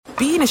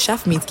being a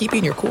chef means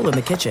keeping your cool in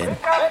the kitchen.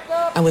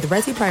 And with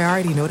Resi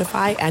Priority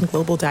Notify and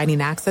Global Dining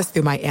Access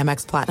through my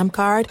Amex Platinum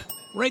card,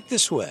 right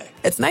this way.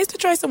 It's nice to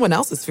try someone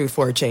else's food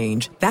for a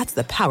change. That's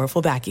the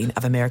powerful backing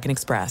of American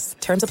Express.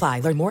 Terms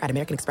apply. Learn more at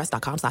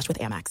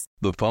americanexpress.com/withAmex.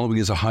 The following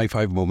is a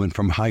high-five moment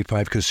from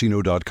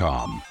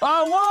highfivecasino.com.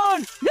 I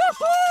won!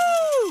 Yahoo!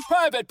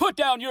 Private, put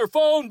down your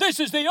phone. This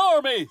is the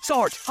Army.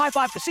 Sarge, High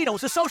Five Casino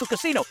is a social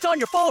casino. It's on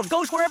your phone.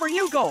 Goes wherever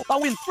you go. I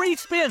win free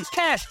spins,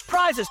 cash,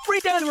 prizes,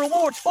 free daily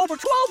rewards, over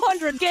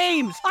 1,200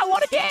 games. I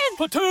won again.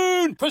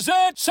 Platoon,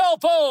 present cell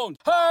phone.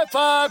 High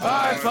Five.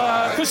 High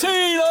Five.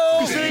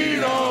 Casino.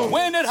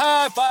 Win at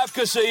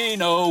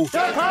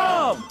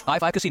highfivecasino.com. High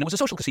Five Casino is a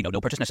social casino.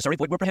 No purchase necessary.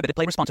 Void where prohibited.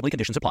 Play responsibly.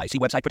 Conditions apply. See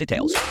website for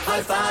details.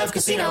 High Five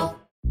Casino.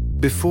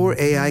 Before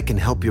AI can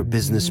help your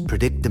business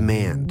predict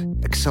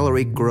demand,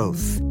 accelerate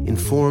growth,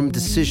 inform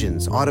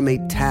decisions,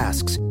 automate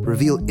tasks,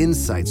 reveal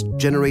insights,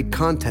 generate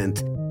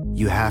content,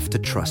 you have to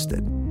trust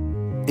it.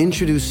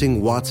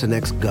 Introducing Watson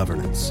X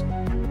Governance,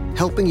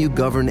 helping you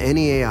govern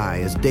any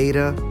AI as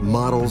data,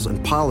 models,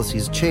 and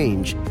policies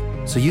change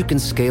so you can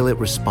scale it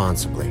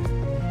responsibly.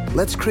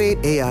 Let's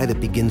create AI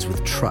that begins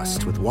with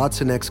trust with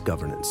Watson X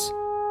Governance.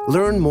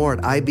 Learn more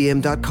at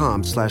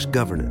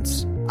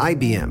ibm.com/governance.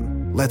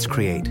 IBM, let's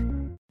create.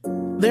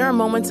 There are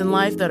moments in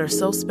life that are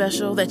so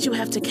special that you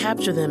have to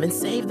capture them and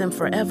save them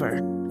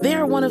forever. They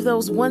are one of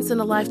those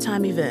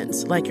once-in-a-lifetime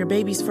events, like your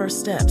baby's first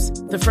steps,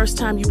 the first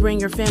time you bring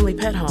your family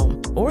pet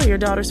home, or your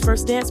daughter's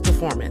first dance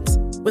performance.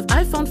 With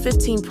iPhone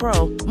 15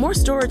 Pro, more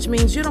storage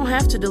means you don't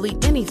have to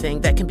delete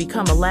anything that can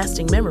become a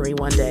lasting memory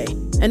one day.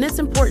 And it's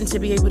important to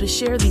be able to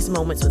share these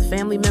moments with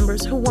family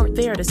members who weren't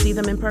there to see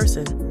them in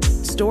person.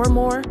 Store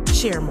more,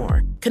 share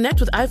more. Connect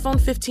with iPhone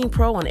 15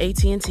 Pro on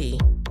AT&T.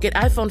 Get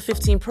iPhone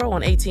 15 Pro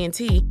on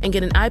AT&T and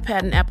get an iPad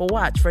and Apple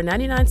Watch for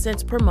 99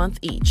 cents per month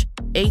each.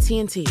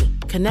 AT&T.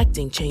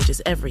 Connecting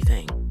changes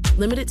everything.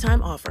 Limited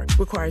time offer.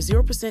 Requires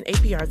 0%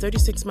 APR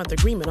 36-month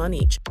agreement on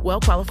each.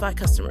 Well-qualified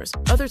customers.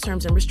 Other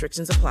terms and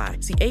restrictions apply.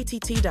 See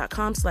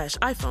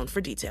att.com/iPhone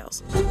for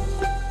details.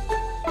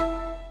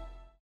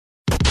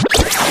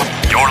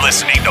 You're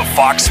listening to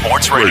Fox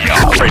Sports Radio.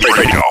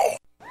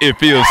 It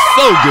feels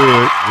so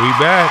good. We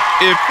back.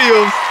 It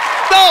feels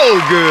so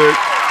good.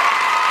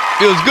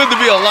 Feels good to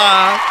be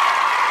alive.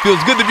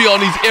 Feels good to be on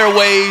these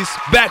airways.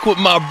 Back with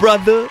my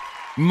brother,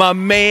 my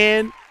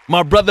man,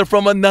 my brother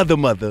from another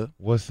mother.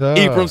 What's up?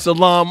 Ephraim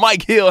Salaam,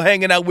 Mike Hill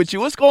hanging out with you.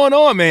 What's going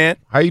on, man?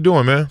 How you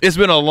doing, man? It's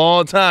been a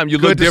long time. You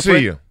look different. Good to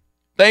see you.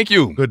 Thank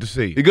you. Good to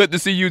see you. Good to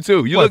see you,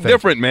 too. You look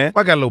different, man.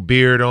 I got a little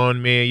beard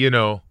on me, you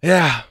know.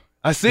 Yeah,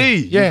 I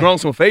see. Yeah. You've grown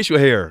some facial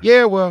hair.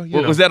 Yeah, well,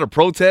 you know. Was that a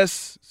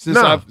protest? Since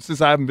No.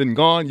 I haven't been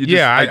gone,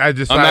 I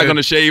just I'm not going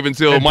to shave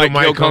until Mike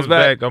Hill comes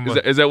back.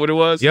 Is that what it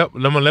was? Yep.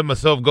 I'm gonna let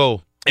myself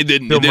go. It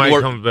didn't Mike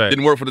work. comes back.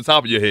 Didn't work for the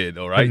top of your head,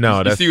 though, right?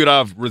 No, you see what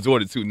I've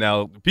resorted to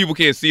now. People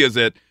can't see us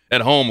at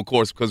home, of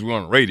course, because we're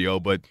on the radio.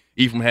 But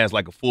Ephraim has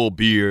like a full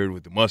beard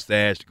with the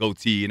mustache, the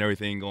goatee, and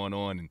everything going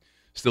on, and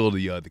still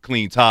the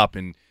clean top.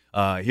 And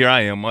here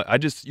I am.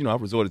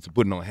 I've resorted to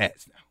putting on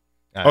hats now.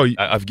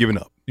 I've given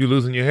up. You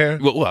losing your hair?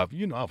 Well, I've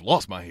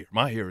lost my hair.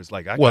 My hair is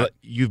like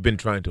you've been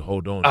trying to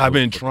hold on. I've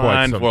been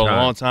trying for a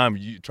long time.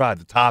 You tried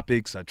the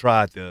topics. I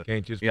tried the.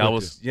 Can't just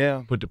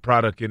put the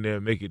product in there,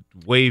 make it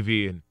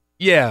wavy and.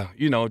 Yeah,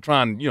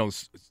 trying,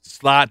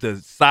 slide the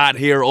side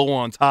hair over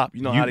on top.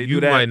 You know how they do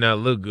that? You might not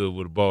look good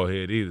with a bald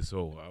head either,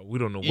 so we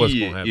don't know what's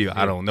going to happen. Yeah,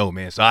 I don't know,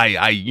 man. So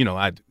you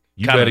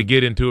better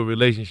get into a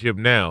relationship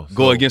now.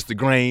 Go against the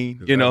grain,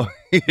 But I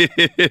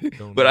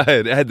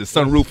had the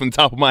sunroof on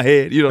top of my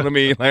head, you know what I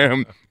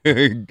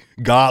mean?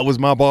 God was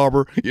my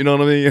barber, you know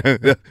what I mean?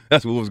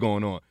 That's what was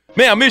going on.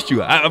 Man, I missed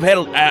you. I've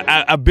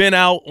been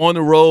out on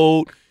the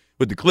road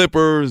with the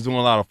Clippers, doing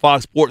a lot of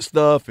Fox Sports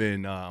stuff,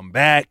 and I'm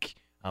back.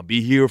 I'll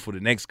be here for the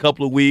next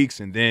couple of weeks,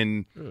 and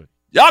then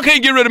y'all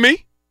can't get rid of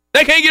me.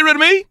 They can't get rid of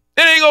me. It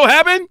ain't going to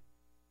happen.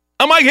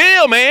 I'm Mike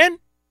Hill, man.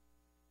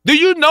 Do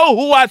you know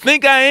who I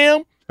think I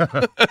am?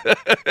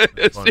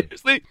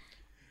 Seriously?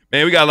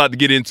 Man, we got a lot to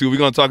get into. We're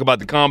going to talk about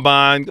the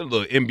Combine, a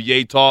little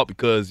NBA talk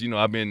because,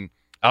 I've been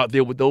out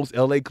there with those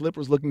L.A.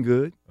 Clippers looking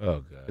good.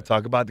 Oh, God. We'll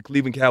talk about the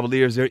Cleveland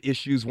Cavaliers, their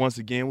issues once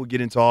again. We'll get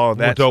into all of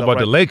that. We'll talk about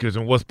the Lakers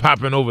and what's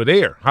popping over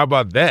there. How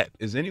about that?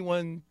 Is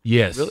anyone –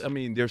 Yes. Really? I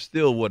mean, they're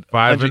still,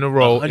 5 in a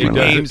row. 100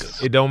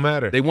 games. It don't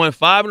matter. They won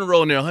 5 in a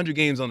row, and they're 100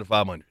 games under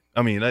 500.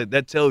 I mean,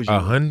 that tells you.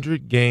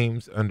 100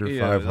 games under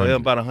 500.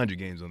 About 100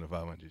 games under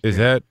 500. Is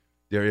that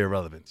 – they're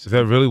irrelevant. Is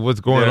that really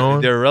what's going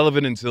on? They're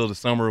irrelevant until the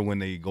summer when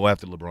they go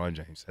after LeBron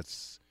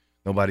James.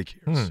 Nobody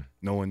cares.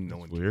 No one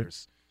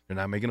cares. They're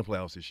not making the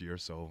playoffs this year,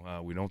 so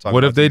we don't talk.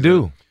 What if they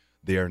do?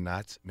 They are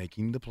not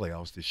making the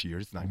playoffs this year.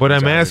 It's not. But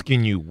I'm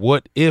asking you,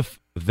 what if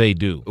they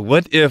do?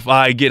 What if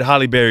I get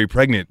Holly Berry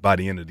pregnant by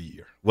the end of the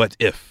year? What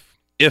if?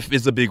 If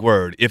is a big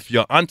word. If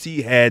your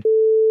auntie had,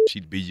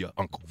 she'd be your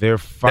uncle.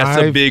 That's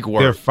a big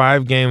word. They're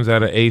 5 games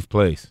out of 8th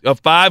place.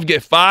 5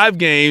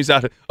 games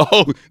out of.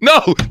 Oh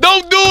no!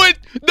 Don't do it!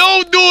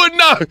 Don't do it!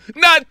 No,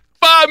 not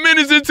 5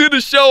 minutes into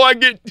the show. I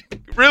get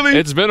really.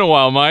 It's been a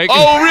while, Mike.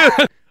 Oh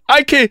really?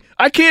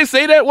 I can't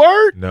say that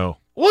word. No.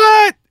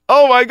 What?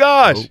 Oh my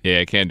gosh.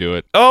 Yeah, can't do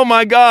it. Oh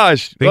my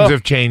gosh. Things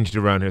have changed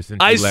around here since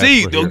I you last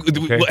see. were here,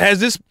 okay? Has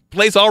this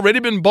place already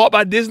been bought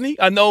by Disney?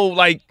 I know,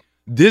 like,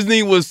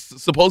 Disney was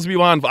supposed to be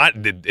on.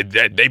 Did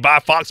they buy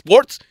Fox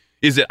Sports?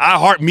 Is it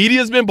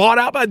iHeartMedia's been bought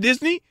out by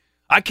Disney?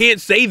 I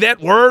can't say that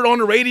word on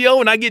the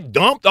radio and I get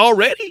dumped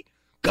already?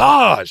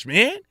 Gosh,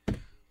 man.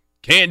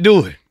 Can't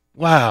do it.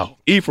 Wow.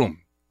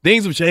 Ephraim,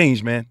 things have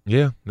changed, man.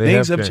 Yeah,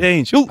 things have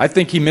changed. I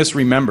think he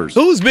misremembers.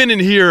 Who's been in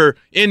here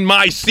in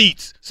my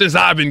seats since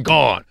I've been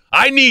gone?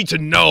 I need to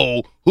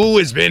know who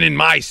has been in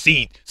my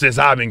seat since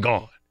I've been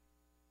gone.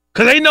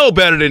 Because they know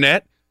better than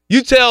that.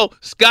 You tell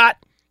Scott,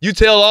 you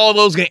tell all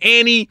those,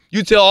 Annie,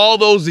 you tell all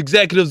those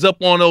executives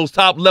up on those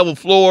top level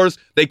floors,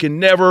 they can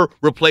never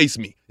replace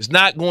me. It's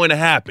not going to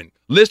happen.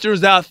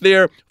 Listeners out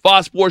there,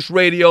 Fox Sports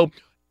Radio,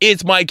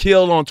 it's Mike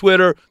Hill on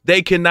Twitter.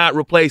 They cannot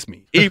replace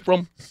me.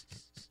 Ephraim,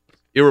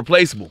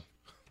 irreplaceable.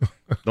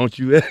 Don't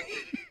you?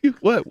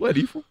 What,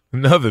 Ephraim?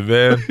 Nothing,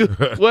 man.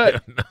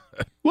 What?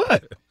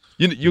 What?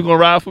 You gonna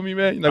ride for me,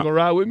 man? You not gonna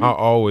ride with me? I'll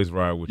always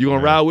ride with you. You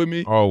gonna man. ride with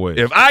me? Always.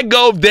 If I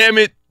go, damn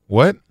it.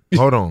 What?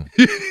 Hold on.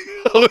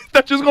 I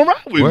thought you was gonna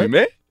ride with me,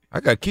 man. I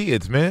got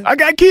kids, man. I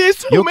got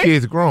kids too, Your man.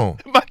 kids grown.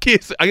 My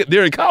kids,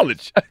 they're in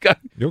college.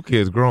 Your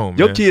kids grown, man.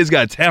 Your kids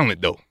got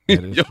talent, though.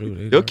 That is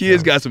true. Your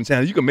kids got some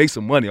talent. You can make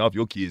some money off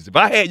your kids. If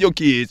I had your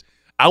kids,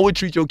 I would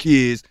treat your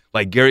kids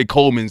like Gary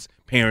Coleman's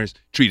parents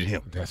treated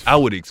him. I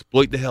would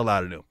exploit the hell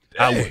out of them.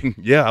 I would.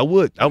 Yeah, I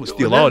would. I would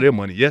steal all their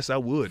money. Yes, I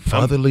would.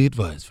 Fatherly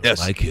advice from Yes,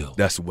 Mike Hill.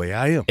 That's the way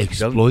I am.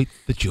 Exploit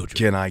the children.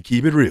 Can I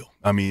keep it real?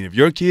 I mean, if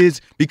your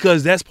kids,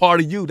 because that's part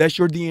of you, that's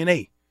your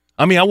DNA.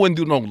 I mean, I wouldn't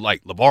do no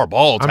like LeVar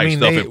Ball type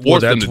stuff and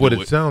force them to do it. That's what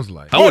it sounds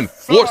like. I wouldn't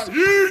force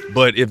it.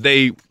 But if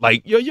they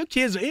like, your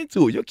kids are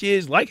into it. Your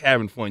kids like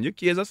having fun. Your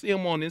kids, I see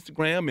them on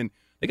Instagram and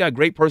they got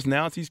great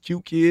personalities,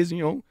 cute kids,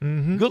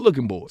 good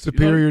looking boys.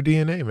 Superior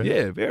DNA, man.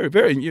 Yeah, very,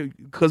 very.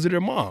 Because of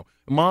their mom.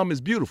 Mom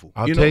is beautiful.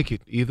 I'll take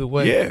it either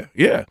way.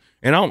 Yeah.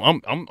 And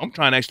I'm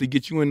trying to actually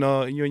get you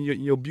and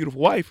your beautiful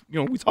wife.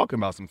 We talking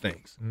about some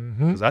things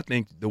because I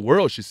think the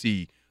world should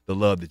see the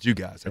love that you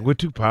guys have. We're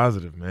too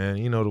positive, man.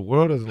 The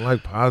world doesn't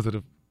like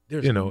positive,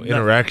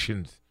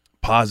 interactions.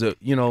 Positive,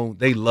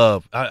 they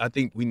love. I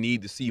think we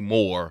need to see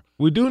more.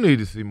 We do need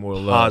to see more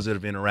love.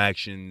 Positive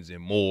interactions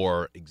and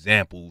more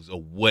examples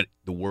of what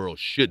the world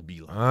should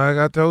be like.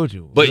 I told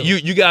you. But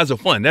you guys are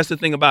fun. That's the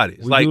thing about it.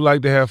 It's we do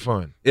like to have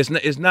fun.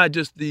 It's not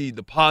just the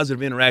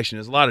positive interaction.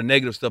 There's a lot of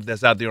negative stuff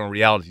that's out there on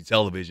reality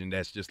television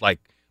that's just like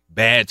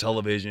bad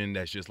television,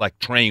 that's just like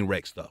train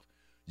wreck stuff.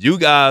 You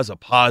guys are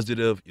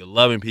positive, you're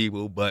loving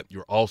people, but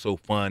you're also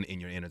fun and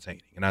you're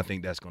entertaining. And I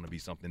think that's going to be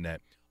something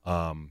that,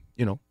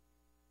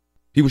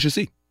 people should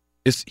see.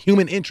 It's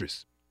human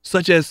interest,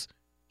 such as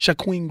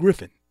Shaquem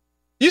Griffin.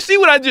 You see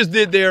what I just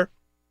did there?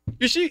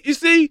 You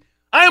see?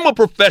 I am a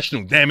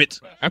professional, damn it.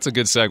 That's a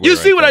good segue. You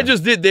see what I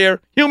just did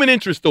there? Human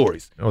interest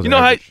stories. That was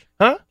average.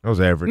 That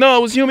was average. No,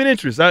 it was human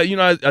interest. I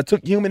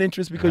took human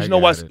interest because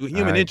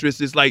human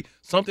interest is like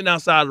something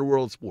outside of the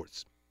world of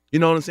sports. You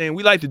know what I'm saying?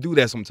 We like to do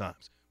that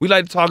sometimes. We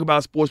like to talk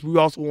about sports, but we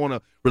also want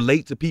to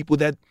relate to people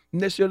that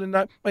necessarily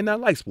might not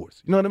like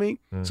sports. You know what I mean?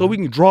 Mm-hmm. So we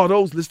can draw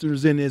those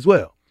listeners in as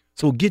well.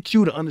 So get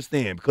you to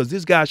understand, because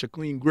this guy,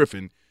 Shaquem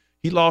Griffin,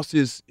 he lost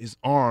his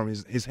arm,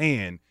 his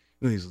hand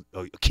when he was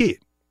a kid.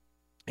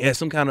 He had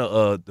some kind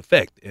of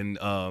defect, and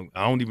I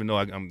don't even know.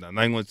 I'm not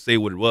even going to say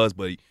what it was,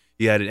 but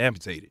he had it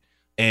amputated.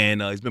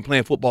 And he's been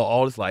playing football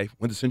all his life,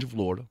 went to Central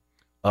Florida,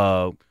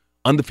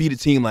 undefeated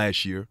team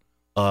last year,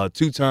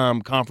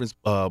 two-time conference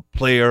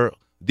player,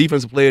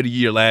 defensive player of the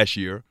year last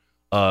year,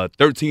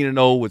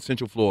 13-0 with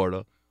Central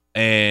Florida,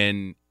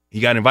 and he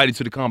got invited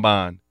to the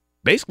combine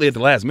basically at the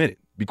last minute,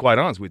 to be quite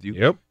honest with you.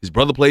 Yep. His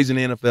brother plays in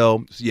the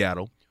NFL,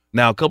 Seattle.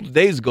 Now, a couple of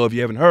days ago, if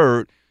you haven't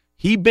heard,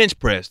 he bench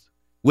pressed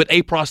with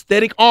a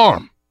prosthetic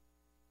arm,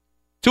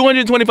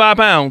 225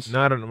 pounds.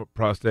 Not a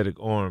prosthetic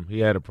arm. He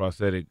had a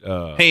prosthetic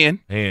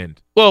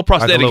hand. Well,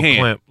 prosthetic like a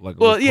hand.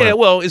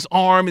 Clamp, his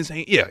arm, his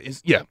hand.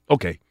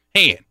 Okay,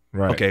 hand.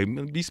 Right. Okay,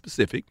 be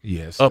specific.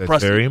 Yes,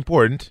 that's very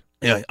important.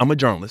 Yeah, I'm a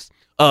journalist.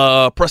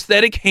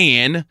 Prosthetic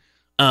hand.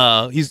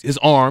 His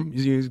arm,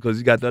 because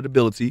he's got that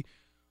ability.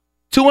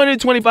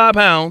 225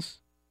 pounds,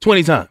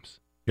 20 times.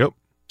 Yep.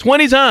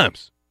 20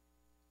 times.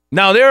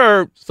 Now, there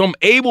are some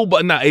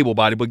not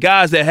able-bodied, but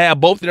guys that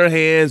have both of their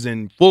hands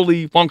and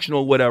fully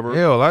functional whatever.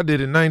 Hell, I did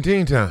it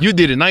 19 times. You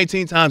did it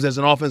 19 times as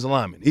an offensive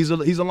lineman. He's a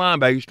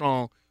linebacker, he's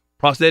strong,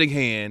 prosthetic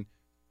hand,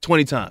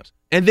 20 times.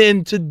 And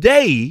then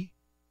today,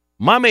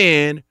 my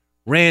man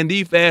ran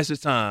the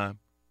fastest time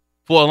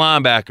for a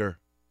linebacker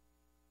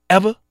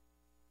ever.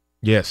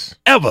 Yes.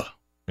 Ever.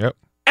 Yep.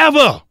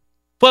 Ever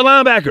for a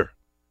linebacker.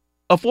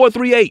 A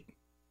 4.38.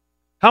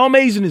 How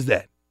amazing is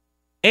that?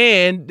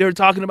 And they're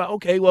talking about,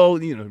 okay, well,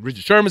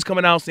 Richard Sherman's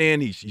coming out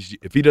saying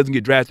if he doesn't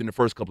get drafted in the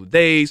first couple of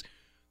days,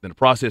 then the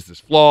process is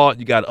flawed.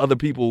 You got other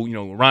people,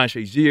 Ryan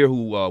Shazier,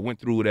 who went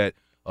through that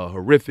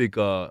horrific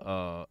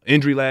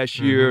injury last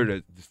year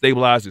that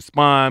stabilized his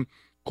spine.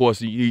 Of course,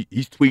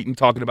 he's tweeting,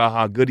 talking about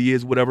how good he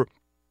is, whatever.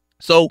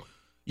 So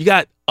you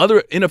got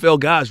other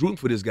NFL guys rooting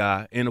for this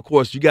guy. And, of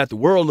course, you got the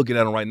world looking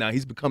at him right now.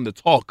 He's become the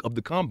talk of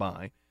the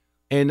combine.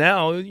 And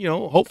now,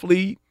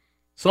 hopefully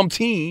some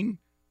team,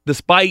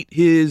 despite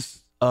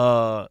his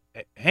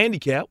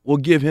handicap, will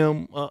give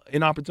him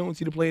an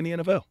opportunity to play in the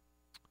NFL.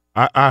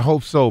 I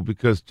hope so,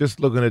 because just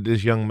looking at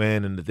this young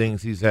man and the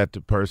things he's had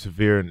to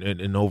persevere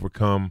and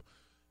overcome,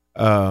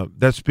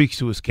 that speaks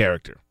to his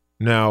character.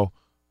 Now,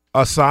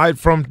 aside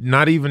from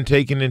not even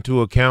taking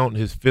into account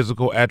his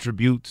physical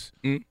attributes,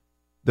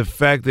 the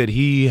fact that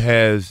he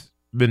has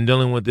been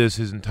dealing with this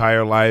his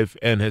entire life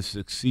and has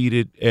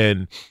succeeded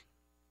and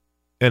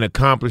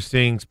accomplished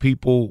things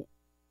people,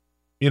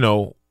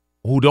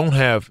 who don't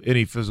have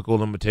any physical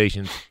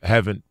limitations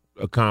haven't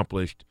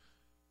accomplished,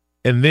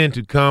 and then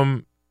to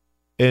come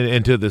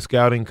into the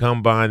scouting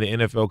combine, the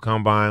NFL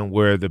combine,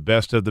 where the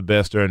best of the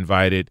best are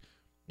invited,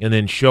 and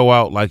then show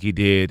out like he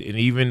did. And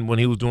even when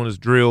he was doing his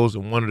drills,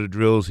 and one of the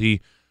drills he,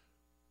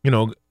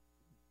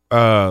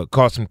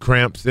 caught some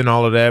cramps and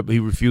all of that, but he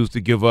refused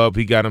to give up.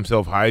 He got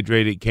himself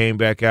hydrated, came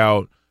back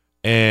out,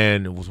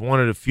 and was one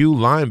of the few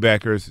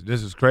linebackers,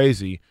 this is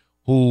crazy,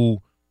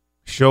 who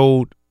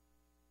showed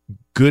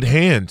good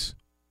hands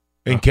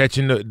in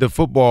catching the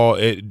football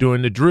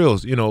during the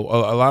drills. A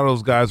lot of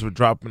those guys were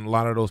dropping a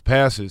lot of those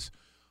passes,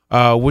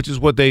 which is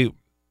what they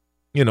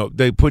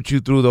put you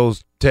through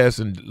those tests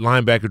and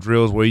linebacker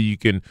drills where you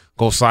can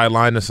go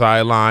sideline to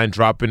sideline,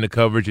 drop into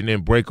coverage, and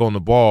then break on the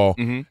ball,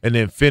 and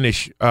then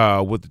finish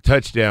with the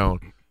touchdown.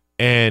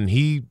 And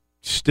he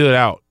stood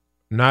out,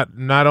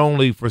 not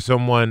only for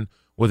someone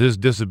with his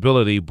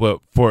disability, but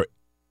for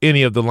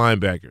any of the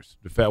linebackers.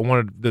 One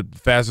of the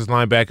fastest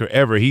linebacker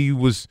ever. He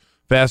was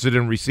faster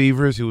than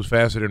receivers. He was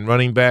faster than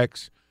running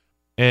backs.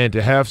 And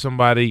to have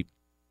somebody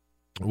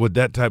with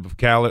that type of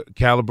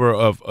caliber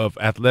of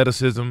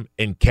athleticism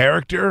and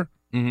character,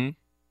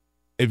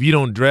 if you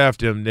don't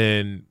draft him,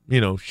 then,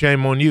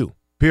 shame on you,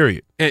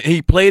 period. And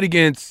he played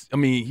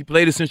he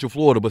played at Central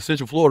Florida, but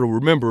Central Florida,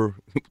 remember,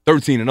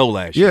 13-0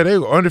 last year. Yeah, they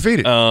were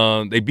undefeated.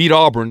 They beat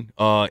Auburn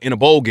in a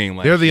bowl game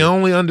last year. They're the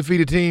only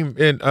undefeated team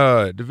in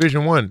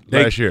Division I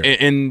last year.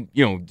 And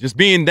just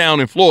being down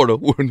in Florida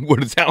where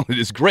the talent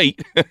is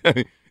great,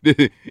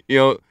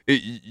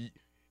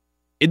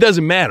 it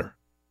doesn't matter.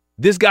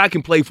 This guy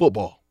can play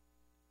football.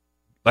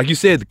 Like you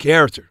said, the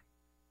character.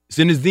 It's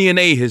in his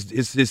DNA.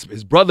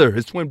 His brother,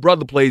 his twin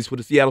brother, plays for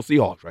the Seattle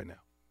Seahawks right now.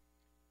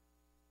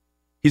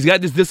 He's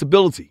got this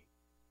disability,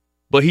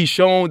 but he's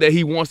shown that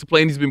he wants to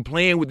play, and he's been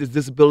playing with this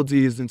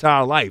disability his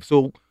entire life.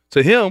 So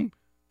to him,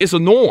 it's a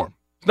norm.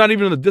 It's not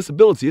even a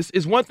disability.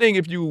 It's one thing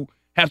if you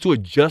have to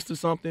adjust to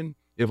something.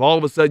 If all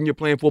of a sudden you're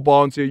playing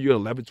football until you're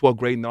 11th, 12th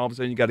grade, and all of a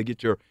sudden you got to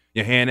get your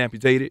hand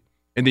amputated,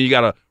 and then you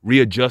got to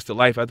readjust to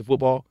life after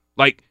football.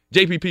 Like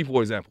JPP,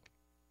 for example.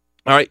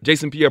 All right,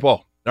 Jason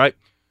Pierre-Paul. All right,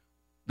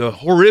 the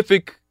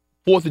horrific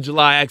 4th of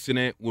July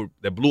accident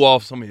that blew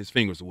off some of his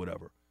fingers or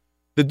whatever.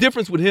 The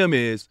difference with him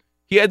is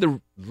he had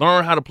to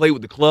learn how to play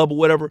with the club or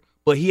whatever,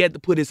 but he had to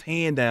put his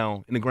hand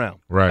down in the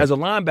ground. Right. As a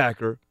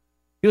linebacker,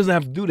 he doesn't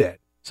have to do that.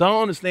 So I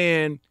don't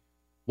understand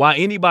why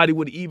anybody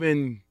would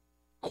even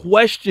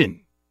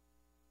question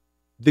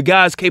the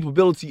guy's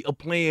capability of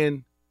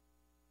playing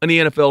on the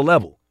NFL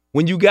level.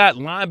 When you got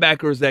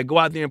linebackers that go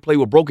out there and play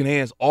with broken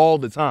hands all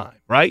the time,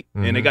 right?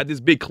 And they got this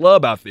big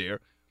club out there.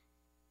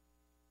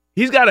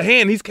 He's got a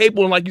hand. He's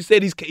capable, and like you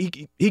said,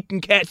 he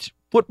can catch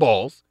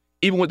footballs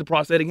even with the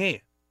prosthetic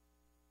hand.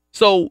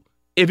 So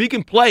if he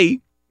can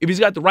play, if he's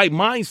got the right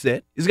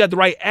mindset, he's got the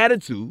right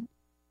attitude,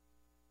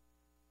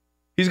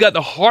 he's got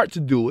the heart to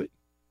do it,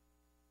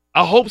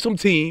 I hope some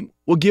team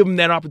will give him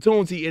that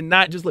opportunity and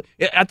not just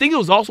 – I think it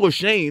was also a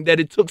shame that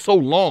it took so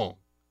long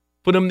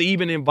for them to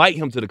even invite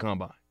him to the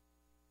combine.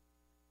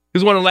 He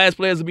was one of the last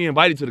players to be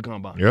invited to the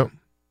combine. Yep.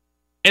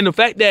 And the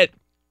fact that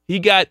he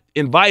got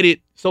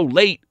invited so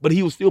late, but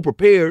he was still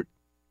prepared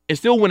and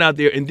still went out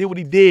there and did what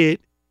he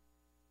did,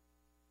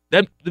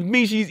 that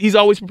means he's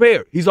always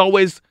prepared. He's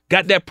always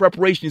got that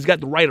preparation. He's got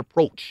the right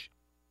approach.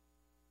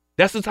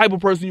 That's the type of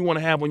person you want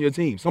to have on your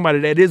team, somebody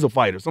that is a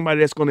fighter,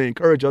 somebody that's going to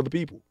encourage other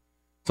people,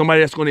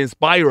 somebody that's going to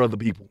inspire other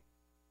people.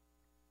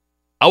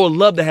 I would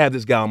love to have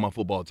this guy on my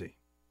football team.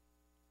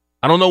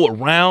 I don't know what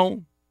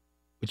round,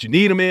 but you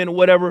need him in or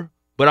whatever,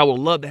 but I would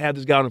love to have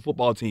this guy on the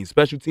football team,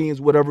 special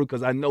teams, whatever,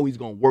 because I know he's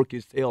going to work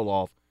his tail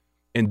off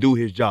and do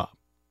his job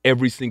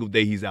every single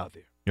day he's out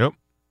there. Yep.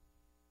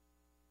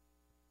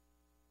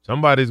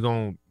 Somebody's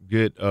going to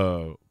get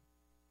a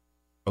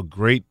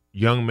great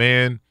young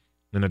man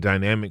and a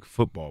dynamic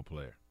football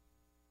player.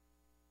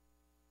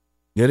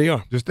 Yeah, they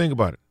are. Just think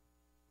about it.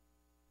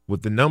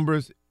 With the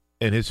numbers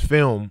and his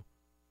film,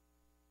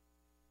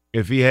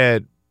 if he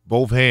had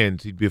both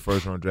hands, he'd be a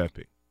first-round draft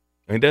pick.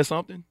 Ain't that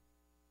something?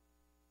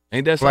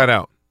 Ain't that flat something?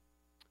 out?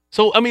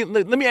 So, I mean,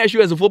 let me ask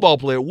you as a football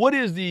player, what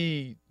is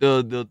the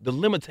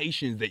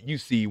limitations that you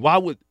see? Why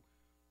would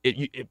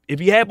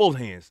if you had both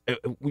hands, if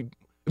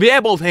you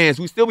had both hands,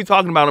 we'd still be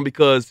talking about him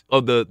because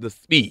of the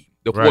speed,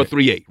 the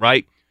 4.38,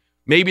 right?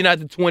 Maybe not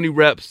the 20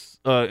 reps.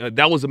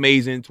 That was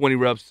amazing, 20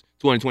 reps,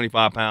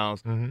 225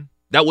 pounds.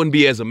 that wouldn't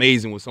be as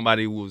amazing with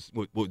somebody who was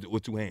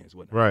with two hands.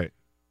 Right.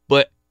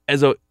 But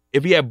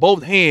if he had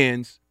both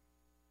hands,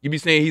 you'd be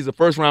saying he's a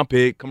first-round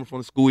pick coming from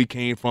the school he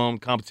came from,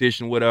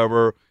 competition,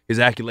 whatever, his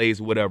accolades,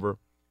 whatever.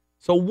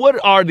 So what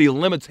are the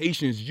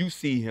limitations you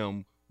see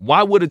him?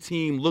 Why would a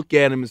team look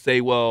at him and say,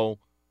 well,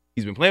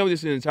 he's been playing with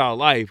this his entire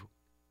life,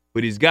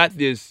 but he's got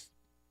this,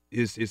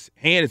 his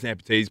hand is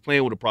amputated, he's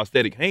playing with a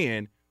prosthetic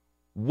hand.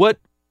 What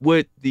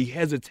would the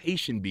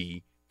hesitation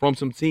be from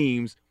some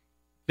teams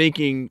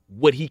thinking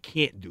what he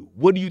can't do?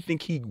 What do you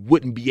think he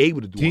wouldn't be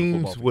able to do?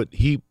 Teams would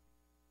heap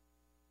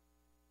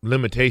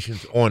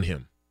limitations on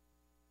him,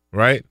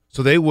 right?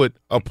 So they would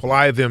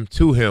apply them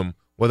to him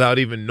without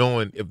even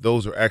knowing if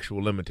those are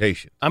actual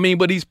limitations. I mean,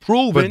 but he's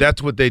proven. But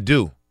that's what they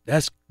do.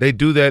 They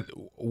do that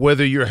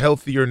whether you're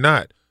healthy or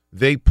not.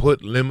 They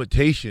put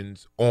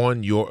limitations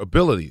on your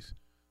abilities.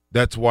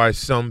 That's why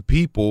some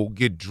people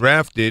get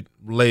drafted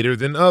later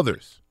than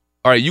others.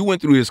 All right, you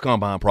went through his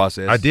combine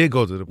process. I did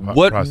go through the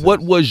process.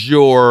 What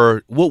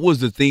was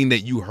the thing that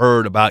you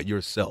heard about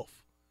yourself?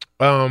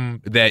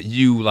 That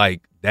you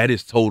like, that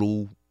is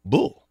total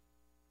bull.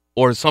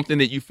 Or something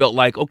that you felt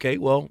like, okay,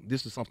 well,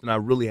 this is something I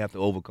really have to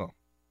overcome.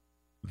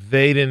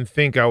 They didn't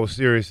think I was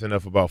serious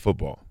enough about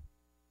football.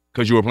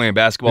 Because you were playing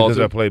basketball Because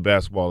too? I played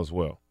basketball as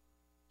well.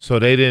 So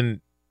they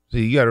didn't –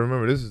 see, you got to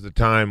remember, this is the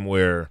time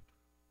where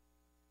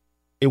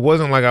it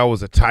wasn't like I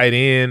was a tight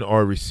end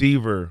or a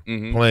receiver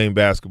playing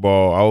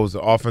basketball. I was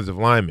an offensive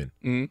lineman.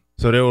 Mm-hmm.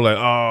 So they were like,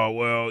 oh,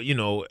 well, you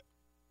know,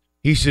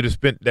 he should have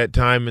spent that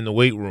time in the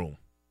weight room.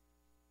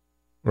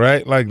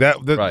 Right? Like that.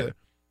 Right.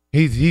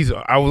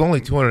 I was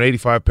only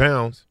 285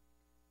 pounds,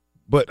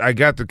 but I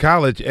got to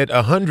college at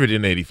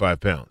 185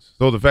 pounds.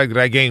 So the fact that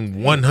I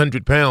gained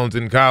 100 pounds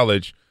in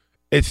college,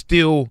 it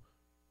still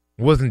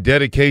wasn't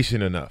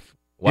dedication enough.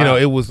 Wow. You know,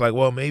 it was like,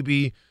 well,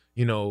 maybe,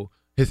 you know,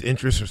 his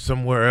interests are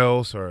somewhere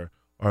else, or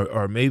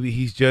maybe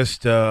he's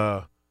just,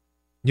 you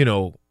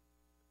know,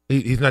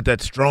 he's not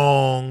that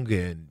strong,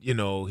 and, you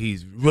know,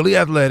 he's really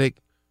athletic.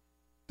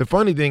 The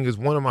funny thing is,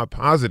 one of my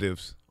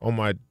positives on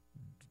my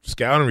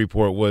scouting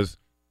report was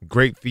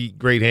great feet,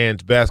 great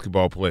hands,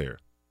 basketball player.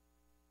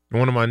 And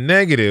one of my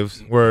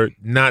negatives were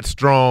not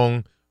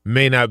strong,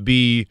 may not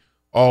be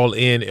all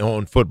in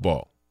on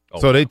football. Oh,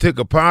 so they took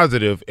a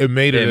positive and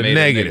made it a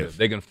negative.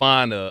 They can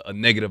find a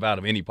negative out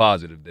of any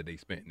positive that they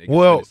spent.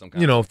 Well,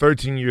 you know,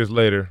 13 years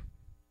later,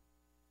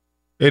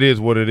 it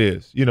is what it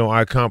is. You know,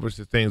 I accomplished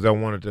the things I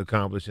wanted to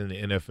accomplish in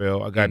the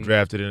NFL. I got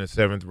drafted in the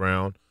 7th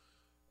round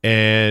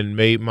and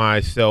made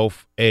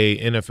myself a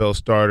NFL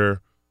starter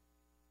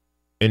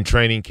in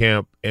training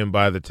camp. And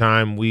by the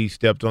time we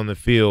stepped on the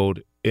field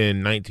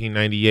in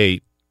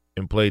 1998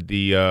 and played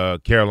the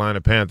Carolina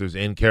Panthers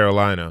in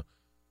Carolina,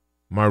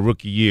 my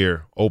rookie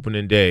year,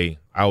 opening day,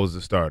 I was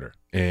a starter.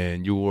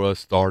 And you were a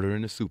starter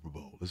in the Super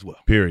Bowl as well.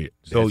 Period.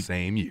 So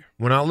same year.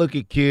 When I look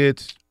at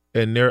kids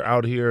and they're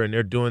out here and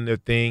they're doing their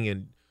thing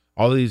and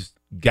all these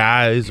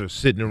guys are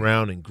sitting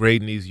around and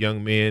grading these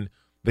young men,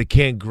 they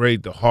can't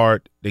grade the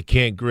heart. They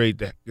can't grade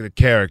the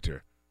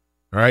character.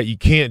 All right? You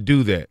can't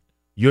do that.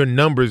 Your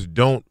numbers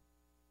don't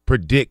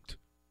predict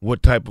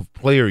what type of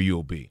player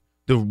you'll be.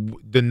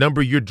 The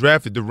number you're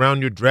drafted, the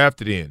round you're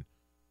drafted in,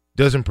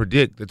 doesn't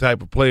predict the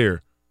type of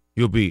player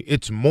you'll be.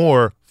 It's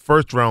more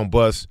first-round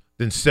busts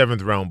than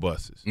 7th-round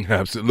busts.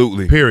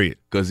 Absolutely. Period.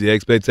 Because the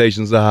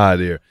expectations are high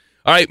there.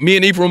 All right, me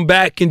and Ephraim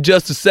back in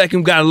just a second.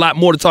 We've got a lot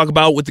more to talk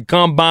about with the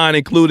combine,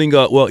 including,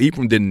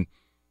 Ephraim didn't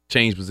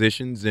change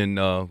positions,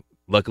 and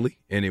luckily,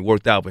 and it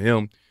worked out for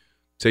him.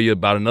 Tell you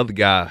about another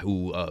guy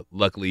who,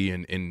 luckily,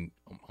 and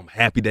I'm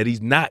happy that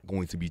he's not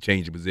going to be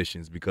changing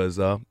positions because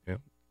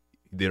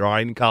he did all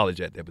right in college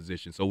at that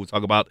position. So we'll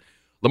talk about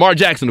Lamar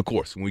Jackson, of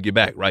course, when we get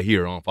back right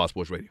here on Fox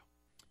Sports Radio.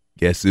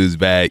 Guess who's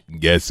back?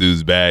 Guess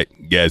who's back?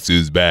 Guess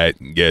who's back?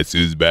 Guess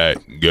who's back?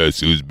 Guess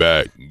who's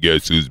back?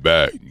 Guess who's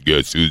back?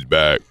 Guess who's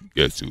back?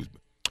 Guess who's back?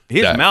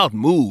 His mouth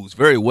moves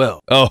very well.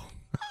 Oh.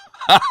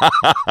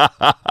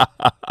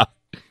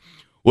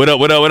 What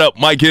up?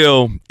 Mike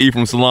Hill,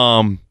 Ephraim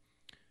Salaam.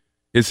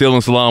 It's Hill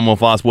and Salaam on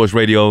Fox Sports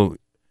Radio.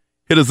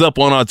 Hit us up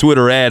on our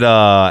Twitter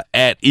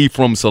at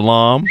Ephraim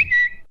Salaam,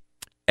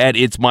 at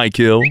It's Mike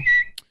Hill.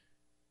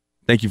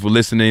 Thank you for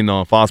listening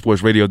on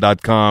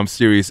FoxSportsRadio.com,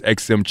 Sirius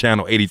XM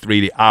Channel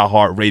 83, the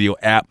iHeartRadio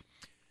app,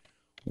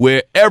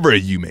 wherever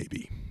you may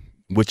be,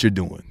 what you're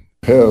doing.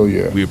 Hell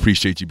yeah. We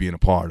appreciate you being a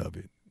part of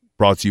it.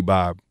 Brought to you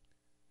by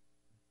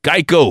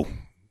Geico.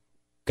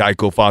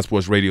 Geico Fox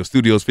Sports Radio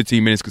Studios.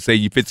 15 minutes could save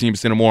you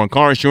 15% or more on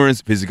car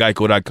insurance. Visit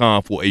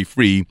Geico.com for a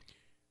free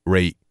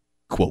rate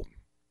quote.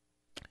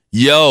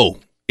 Yo,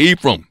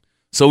 Ephraim.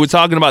 So we're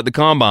talking about the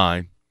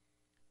combine.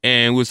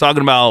 And we were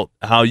talking about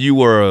how you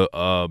were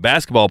a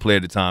basketball player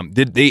at the time.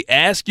 Did they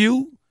ask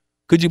you,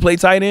 could you play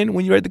tight end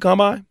when you were at the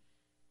combine?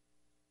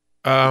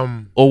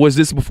 Or was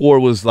this before it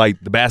was like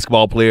the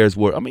basketball players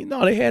were? I mean,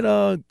 no, they had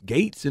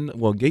Gates, and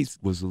Gates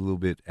was a little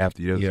bit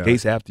after you. Yeah.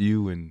 Gates after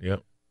you, and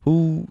yep.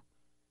 who?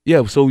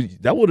 Yeah, so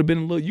that would have been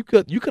a little. You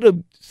could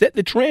have set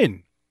the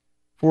trend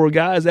for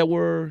guys that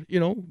were,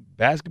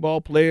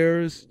 basketball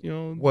players,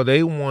 Well,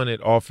 they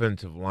wanted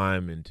offensive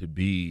linemen to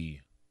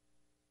be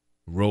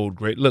road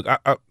great. Look,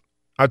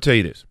 I'll tell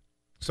you this.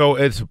 So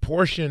it's a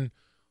portion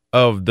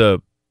of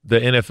the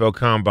NFL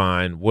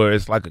Combine where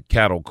it's like a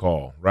cattle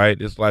call, right?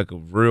 It's like a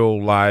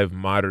real live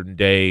modern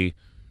day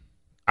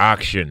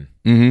auction.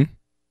 Mm-hmm.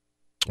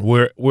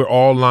 We're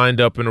all lined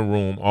up in a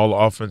room. All the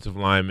offensive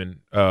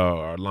linemen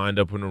are lined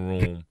up in a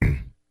room,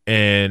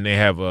 and they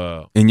have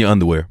in your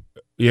underwear.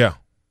 Yeah,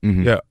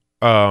 Mm-hmm. yeah.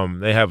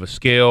 They have a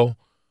scale,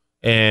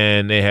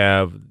 and they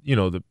have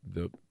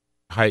the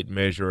height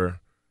measure,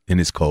 And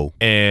it's cold.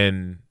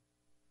 and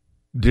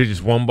they're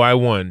just one by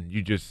one.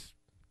 You just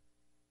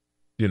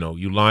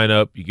you line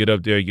up, you get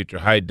up there, you get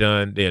your height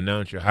done. They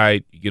announce your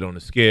height. You get on the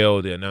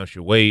scale. They announce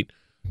your weight,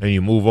 and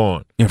you move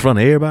on. In front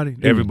of everybody?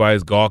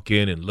 Everybody's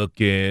gawking and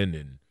looking,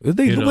 and What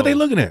they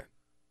looking at?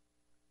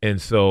 And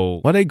so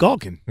Why they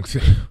gawking?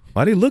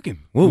 Why they looking?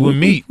 we're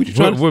meat. What you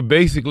trying to We're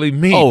basically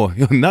meat. Oh,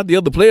 not the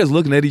other players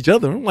looking at each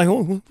other. I'm like,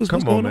 what's Come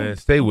going on, man.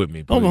 Stay with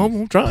me, please.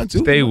 I'm trying to.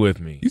 Stay with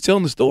me. You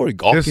telling the story,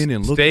 gawking Just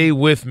and looking. stay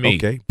with me.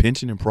 Okay,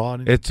 pinching and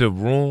prodding. It's a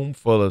room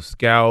full of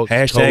scouts,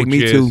 Hashtag coaches.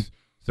 me too.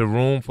 It's a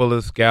room full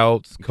of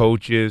scouts,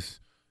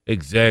 coaches,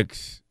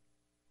 execs,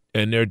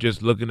 and they're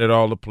just looking at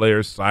all the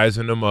players,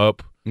 sizing them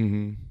up.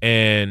 Mm-hmm.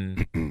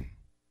 And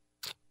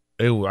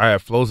I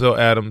had Flozell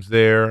Adams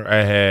there.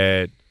 I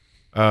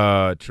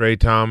had Trey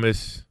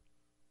Thomas,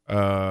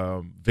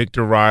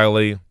 Victor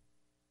Riley,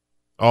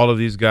 all of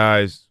these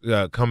guys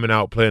coming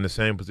out playing the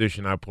same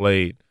position I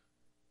played.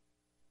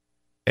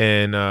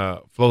 And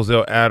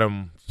Flozell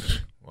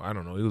Adams, I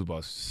don't know, he was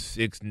about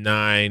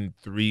 6'9",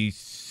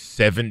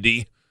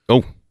 370.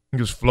 Oh. He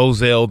was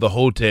Flozell the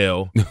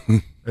hotel.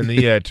 And then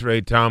you had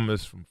Trey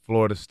Thomas from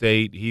Florida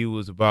State. He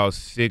was about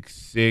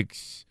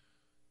 6'6",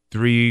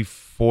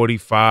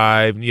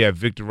 345. And you had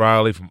Victor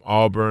Riley from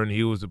Auburn.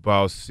 He was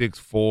about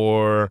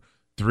 6'4",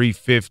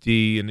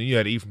 350. And then you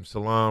had Ephraim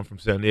Salam from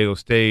San Diego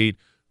State,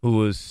 who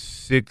was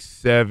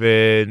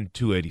 6'7",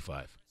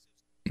 285.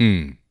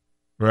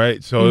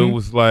 Right? So it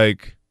was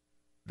like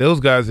those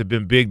guys have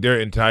been big their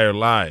entire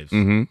lives.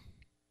 Mm-hmm.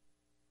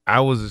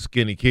 I was a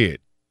skinny kid.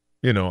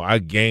 I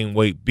gained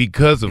weight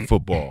because of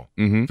football.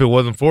 Mm-hmm. If it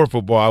wasn't for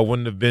football, I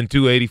wouldn't have been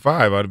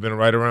 285. I'd have been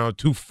right around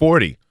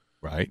 240.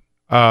 Right.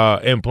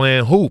 And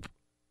playing hoop.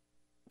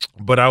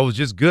 But I was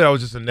just good. I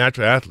was just a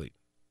natural athlete.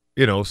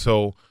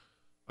 So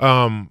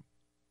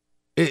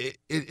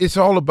it's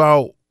all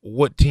about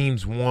what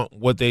teams want,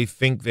 what they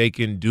think they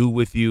can do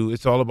with you.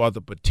 It's all about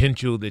the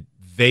potential that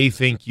they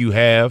think you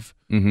have.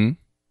 Mm-hmm.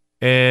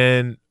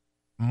 And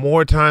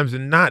more times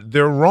than not,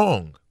 they're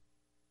wrong.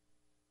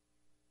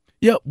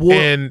 Yeah, well,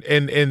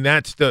 and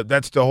that's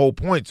the whole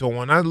point. So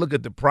when I look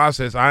at the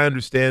process, I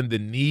understand the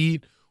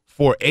need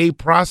for a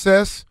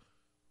process,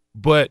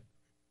 but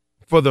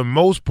for the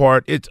most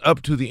part, it's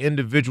up to the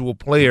individual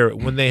player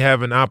when they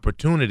have an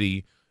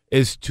opportunity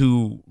is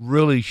to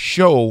really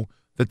show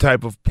the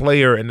type of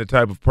player and the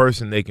type of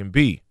person they can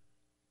be.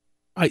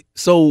 All right.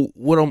 So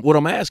what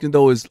I'm asking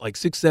though is like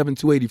 6'7",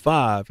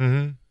 285,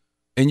 Mm-hmm.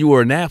 and you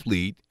were an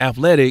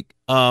athletic.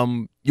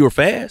 You were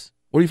fast.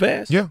 Were you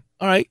fast? Yeah.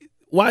 All right.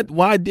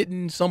 Why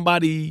didn't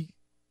somebody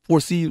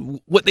foresee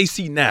what they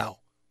see now?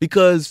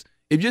 Because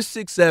if you're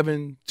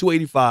 6'7",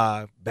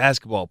 285,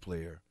 basketball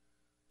player,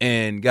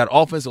 and got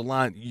offensive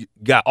line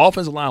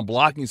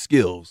blocking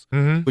skills,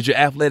 Mm-hmm. but you're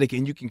athletic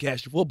and you can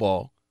catch the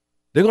football,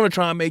 they're gonna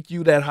try and make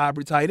you that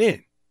hybrid tight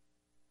end.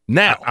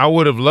 Now, I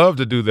would have loved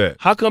to do that.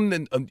 how come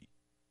then?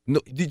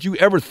 Did you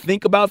ever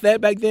think about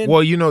that back then?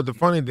 Well, the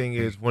funny thing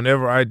is,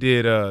 whenever I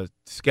did a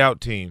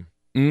scout team,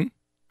 Mhm.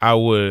 I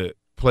would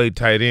play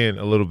tight end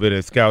a little bit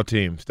at scout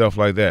team, stuff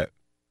like that.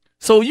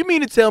 So you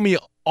mean to tell me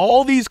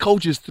all these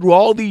coaches through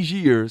all these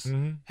years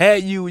Mhm.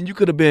 had you, and you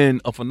could have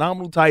been a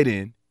phenomenal tight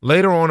end?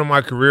 Later on in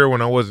my career,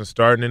 when I wasn't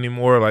starting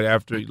anymore, like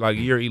after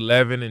year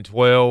 11 and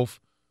 12,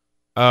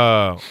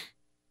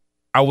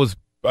 I was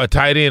a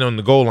tight end on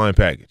the goal line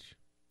package,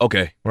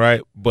 Okay.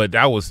 right? But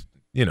that was,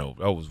 that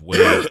was way.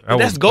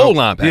 That's goal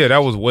line package. Yeah, that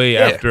was way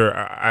Yeah. after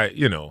I.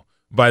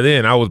 By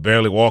then I was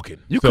barely walking.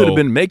 You So- could have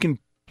been making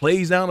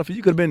plays down the field.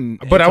 You could have been.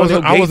 But I was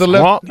Antonio a Gates,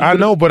 left. Gronk. You I could've-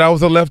 know, but I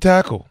was a left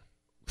tackle.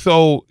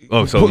 So,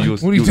 Oh, so you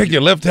was- when you you- take your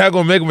left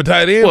tackle and make him a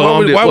tight end,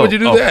 Well, why would you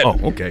do that? Oh,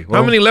 okay. How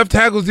Well, many left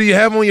tackles do you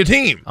have on your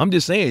team? I'm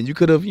just saying you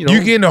could have. You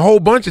getting a whole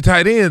bunch of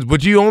tight ends,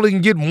 but you only can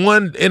get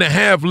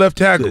 1.5 left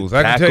tackles.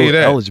 I can tell you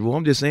that. Eligible.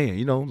 I'm just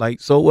saying.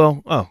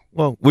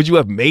 Would you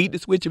have made the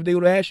switch if they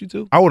would have asked you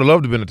to? I would have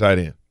loved to have been a tight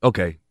end,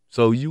 Okay.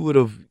 So you would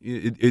have.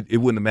 It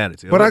wouldn't have mattered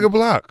to you. but I could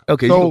block.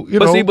 Okay. so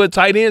but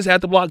tight ends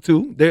have to block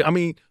too. I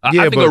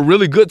Yeah, think but a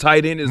really good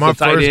tight end is my a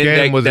tight first end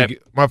game was that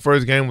my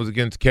first game was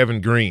against Kevin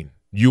Green.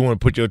 You want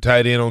to put your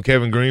tight end on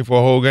Kevin Green for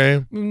a whole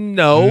game?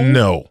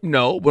 No.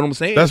 What I'm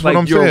saying. That's is what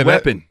I'm you're saying. a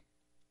weapon.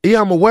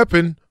 Yeah, I'm a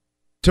weapon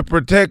to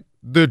protect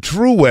the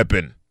true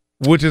weapon,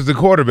 which is the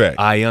quarterback.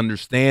 I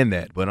understand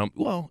that, but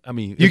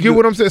You get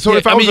what I'm saying? So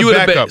if I was a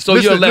backup, so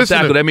you're a left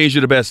tackle. That means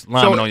you're the best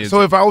lineman on your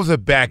So if I was a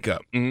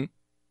backup, Mhm.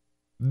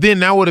 then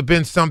that would have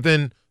been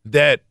something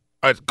that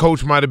a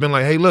coach might have been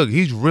like, hey, look,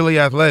 he's really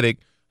athletic.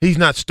 He's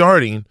not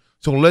starting,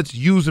 so let's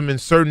use him in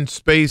certain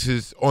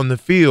spaces on the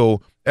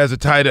field as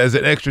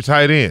an extra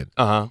tight end.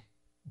 Uh-huh.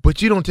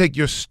 But you don't take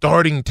your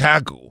starting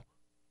tackle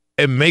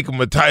and make him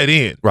a tight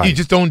end. Right. You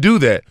just don't do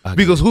that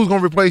because who's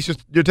going to replace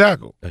your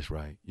tackle? That's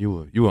right.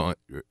 You were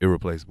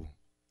irreplaceable.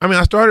 I mean,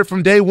 I started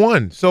from day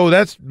one. So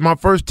that's my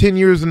first 10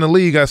 years in the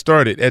league I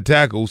started at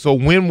tackle. So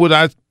when would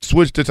I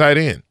switch to tight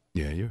end?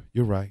 Yeah,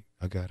 you're right.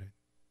 I got it.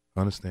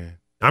 I understand.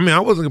 I mean, I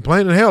wasn't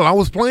complaining. Hell, I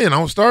was playing.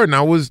 I was starting.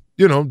 I was,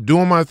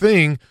 doing my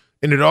thing.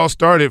 And it all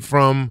started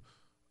from,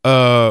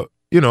 a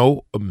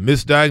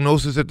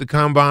misdiagnosis at the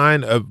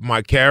combine of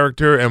my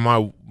character and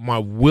my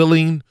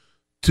willing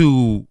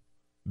to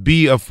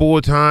be a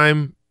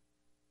full-time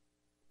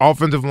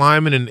offensive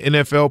lineman and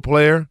NFL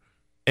player.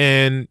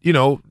 And,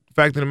 the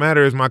fact of the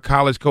matter is my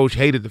college coach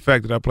hated the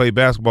fact that I played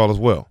basketball as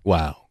well.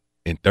 Wow.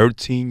 And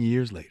 13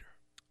 years later.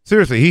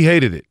 Seriously, he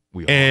hated it.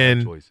 We all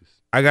have choices.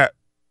 I got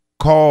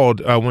called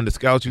when the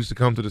scouts used to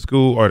come to the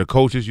school, or the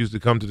coaches used to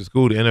come to the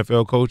school, the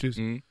NFL coaches.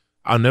 Mm-hmm.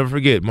 I'll never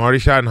forget, Marty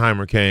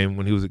Schottenheimer came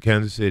when he was at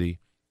Kansas City.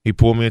 He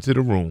pulled me into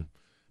the room.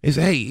 He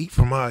said, hey,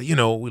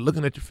 we're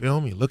looking at your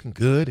film. You're looking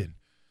good. And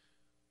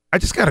I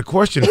just got a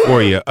question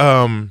for you.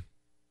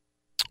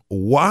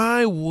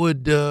 Why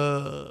would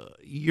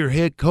your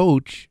head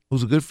coach,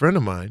 who's a good friend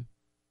of mine,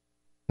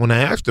 when I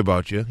asked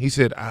about you, he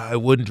said, I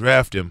wouldn't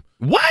draft him.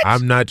 What?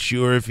 I'm not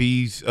sure if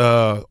he's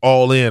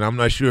all in. I'm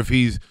not sure if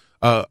he's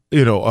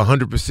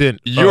 100%.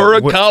 You're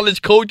a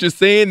college coach is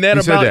saying that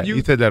about you?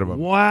 He said that about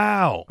me.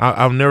 Wow.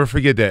 I'll never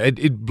forget that.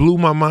 It blew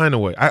my mind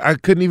away. I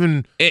couldn't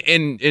even.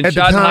 And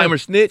Schottenheimer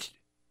snitched?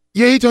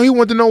 Yeah, he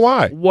wanted to know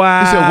why. Wow.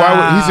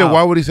 He said,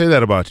 why would he say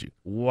that about you?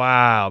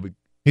 Wow.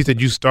 He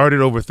said, you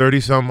started over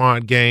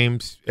 30-some-odd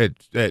games at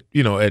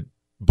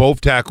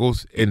both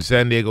tackles in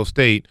San Diego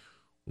State.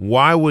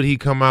 Why would he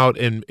come out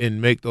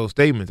and make those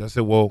statements? I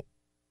said, well,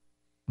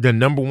 the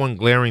number one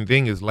glaring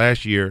thing is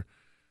last year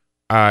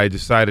I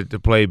decided to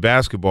play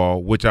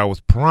basketball, which I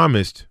was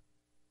promised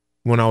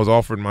when I was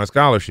offered my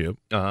scholarship.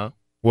 Uh-huh.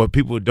 What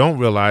people don't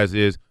realize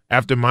is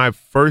after my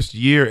first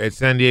year at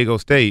San Diego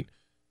State,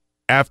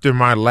 after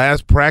my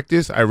last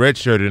practice, I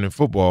redshirted in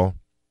football.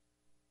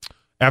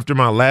 After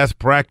my last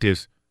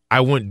practice,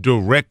 I went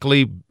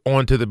directly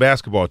onto the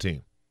basketball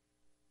team.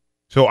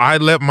 So I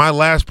left my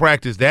last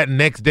practice that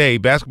next day.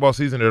 Basketball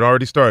season had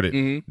already started.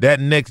 Mm-hmm. That That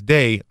next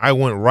day, I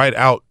went right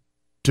out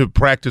to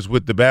practice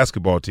with the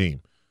basketball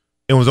team.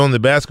 And was on the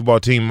basketball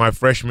team my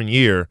freshman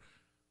year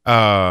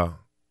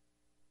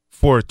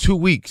for 2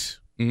 weeks,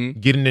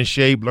 getting in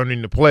shape,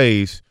 learning the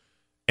plays,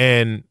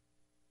 and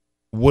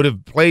would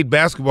have played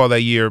basketball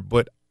that year,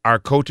 but our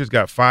coaches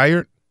got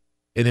fired,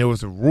 and there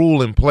was a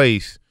rule in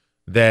place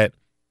that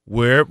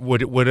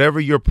whatever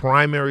your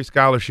primary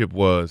scholarship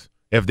was,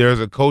 if there's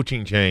a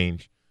coaching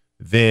change,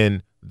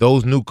 then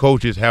those new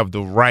coaches have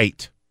the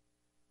right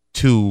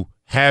to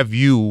have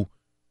you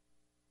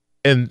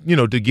and,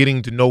 to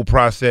getting to know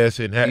process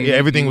and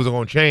everything was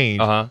going to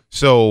change. Uh-huh.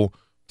 So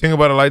think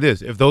about it like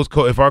this.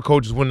 If our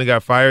coaches wouldn't have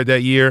got fired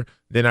that year,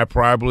 then I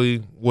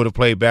probably would have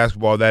played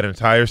basketball that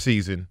entire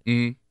season.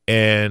 Mm-hmm.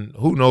 And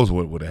who knows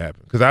what would have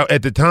happened. Because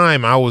at the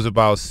time, I was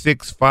about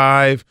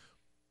 6'5",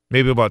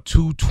 maybe about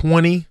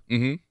 220.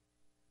 Mm-hmm.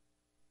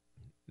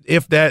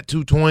 If that,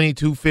 220,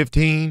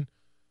 215.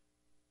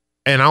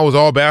 And I was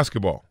all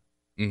basketball.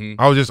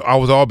 Mm-hmm. I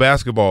was all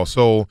basketball.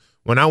 So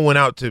when I went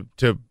out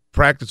to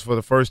practice for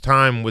the first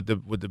time with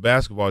the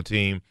basketball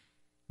team,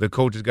 the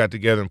coaches got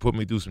together and put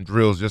me through some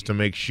drills just to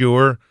make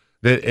sure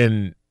that,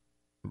 and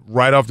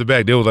right off the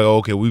bat, they was like, oh,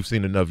 okay, we've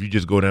seen enough. You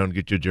just go down and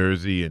get your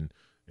jersey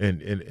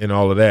and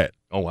all of that.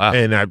 Oh, wow.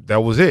 And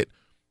that was it.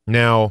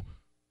 Now,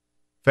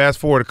 fast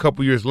forward a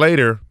couple years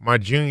later, my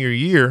junior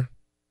year,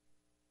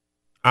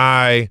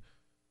 I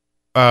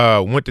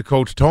went to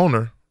Coach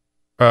Toner,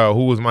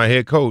 who was my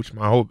head coach,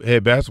 I'm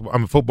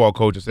a football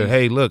coach, and said,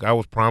 hey, look, I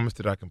was promised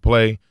that I can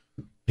play.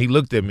 He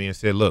looked at me and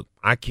said, look,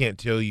 I can't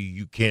tell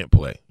you can't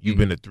play. You've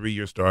been a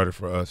 3-year starter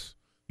for us.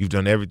 You've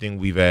done everything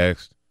we've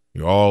asked.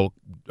 You're all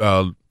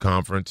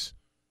conference.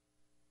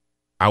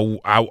 I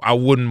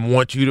wouldn't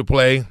want you to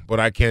play, but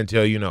I can't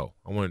tell you no.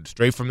 I went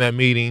straight from that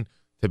meeting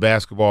to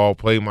basketball,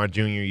 played my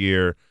junior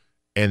year,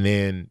 and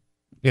then,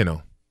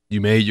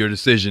 You made your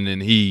decision,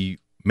 and he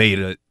made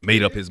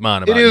up his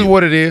mind about it. It is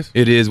what it is.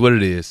 It is what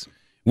it is.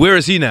 Where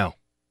is he now?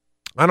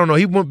 I don't know.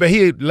 He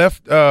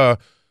left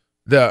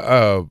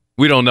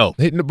we don't know.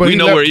 We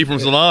know where Ephraim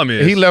Salaam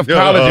is. He left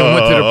college and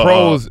went to the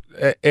pros,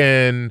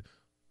 and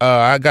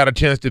I got a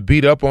chance to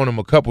beat up on him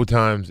a couple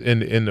times in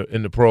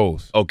the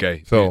pros.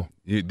 Okay. So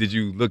did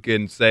you look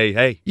and say,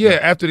 hey? Yeah,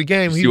 after the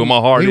game, see what my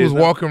heart he is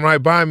was walking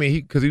right by me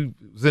because he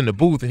was in the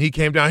booth, and he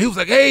came down. He was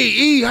like, hey,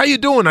 E, how you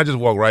doing? I just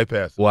walked right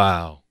past him.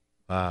 Wow.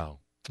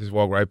 Just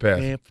walk right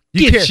past him.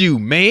 You,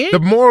 man. The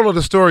moral of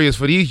the story is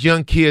for these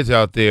young kids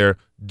out there,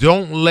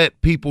 don't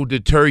let people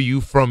deter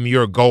you from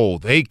your goal.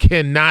 They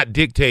cannot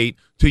dictate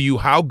to you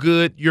how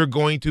good you're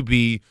going to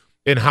be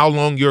and how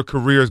long your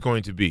career is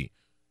going to be.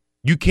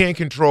 You can't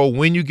control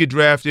when you get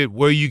drafted,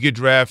 where you get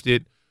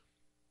drafted.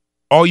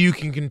 all you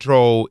can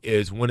control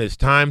is when it's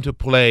time to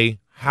play,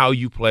 how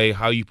you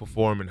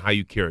perform, and how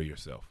you carry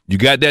yourself. You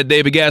got that,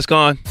 David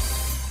Gascon?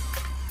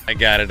 I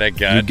got it.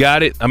 You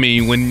got it? I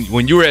mean,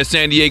 when you were at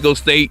San Diego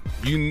State,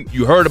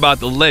 you heard about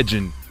the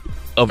legend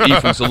of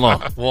Ephraim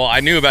Salaam. Well, I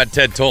knew about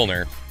Ted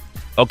Tollner.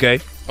 Okay.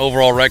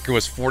 Overall record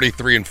was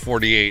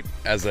 43-48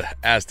 as an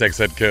Aztecs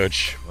head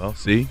coach. Well,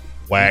 see?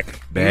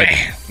 Whack.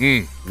 Bad.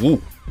 Man.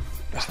 Woo.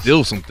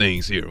 Still some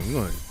things here. We're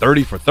going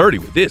 30 for 30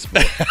 with this.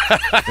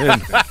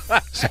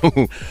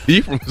 So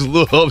Ephraim is a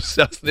little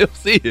upset. I still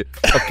see it.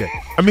 Okay.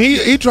 I mean,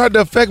 he tried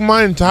to affect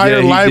my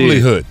entire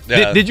livelihood.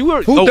 Did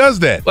you? Who does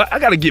that? Well, I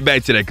got to get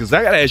back to that because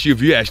I got to ask you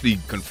if you actually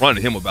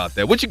confronted him about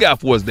that. What you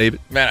got for us, David?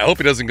 Man, I hope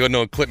he doesn't go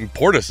no Clinton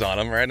Portis on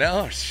him right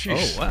now.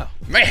 Sheesh. Oh, wow.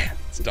 Man,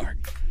 it's dark.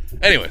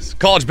 Anyways,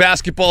 college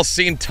basketball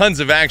seeing tons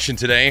of action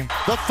today.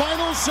 The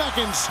final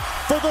seconds.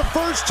 For the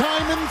first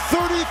time in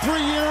 33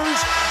 years,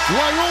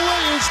 Loyola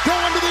is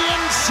going to the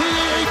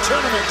NCAA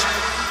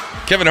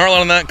tournament. Kevin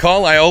Harlan on that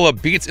call. Loyola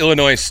beats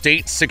Illinois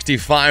State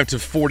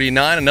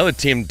 65-49. Another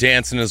team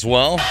dancing as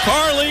well.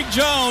 Carlik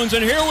Jones,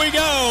 and here we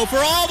go for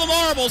all the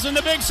marbles in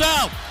the Big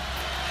South.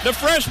 The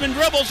freshman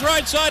dribbles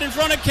right side in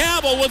front of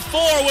Campbell with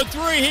 4, with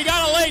 3. He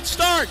got a late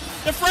start.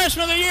 The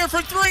freshman of the year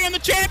for 3 in the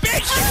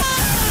championship.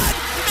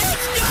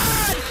 It's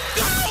good!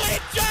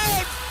 Carlik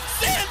Jones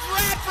sends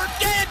Radford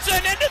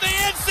dancing into the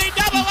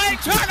NCAA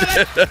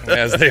tournament.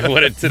 As they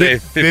win it today.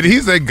 Did he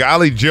say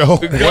Golly Joe?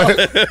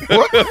 What?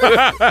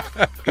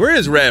 Where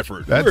is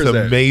Radford? That's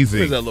amazing.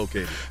 Where is that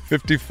located?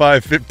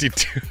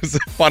 55-52 is the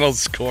final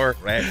score.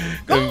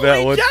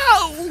 Golly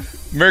Joe!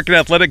 American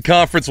Athletic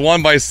Conference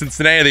won by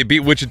Cincinnati. They beat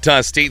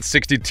Wichita State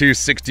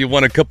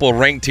 62-61. A couple of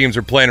ranked teams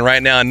are playing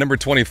right now. Number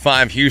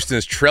 25, Houston,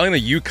 is trailing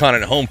the UConn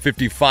at home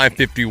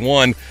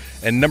 55-51.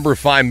 And number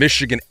 5,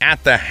 Michigan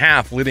at the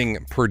half,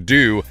 leading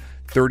Purdue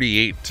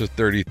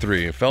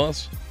 38-33.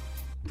 Fellas?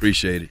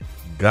 Appreciate it.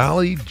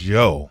 Golly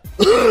Joe.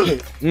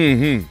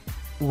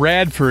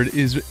 Radford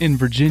is in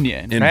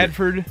Virginia.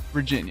 Radford,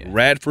 Virginia.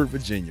 Radford,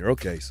 Virginia.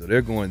 Okay, so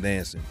they're going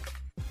dancing.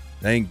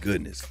 Thank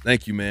goodness.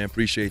 Thank you, man.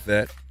 Appreciate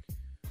that.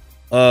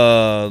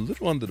 A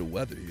little under the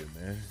weather here,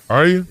 man.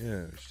 Are you?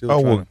 Yeah.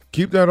 Well,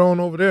 keep that on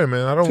over there,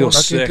 man. I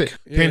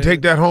can't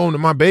take that home to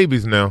my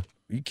babies now.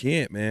 You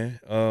can't, man.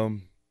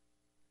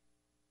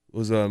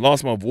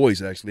 Lost my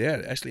voice actually. I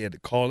had to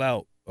call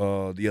out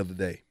the other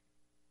day.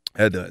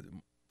 Had the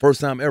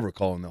first time ever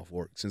calling off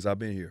work since I've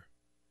been here.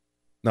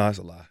 No, that's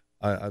a lie.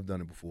 I've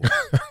done it before.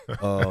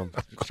 I'm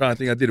trying to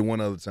think. I did it one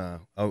other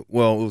time. It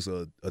was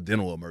a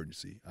dental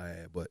emergency I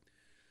had, but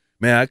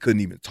man, I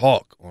couldn't even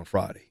talk on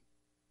Friday.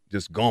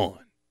 Just gone.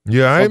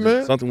 Yeah,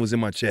 man. Something was in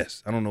my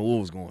chest. I don't know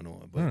what was going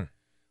on, but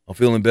I'm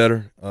feeling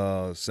better,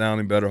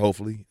 sounding better.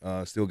 Hopefully,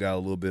 still got a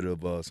little bit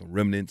of some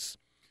remnants,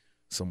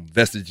 some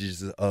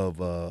vestiges of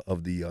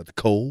the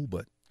cold,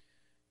 but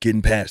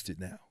getting past it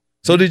now.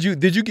 So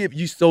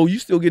you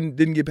still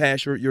didn't get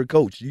past your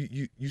coach?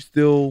 You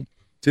still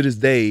to this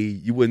day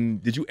you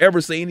wouldn't? Did you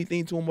ever say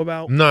anything to him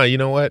about? No, you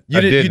know what?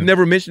 You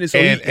never mentioned it,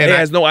 so he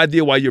has no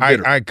idea why you're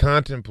bitter. I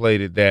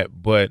contemplated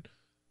that, but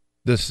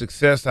the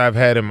success I've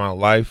had in my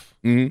life,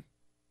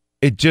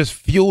 it just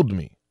fueled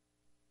me.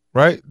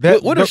 Right?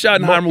 What if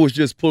Schottenheimer was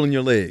just pulling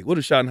your leg? What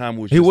if Schottenheimer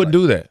was? He wouldn't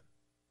do that.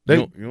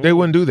 They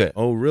wouldn't do that.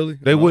 Oh, really?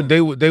 They wouldn't.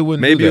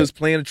 Maybe do he that. was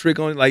playing a trick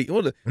on it. Like,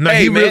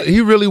 he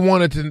really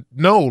wanted to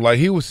know. Like,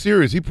 he was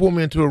serious. He pulled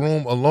me into a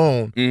room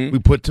alone. We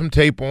put some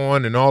tape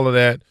on and all of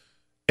that,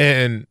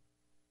 and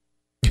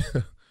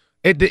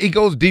it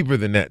goes deeper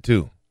than that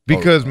too.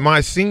 Because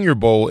my Senior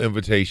Bowl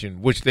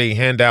invitation, which they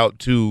hand out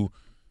to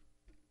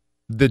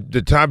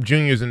the top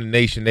juniors in the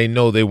nation, they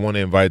know they want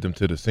to invite them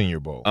to the Senior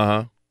Bowl.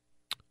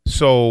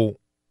 So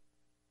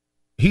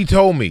he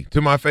told me to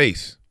my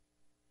face,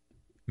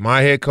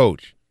 my head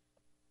coach,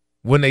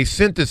 when they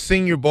sent the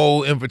Senior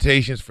Bowl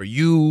invitations for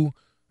you,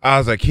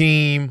 Oz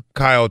Hakeem,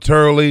 Kyle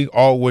Turley,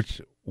 all which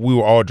we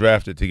were all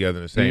drafted together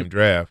in the same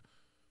draft,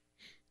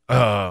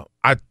 I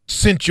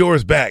sent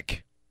yours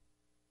back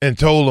and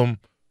told him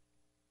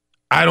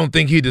I don't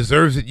think he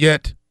deserves it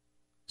yet.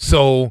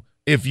 So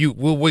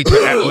we'll wait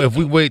till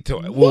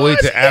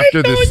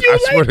after this. I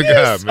swear to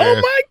God, man.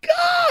 Oh my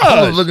God!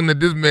 I was looking at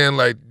this man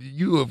like,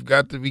 you have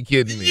got to be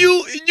kidding me.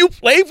 You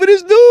play for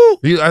this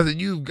dude? I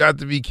said, you've got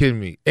to be kidding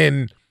me.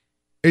 And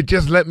it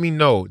just let me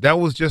know that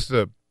was just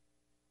a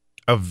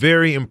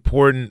very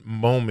important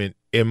moment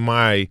in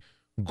my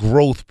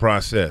growth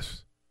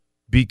process,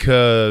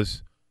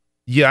 because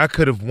I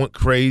could have went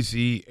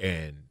crazy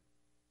and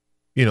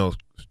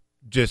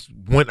just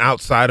went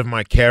outside of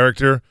my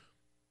character,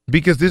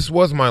 because this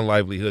was my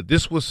livelihood.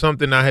 This was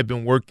something I had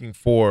been working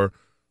for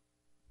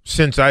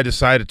since I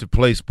decided to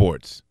play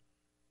sports.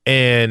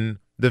 And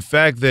the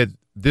fact that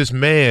this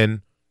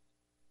man,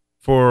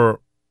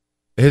 for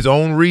his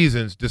own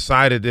reasons,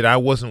 decided that I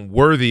wasn't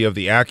worthy of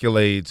the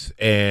accolades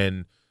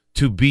and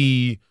to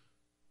be,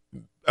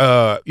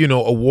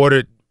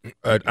 awarded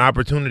an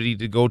opportunity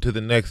to go to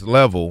the next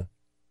level,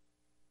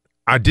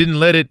 I didn't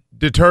let it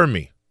deter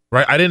me,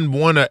 right? I didn't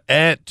want to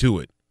add to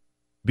it,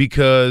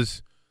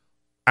 because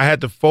I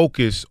had to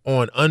focus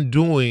on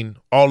undoing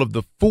all of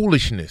the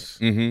foolishness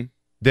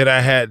that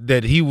I had,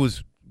 that he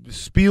was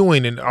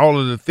spewing, and all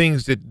of the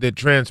things that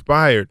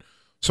transpired.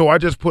 So I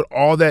just put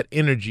all that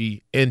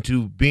energy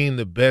into being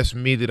the best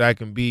me that I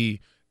can be.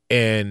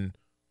 And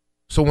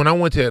so when I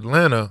went to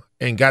Atlanta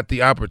and got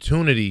the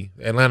opportunity,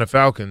 Atlanta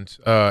Falcons,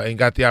 and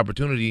got the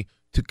opportunity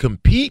to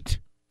compete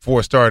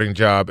for a starting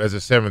job as a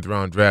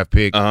 7th-round draft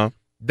pick,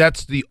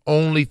 that's the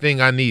only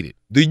thing I needed.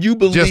 Do you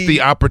believe just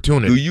the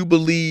opportunity? Do you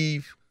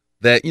believe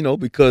that,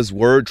 because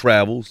word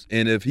travels,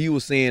 and if he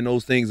was saying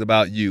those things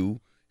about you,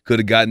 could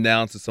have gotten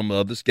down to some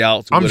other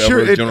scouts or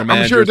whatever, general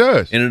managers, I'm sure it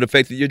does. And it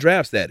affected your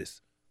draft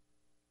status?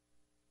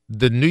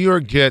 The New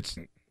York Jets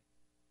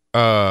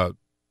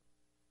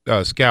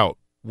scout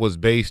was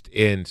based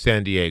in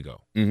San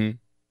Diego.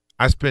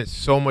 I spent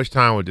so much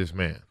time with this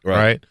man,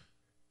 right?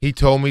 He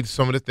told me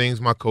some of the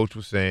things my coach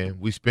was saying.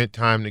 We spent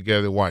time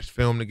together, watched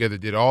film together,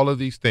 did all of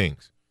these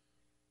things.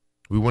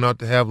 We went out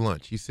to have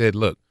lunch. He said,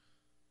 look,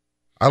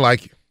 I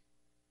like you.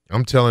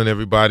 I'm telling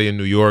everybody in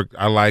New York,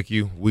 I like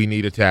you. We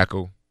need a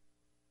tackle.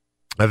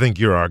 I think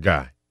you're our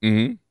guy.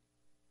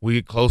 We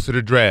get close to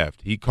the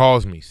draft. He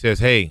calls me, says,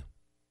 hey,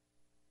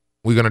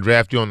 we're going to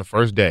draft you on the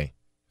first day,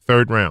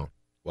 3rd round.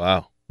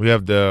 Wow. We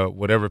have the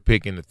whatever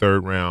pick in the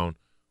 3rd round.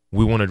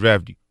 We want to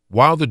draft you.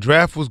 While the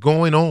draft was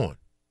going on,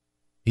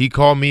 he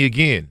called me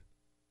again.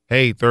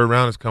 Hey, 3rd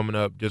round is coming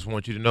up. Just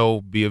want you to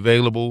know, be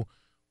available.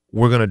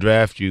 We're going to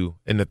draft you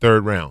in the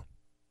 3rd round.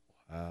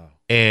 Wow.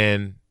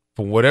 And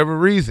for whatever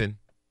reason,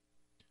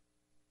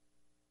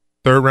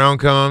 3rd round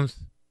comes,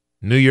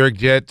 New York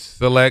Jets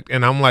select,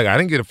 and I'm like, I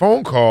didn't get a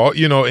phone call,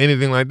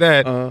 anything like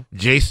that.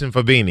 Jason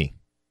Fabini.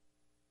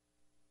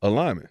 A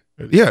lineman.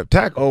 Yeah,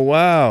 tackle. Oh,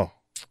 wow.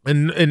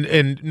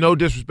 And no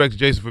disrespect to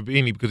Jason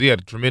Fabini, because he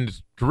had a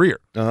tremendous career.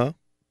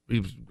 He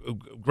was a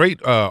great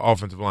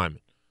offensive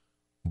lineman.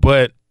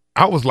 But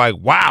I was like,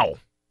 wow.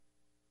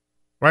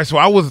 Right? So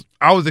I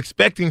was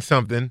expecting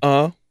something.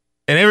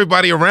 And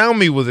everybody around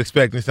me was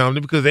expecting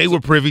something because they were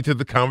privy to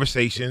the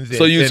conversations.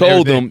 So you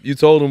told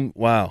them,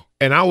 wow.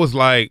 And I was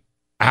like,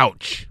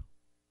 ouch.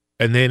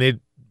 And then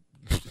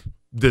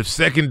the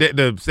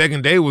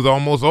second day was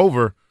almost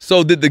over.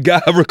 So did the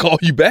guy ever call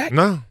you back?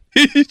 No.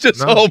 He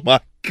just, oh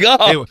my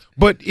God.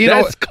 But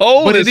that's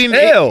cold as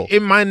hell.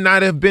 It might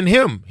not have been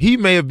him. He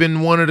may have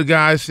been one of the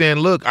guys saying,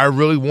 look, I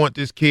really want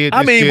this kid.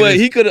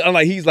 He could have,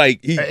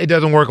 it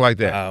doesn't work like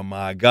that. Oh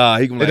my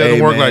God. It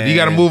doesn't work like that. You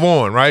got to move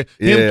on, right?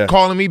 Yeah. Him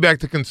calling me back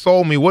to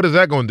console me, what is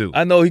that going to do?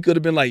 I know he could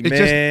have been like,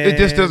 it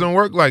just doesn't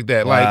work like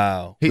that.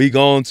 Wow. We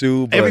going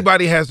to.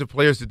 Everybody has the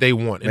players that they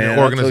want in their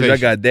organization. I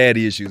got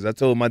daddy issues. I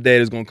told my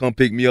dad was going to come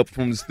pick me up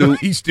from the stoop.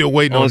 He's still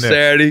waiting on that.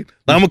 Saturday.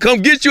 I'm going to come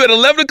get you at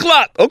 11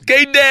 o'clock.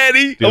 Okay,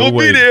 daddy. I'm going to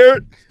be there.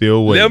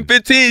 Still waiting.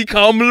 11:15,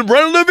 call me, run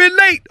a little bit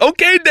late.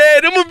 Okay,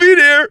 Dad, I'm going to be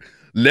there.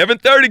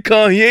 11:30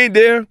 come, he ain't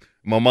there.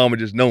 My mama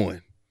just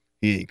knowing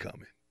he ain't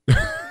coming.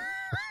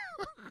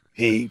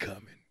 He ain't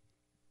coming.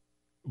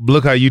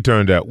 Look how you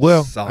turned out.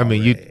 Well,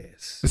 Sorry.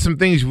 There's some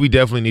things we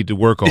definitely need to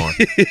work on.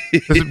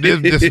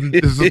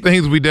 there's some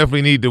things we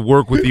definitely need to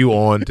work with you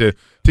on to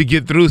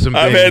get through some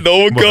things. I've had to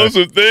overcome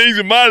some things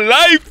in my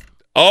life.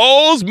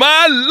 All's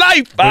my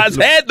life. I've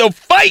had to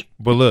fight.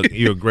 But look,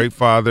 you're a great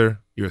father.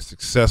 You're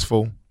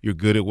successful. You're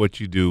good at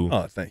what you do.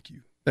 Oh, thank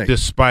you.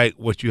 Despite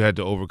what you had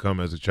to overcome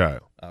as a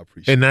child. I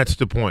appreciate it. And that's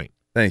the point.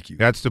 Thank you.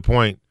 That's the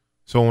point.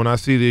 So when I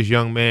see this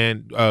young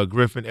man,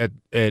 Griffin,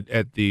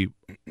 at the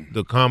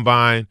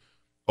combine,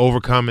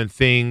 overcoming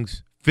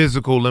things,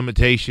 physical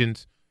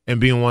limitations, and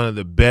being one of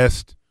the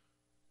best,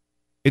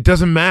 it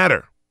doesn't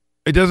matter.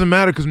 It doesn't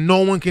matter because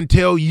no one can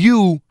tell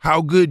you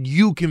how good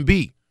you can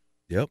be.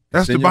 Yep.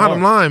 That's the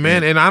bottom line,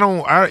 man. And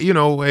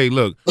hey,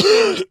 look,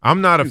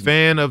 I'm not a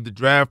fan of the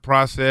draft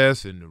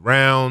process and the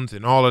rounds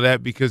and all of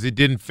that because it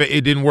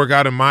didn't work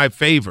out in my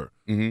favor.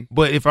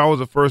 But if I was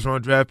a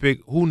 1st-round draft pick,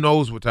 who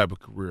knows what type of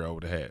career I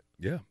would have had.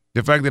 Yeah.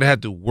 The fact that I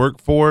had to work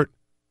for it,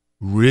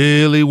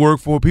 really work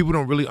for it, people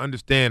don't really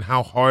understand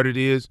how hard it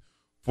is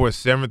for a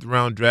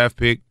 7th-round draft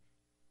pick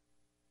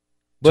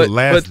to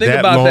last but think that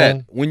about long.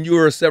 that. When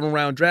you're a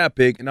 7th-round draft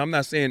pick, and I'm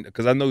not saying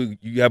because I know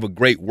you have a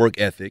great work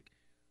ethic,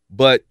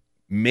 but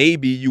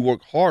maybe you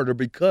work harder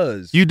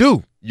because you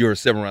do. You're a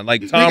 7th-round.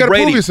 Like you Tom gotta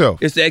Brady, prove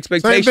yourself. It's the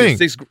expectation.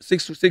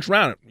 Six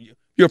rounder.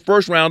 You're a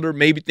 1st-rounder.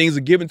 Maybe things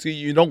are given to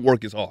you. You don't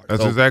work as hard.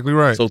 That's exactly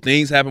right. So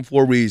things happen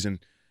for a reason.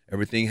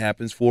 Everything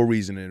happens for a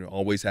reason, and it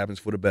always happens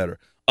for the better.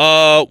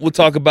 We'll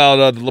talk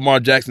about the Lamar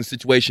Jackson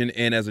situation,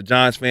 and as a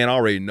Giants fan, I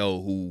already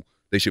know who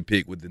they should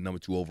pick with the number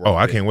 2 overall. Oh,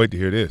 I can't wait to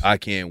hear this. I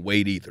can't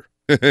wait either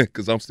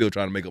because I'm still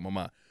trying to make up my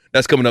mind.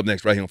 That's coming up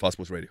next right here on Fox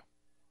Sports Radio.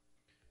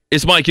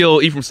 It's Mike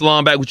Hill, Ephraim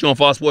Salaam back with you on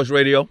Fox Sports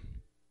Radio.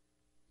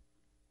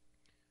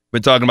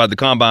 Been talking about the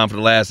combine for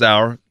the last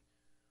hour.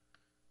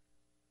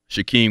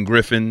 Shaquem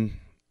Griffin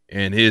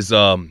and his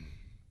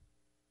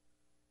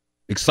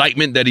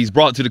excitement that he's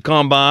brought to the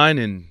combine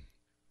and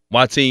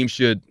why teams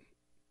should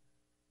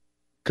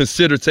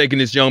consider taking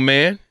this young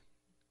man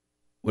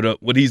with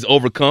what he's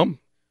overcome.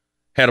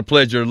 Had a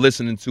pleasure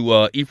listening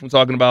to Ephraim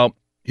talking about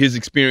his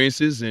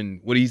experiences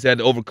and what he's had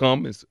to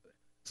overcome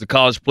He's a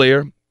college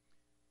player.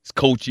 His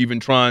coach even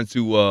trying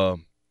to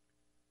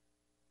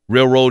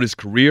railroad his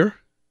career.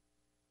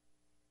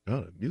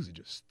 Oh, the music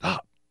just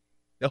stopped.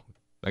 No,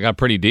 I got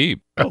pretty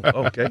deep. Oh,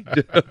 okay.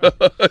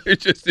 it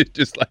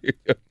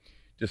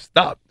just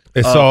stopped.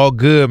 It's all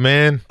good,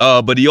 man.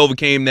 But he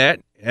overcame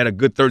that. Had a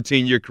good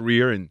 13-year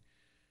career, and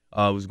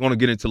was going to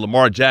get into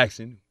Lamar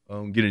Jackson.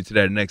 Get into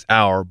that next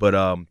hour, but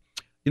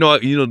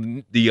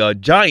the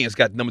Giants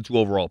got the number 2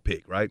 overall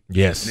pick, right?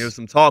 Yes. And there was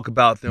some talk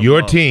about them.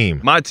 Your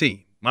team. My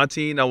team.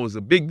 That was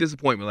a big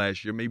disappointment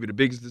last year, maybe the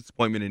biggest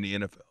disappointment in the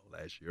NFL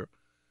last year.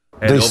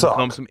 Had to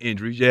overcome some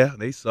injuries. Yeah,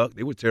 they sucked.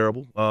 They were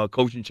terrible.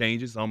 Coaching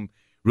changes. I'm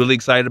really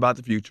excited about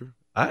the future.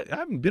 I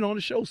haven't been on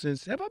the show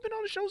since. Have I been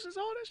on the show since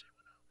all that shit went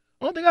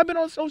down? I don't think I've been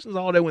on the show since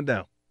all that went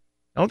down.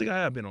 I don't think I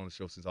have been on the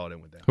show since all that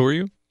went down. Who are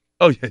you?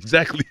 Oh, yeah,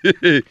 exactly.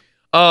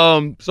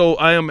 So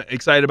I am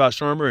excited about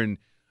Shurmur and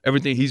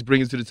everything he's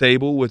bringing to the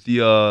table with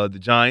the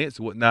Giants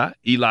and whatnot.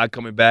 Eli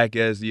coming back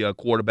as the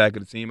quarterback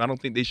of the team. I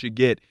don't think they should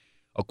get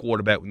a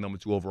quarterback with number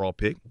 2 overall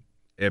pick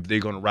if they're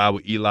going to ride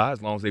with Eli,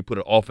 as long as they put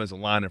an offensive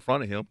line in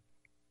front of him.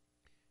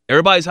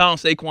 Everybody's high on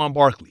Saquon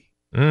Barkley.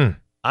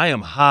 I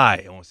am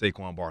high on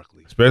Saquon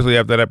Barkley, especially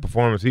after that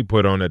performance he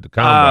put on at the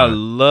combine.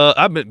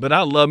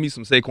 I love me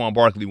some Saquon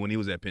Barkley when he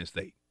was at Penn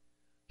State.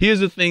 Here's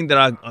the thing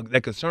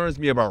that concerns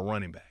me about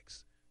running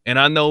backs, and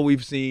I know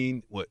we've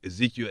seen what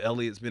Ezekiel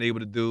Elliott's been able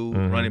to do,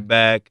 running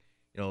back,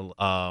 and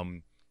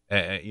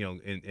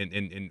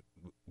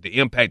the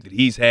impact that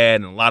he's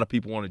had, and a lot of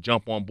people want to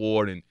jump on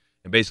board and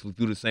basically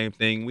do the same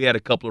thing. We had a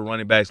couple of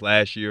running backs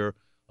last year,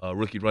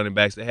 rookie running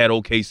backs that had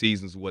okay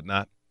seasons and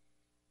whatnot,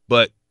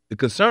 but the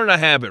concern I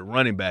have at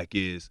running back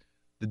is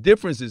the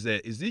difference is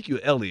that Ezekiel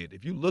Elliott,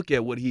 if you look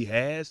at what he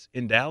has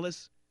in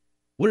Dallas,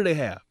 what do they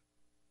have?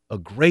 A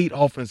great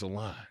offensive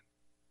line,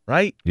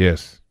 right?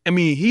 Yes. I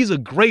mean, he's a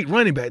great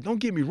running back. Don't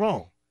get me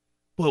wrong.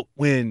 But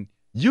when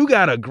you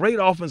got a great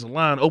offensive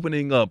line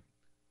opening up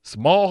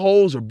small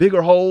holes or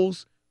bigger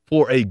holes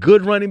for a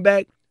good running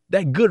back,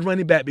 that good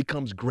running back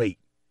becomes great.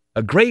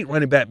 A great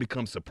running back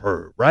becomes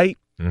superb, right?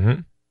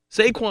 Mm-hmm.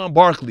 Saquon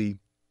Barkley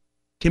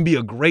can be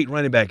a great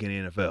running back in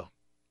the NFL.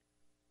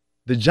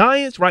 The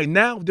Giants right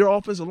now, their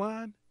offensive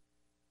line,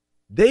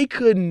 they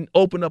couldn't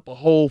open up a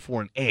hole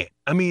for an ant.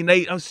 I mean,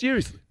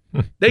 seriously,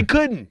 they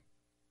couldn't.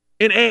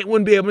 An ant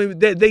wouldn't be able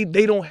to. They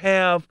don't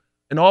have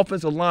an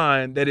offensive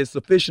line that is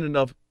sufficient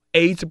enough,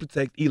 A, to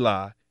protect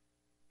Eli,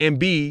 and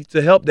B,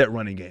 to help that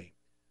running game.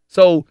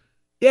 So,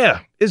 yeah,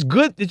 it's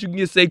good that you can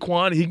get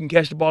Saquon and he can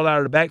catch the ball out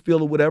of the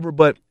backfield or whatever,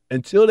 but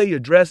until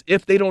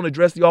if they don't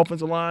address the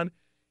offensive line,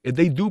 if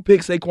they do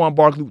pick Saquon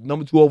Barkley with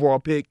number 2 overall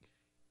pick,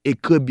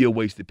 it could be a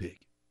wasted pick.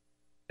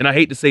 And I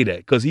hate to say that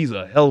because he's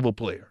a hell of a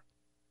player.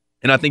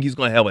 And I think he's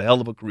going to have a hell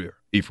of a career,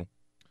 Ephraim.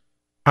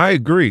 I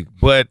agree,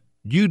 but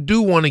you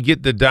do want to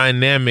get the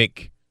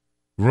dynamic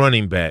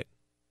running back,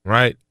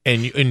 right?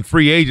 And in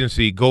free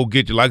agency, go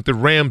get you like the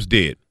Rams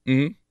did.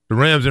 Mm-hmm. The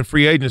Rams in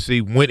free agency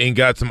went and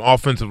got some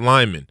offensive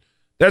linemen.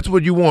 That's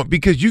what you want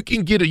because you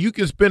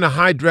can spend a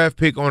high draft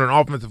pick on an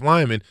offensive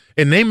lineman,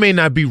 and they may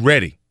not be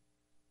ready.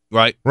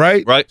 Right.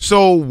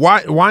 So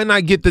why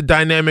not get the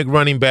dynamic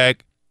running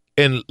back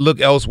and look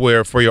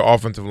elsewhere for your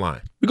offensive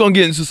line? We're going to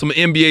get into some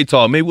NBA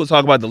talk. Maybe we'll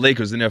talk about the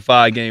Lakers and their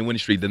 5-game winning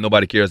streak that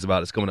nobody cares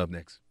about. It's coming up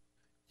next.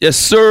 Yes,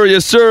 sir.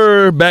 Yes,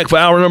 sir. Back for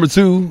hour number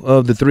 2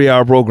 of the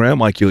 3-hour program.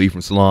 Michael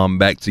Ephraim Salaam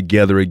back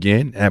together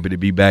again. Happy to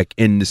be back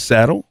in the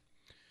saddle.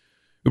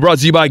 We're brought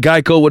to you by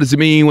Geico. What does it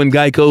mean when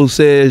Geico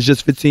says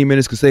just 15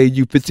 minutes can save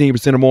you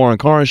 15% or more on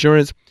car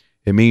insurance?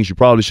 It means you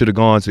probably should have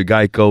gone to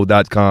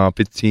geico.com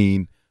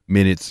 15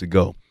 minutes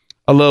ago.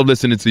 I love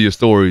listening to your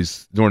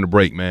stories during the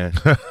break, man.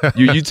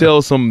 You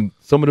tell some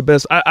of the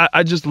best.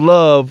 I just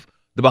love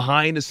the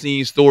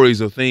behind-the-scenes stories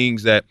of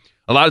things that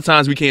a lot of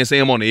times we can't say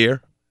them on the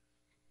air,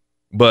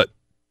 but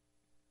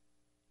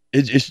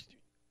it's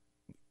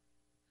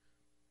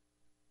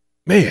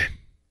man,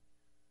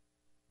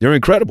 they're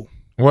incredible.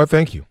 Well,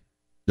 thank you.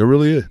 They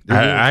really is.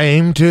 I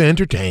aim to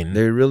entertain.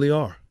 They really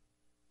are.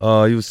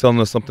 He was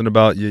telling us something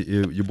about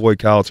your boy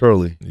Kyle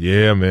Turley.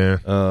 Yeah, man.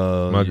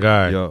 My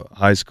guy. Your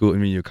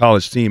your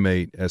college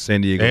teammate at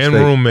San Diego and State.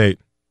 And roommate.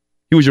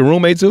 He was your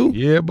roommate too?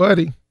 Yeah,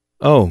 buddy.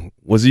 Oh,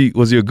 was he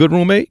a good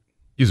roommate?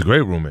 He's a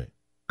great roommate.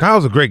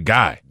 Kyle's a great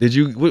guy. Did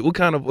you what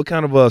kind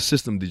of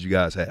system did you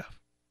guys have?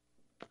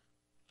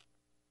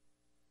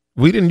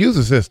 We didn't use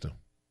a system.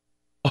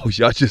 Oh,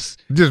 y'all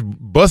just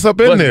bust up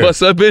in there.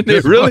 Bust up in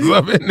there, really? Bust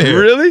up in there.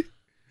 Really?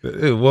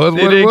 It was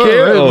they what didn't it was.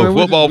 care. Hey, oh, man,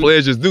 football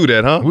players just do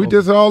that, huh? We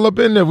just all up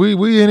in there.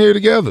 We in here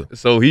together.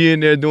 So he in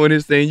there doing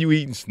his thing. You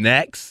eating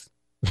snacks?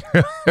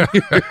 Oh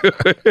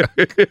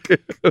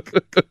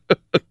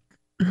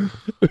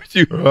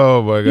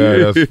my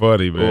God, that's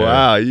funny, man.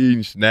 Wow, you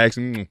eating snacks?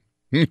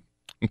 Hey,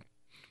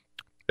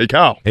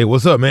 Kyle. Hey,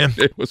 what's up, man?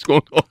 Hey, what's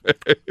going on?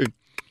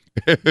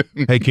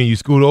 Hey, can you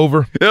scoot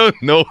over?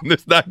 No,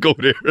 let's not go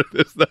there.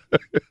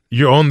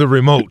 You're on the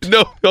remote.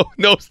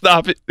 No,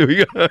 stop it.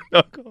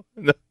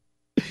 No.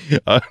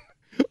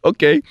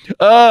 Okay.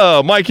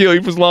 Mike Hill, he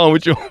was along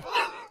with you on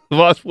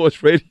Fox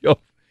Sports Radio.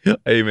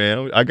 Hey,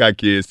 man, I got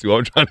kids, too.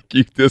 I'm trying to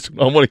keep this one.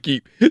 I want to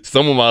keep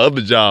some of my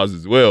other jobs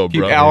as well,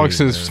 Keep bro.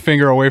 Alex's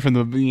finger away from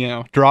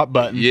the drop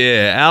button.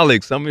 Yeah,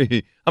 Alex, how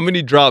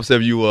many drops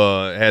have you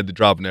had to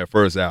drop in that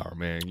first hour,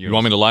 man? You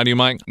want me to lie to you,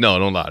 Mike? No,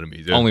 don't lie to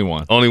me. Only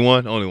one. Only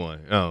one? Only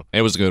one. Oh.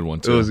 It was a good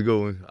one, too. It was a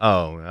good one.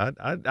 Oh,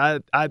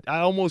 I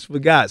almost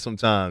forgot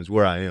sometimes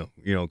where I am,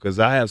 because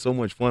I have so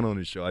much fun on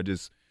this show. I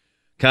just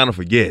kind of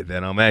forget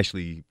that I'm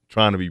actually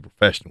trying to be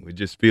professional. It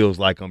just feels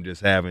like I'm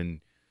just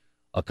having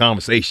a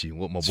conversation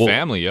with my boy.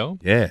 Family, yo.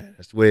 Yeah,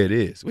 that's the way it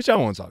is. What y'all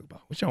want to talk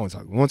about? You want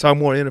to talk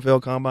more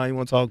NFL Combine? You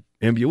want to talk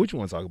NBA? What you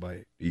want to talk about,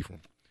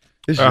 Ephraim?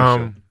 This is your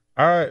show.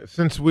 All right,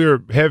 since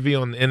we're heavy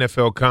on the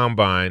NFL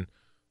Combine,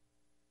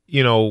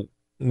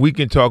 we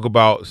can talk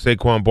about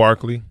Saquon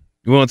Barkley.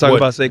 You want to talk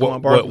about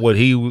Saquon Barkley? What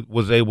he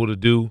was able to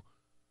do.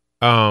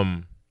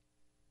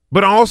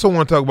 But I also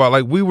want to talk about,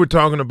 like we were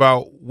talking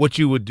about, what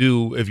you would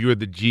do if you were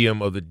the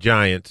GM of the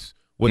Giants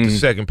with the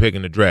second pick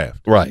in the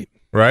draft. Right.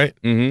 Right?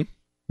 Mm-hmm.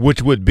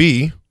 Which would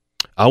be?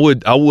 I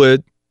would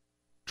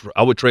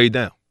trade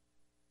down,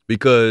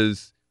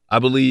 because I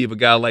believe a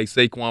guy like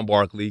Saquon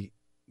Barkley,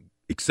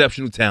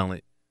 exceptional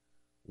talent,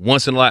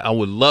 once in a life, I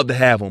would love to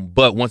have him.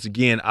 But once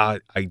again,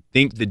 I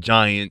think the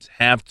Giants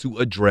have to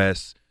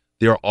address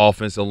their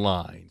offensive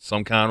line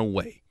some kind of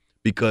way,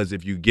 because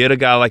if you get a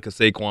guy like a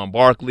Saquon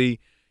Barkley, you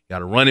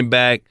got a running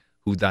back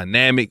who's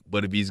dynamic,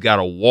 but if he's got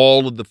a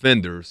wall of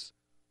defenders,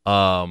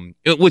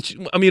 which,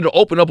 I mean, it'll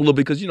open up a little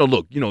bit, because,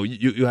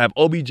 you have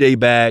OBJ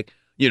back,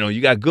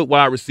 you got good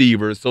wide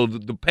receivers, so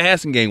the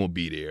passing game will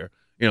be there.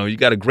 You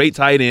got a great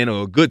tight end,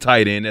 or a good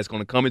tight end that's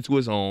going to come into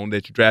his own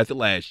that you drafted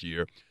last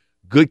year.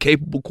 Good,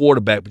 capable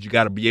quarterback, but you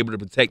got to be able to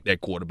protect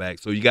that quarterback.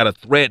 So you got a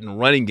threat in the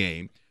running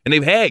game. And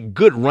they've had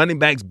good running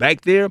backs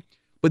back there,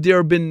 but there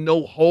have been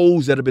no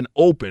holes that have been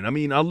open. I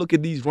mean, I look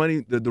at these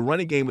the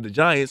running game of the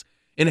Giants,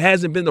 and it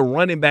hasn't been the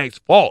running back's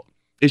fault.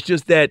 It's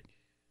just that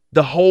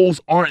the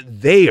holes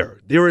aren't there.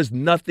 There is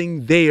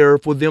nothing there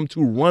for them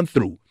to run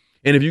through.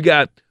 And if you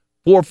got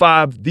 4 or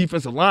 5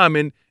 defensive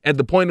linemen at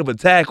the point of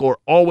attack or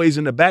always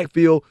in the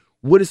backfield,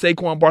 what is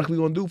Saquon Barkley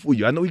going to do for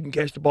you? I know he can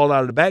catch the ball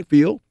out of the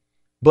backfield,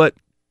 but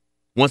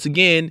once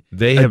again,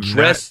 they have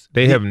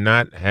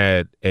not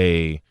had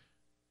a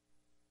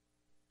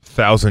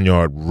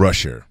 1,000-yard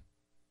rusher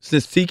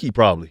since Tiki,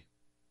 probably.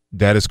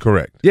 That is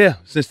correct. Yeah,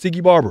 since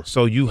Tiki Barber.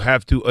 So you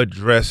have to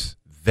address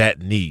that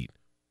need.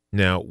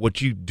 Now,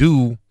 what you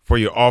do for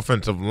your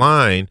offensive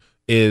line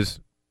is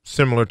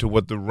similar to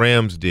what the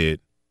Rams did,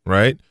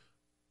 right?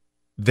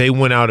 They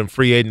went out in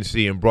free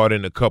agency and brought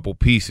in a couple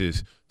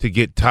pieces to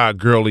get Todd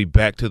Gurley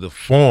back to the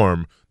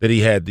form that he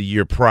had the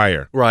year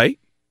prior. Right.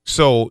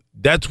 So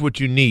that's what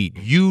you need.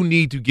 You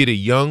need to get a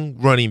young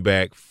running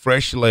back,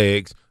 fresh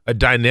legs, a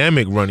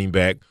dynamic running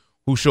back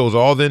who shows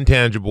all the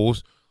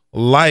intangibles,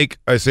 like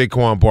I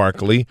Saquon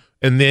Barkley,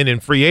 and then in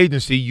free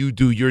agency you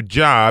do your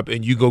job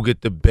and you go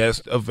get the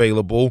best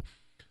available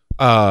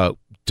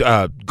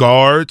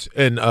guards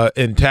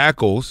and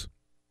tackles,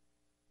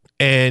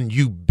 and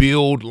you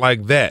build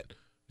like that.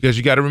 Because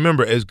you got to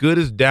remember, as good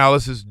as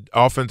Dallas's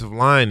offensive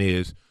line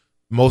is,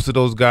 most of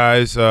those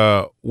guys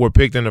were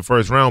picked in the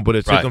first round, but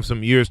it took them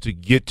some years to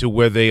get to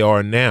where they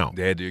are now.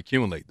 They had to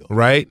accumulate, though.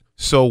 Right?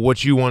 So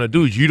what you want to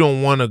do is you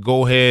don't want to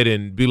go ahead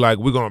and be like,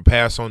 we're going to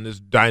pass on this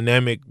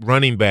dynamic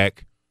running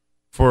back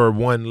for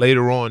one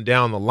later on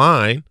down the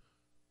line.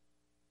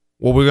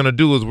 What we're going to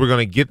do is we're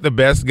going to get the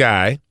best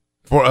guy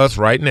for us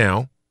right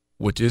now,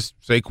 which is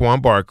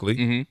Saquon Barkley.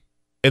 Mm-hmm.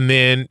 And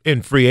then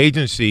in free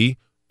agency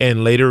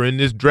and later in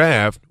this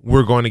draft,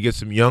 we're going to get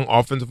some young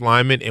offensive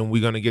linemen, and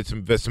we're going to get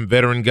some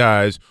veteran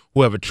guys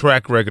who have a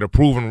track record, a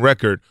proven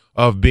record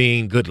of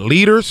being good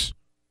leaders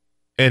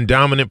and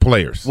dominant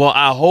players. Well,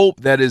 I hope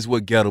that is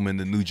what Gettleman,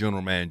 the new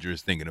general manager,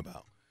 is thinking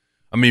about.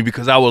 I mean,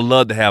 because I would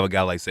love to have a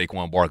guy like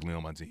Saquon Barkley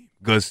on my team.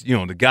 Because,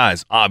 the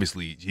guy's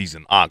obviously, he's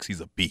an ox.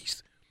 He's a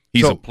beast.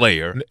 He's a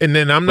player. And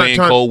then I'm not playing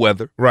cold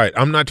weather. Right.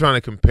 I'm not trying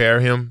to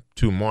compare him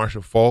to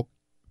Marshall Faulk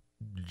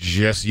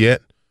just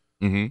yet.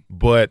 Mm-hmm.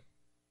 But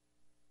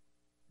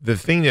the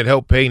thing that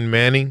helped Peyton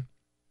Manning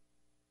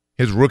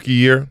his rookie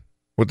year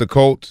with the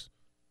Colts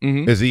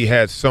is he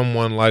had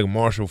someone like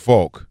Marshall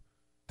Faulk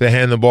to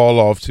hand the ball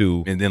off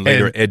to. And then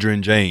later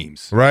Edgerrin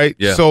James. Right?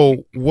 Yeah.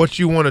 So what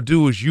you want to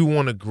do is you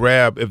want to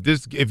grab,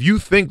 if you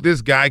think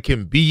this guy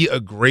can be a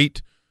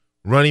great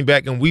running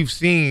back, and we've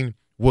seen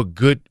what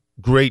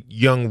great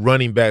young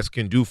running backs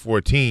can do for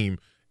a team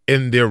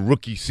in their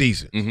rookie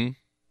season. Mm-hmm.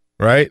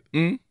 Right?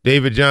 Mm-hmm.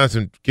 David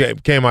Johnson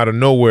came out of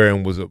nowhere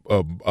and was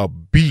a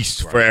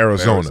beast for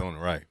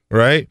Arizona.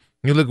 Right?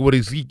 You look at what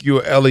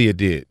Ezekiel Elliott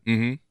did.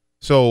 Mm-hmm.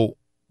 So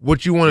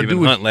what you want to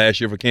do is Hunt last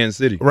year for Kansas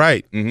City.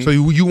 Right. Mm-hmm. So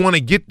you want to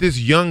get this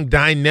young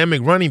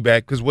dynamic running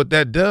back, because what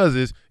that does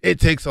is it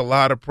takes a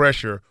lot of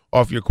pressure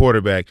off your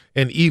quarterback,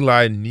 and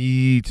Eli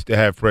needs to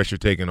have pressure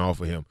taken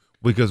off of him,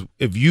 because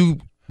if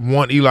you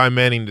want Eli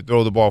Manning to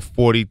throw the ball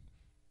 40,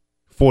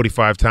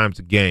 45 times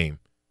a game,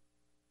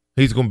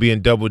 he's going to be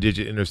in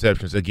double-digit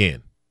interceptions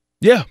again.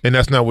 Yeah. And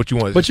that's not what you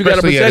want, but you got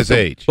to protect at his him.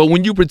 age. But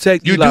when you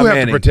protect you Eli do have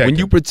Manning, to protect when him.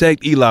 you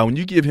protect Eli, when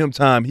you give him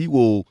time, he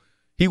will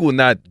he will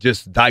not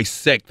just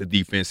dissect the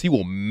defense. He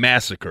will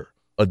massacre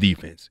a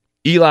defense.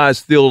 Eli is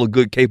still a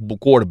good, capable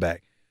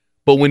quarterback.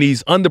 But when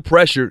he's under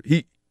pressure,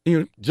 he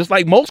just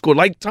like most quarterbacks,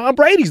 like Tom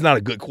Brady's not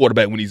a good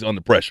quarterback when he's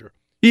under pressure.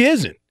 He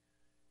isn't.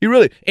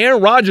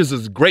 Aaron Rodgers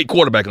is a great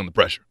quarterback under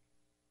pressure.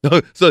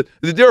 So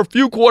there are a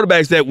few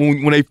quarterbacks that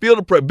when they feel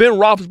the pressure, Ben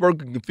Roethlisberger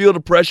can feel the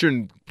pressure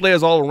and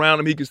players all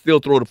around him, he can still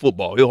throw the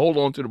football. He'll hold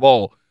on to the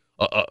ball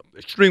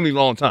extremely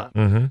long time.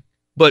 Mm-hmm.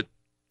 But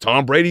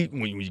Tom Brady,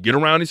 when you get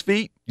around his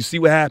feet, you see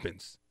what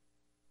happens.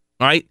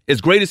 All right? As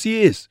great as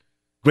he is,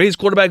 greatest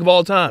quarterback of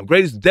all time,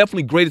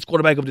 definitely greatest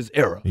quarterback of this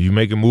era. You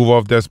make him move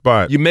off that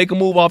spot. You make him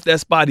move off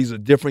that spot, he's a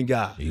different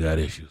guy. He got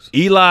issues.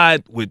 Eli,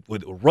 with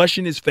a rush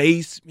in his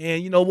face,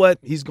 man, you know what?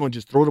 He's going to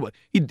just throw the ball.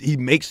 He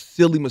makes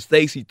silly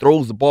mistakes. He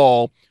throws the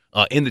ball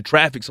into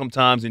traffic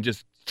sometimes and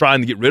just trying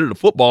to get rid of the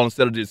football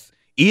instead of just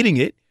eating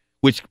it,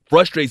 which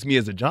frustrates me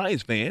as a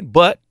Giants fan.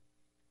 But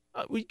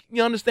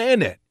you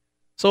understand that.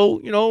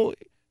 So,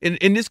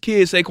 in this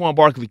kid, Saquon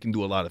Barkley can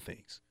do a lot of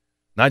things.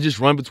 Not just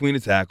run between the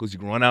tackles. He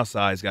can run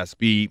outside. He's got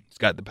speed. He's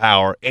got the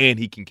power, and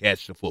he can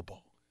catch the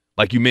football.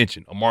 Like you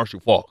mentioned, a Marshall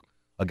Faulk,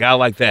 a guy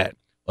like that,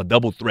 a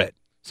double threat,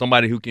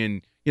 somebody who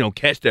can,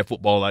 catch that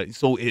football.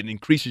 So it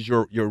increases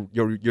your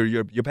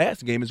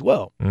passing game as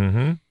well.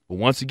 Mm-hmm. But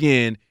once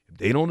again, if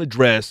they don't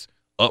address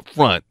up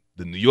front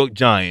the New York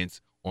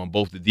Giants on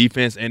both the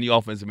defense and the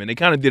offensive end, they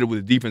kind of did it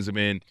with the defensive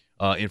end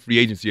in free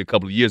agency a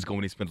couple of years ago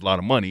when they spent a lot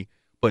of money.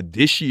 But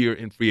this year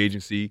in free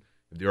agency,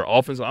 if there are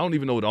offensive, I don't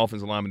even know what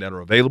offensive linemen that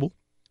are available.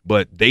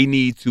 But they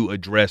need to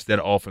address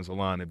that offensive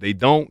line. If they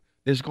don't,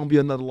 there's going to be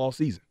another lost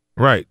season.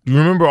 Right. You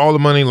remember all the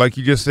money, like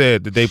you just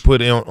said, that they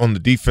put in on the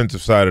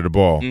defensive side of the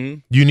ball. Mm-hmm.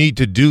 You need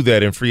to do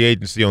that in free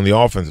agency on the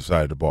offensive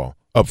side of the ball,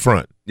 up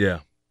front. Yeah.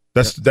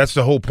 That's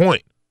the whole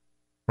point,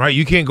 right?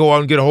 You can't go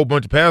out and get a whole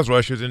bunch of pass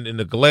rushers and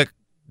neglect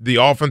the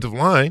offensive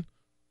line.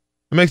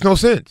 It makes no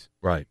sense.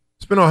 Right.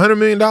 Spend $100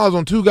 million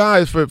on two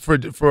guys for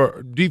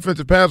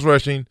defensive pass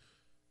rushing,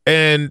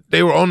 and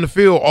they were on the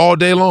field all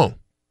day long.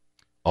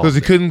 Because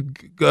he couldn't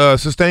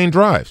sustain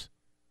drives.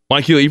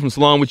 Mike Hill, Ephraim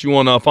Salaam with you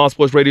on Fox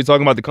Sports Radio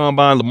talking about the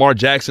Combine. Lamar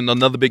Jackson,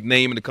 another big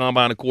name in the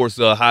Combine, of course,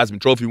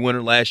 Heisman Trophy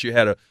winner last year,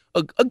 had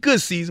a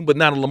good season, but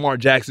not a Lamar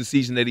Jackson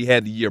season that he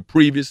had the year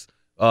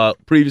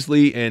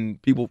previously,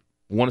 and people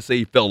want to say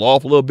he fell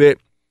off a little bit.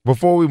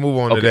 Before we move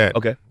on to that,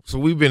 okay. So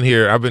we've been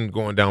here, I've been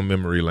going down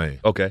memory lane.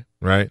 Okay.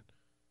 Right?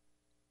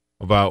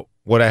 About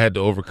what I had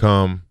to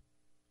overcome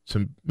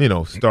to,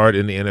 start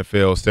in the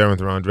NFL, 7th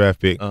round draft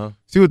pick. Uh-huh.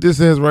 See what this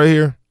says right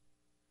here?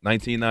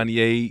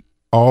 1998.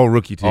 All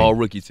rookie team. All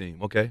rookie team.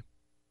 Okay.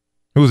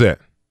 Who's that?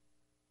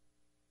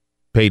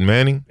 Peyton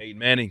Manning? Peyton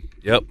Manning.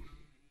 Yep.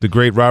 The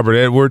great Robert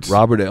Edwards.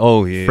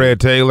 Oh, yeah. Fred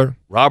Taylor.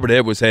 Robert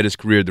Edwards had his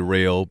career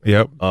derailed.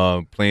 Yep.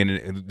 Playing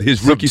in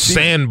his rookie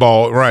season.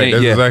 Sandball. Right.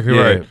 That's exactly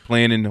right.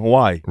 Playing in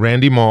Hawaii.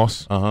 Randy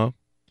Moss. Uh-huh.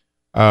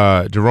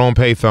 Jerome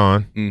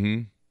Pathon.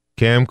 Mm-hmm.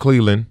 Cam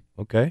Cleland.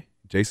 Okay.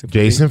 Jason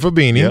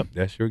Fabini. Yep.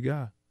 That's your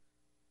guy.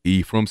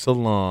 Ephraim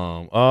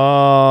Salaam. Who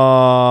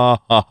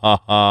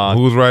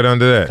was right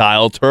under that?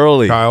 Kyle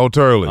Turley.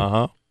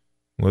 Uh-huh.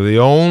 Well, the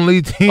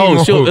only team.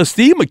 Oh, so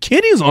Steve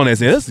McKinney's on that.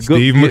 That's good.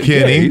 Steve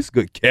McKinney. Yeah, he's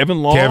good.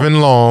 Kevin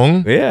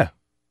Long. Yeah.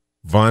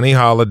 Vonnie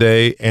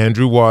Holliday,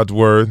 Andrew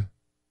Wadsworth,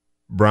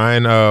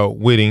 Brian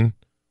Whitting,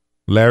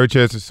 Larry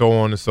Chester, so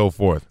on and so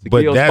forth.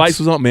 Tequila Spice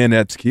was on, man.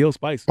 That Tequila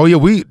Spice. Oh, yeah.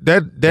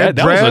 That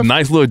draft, was a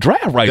nice little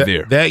draft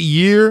there. That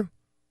year,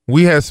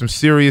 we had some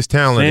serious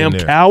talent in there.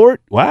 Sam Coward.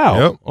 Wow.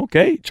 Yep.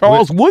 Okay.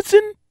 Charles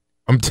Woodson.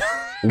 I'm telling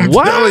you,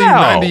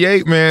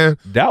 98, man.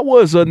 That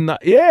was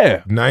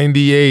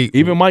 98.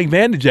 Even Mike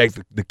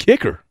Vanderjagt, the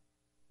kicker.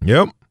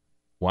 Yep.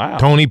 Wow.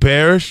 Tony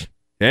Parrish.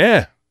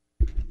 Yeah.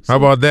 How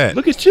about that?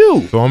 Look at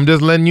you. So I'm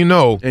just letting you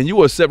know. And you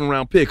were a 7th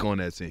round pick on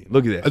that team.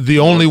 Look at that. The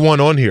only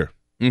one on here.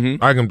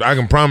 Mm-hmm. I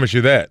can promise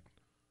you that.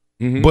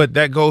 Mm-hmm. But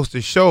that goes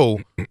to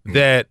show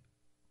that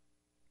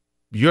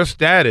your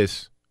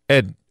status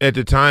at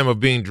the time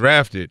of being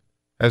drafted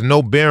has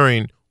no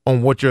bearing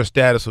on what your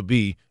status will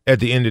be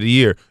at the end of the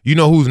year. You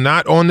know who's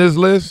not on this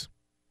list?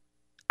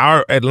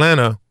 Our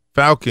Atlanta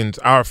Falcons,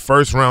 our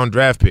 1st round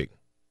draft pick.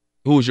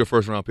 Who was your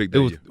 1st round pick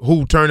that year?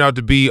 Who turned out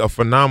to be a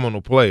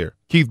phenomenal player,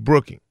 Keith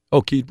Brooking.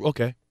 Oh, Keith,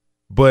 okay.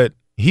 But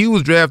he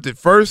was drafted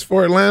first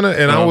for Atlanta,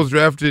 and I was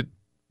drafted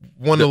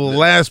one of the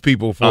last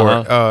people for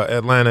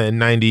Atlanta in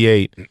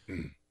 98.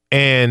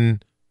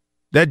 And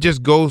that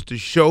just goes to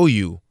show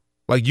you,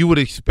 like, you would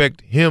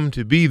expect him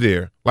to be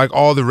there, like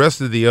all the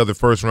rest of the other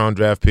 1st round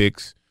draft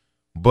picks.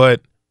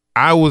 But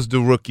I was the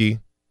rookie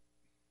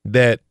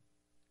that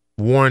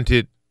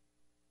warranted,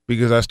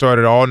 because I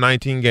started all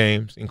 19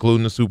 games,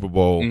 including the Super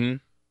Bowl. Mm-hmm.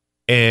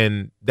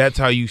 And that's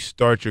how you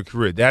start your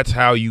career. That's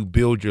how you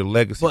build your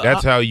legacy. But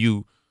that's how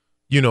you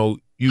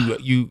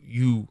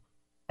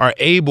are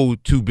able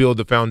to build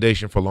the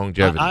foundation for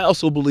longevity. I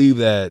also believe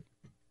that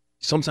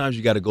sometimes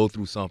you got to go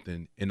through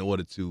something in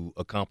order to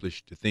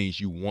accomplish the things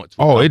you want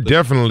to accomplish. It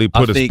definitely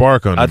put a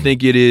spark on it. I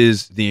think it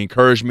is the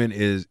encouragement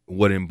is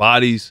what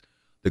embodies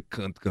the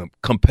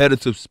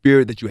competitive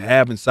spirit that you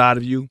have inside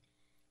of you.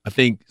 I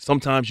think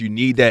sometimes you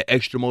need that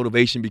extra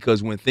motivation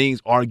because when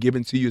things are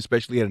given to you,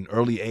 especially at an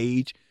early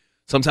age,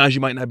 sometimes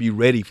you might not be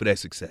ready for that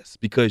success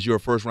because you're a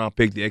first-round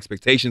pick. The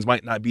expectations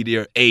might not be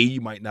there. A,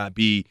 you might not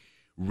be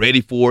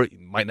ready for it. You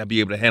might not be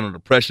able to handle the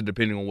pressure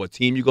depending on what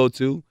team you go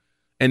to.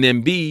 And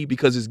then B,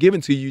 because it's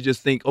given to you, you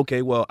just think,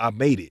 okay, well, I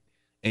made it.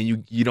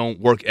 And you don't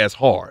work as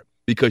hard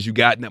because you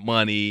got that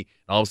money.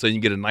 And all of a sudden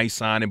you get a nice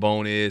signing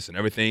bonus and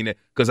everything.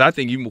 Because I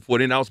think even before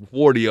then, that was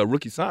before the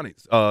rookie signing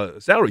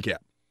salary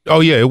cap. Oh,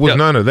 yeah, it was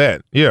none of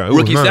that. Yeah, it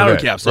rookie was none salary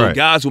of that. cap. So right.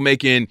 guys were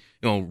making,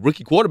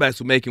 rookie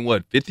quarterbacks were making,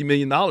 $50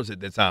 million at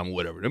that time or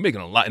whatever. They're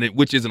making a lot,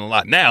 which isn't a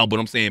lot now, but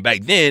I'm saying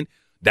back then,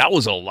 that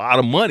was a lot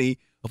of money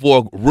for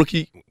a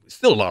rookie,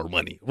 still a lot of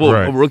money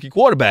for a rookie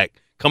quarterback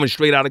coming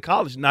straight out of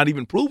college, not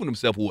even proving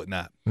himself or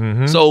whatnot.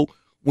 Mm-hmm. So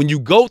when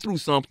you go through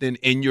something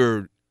and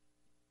you're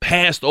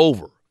passed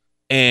over,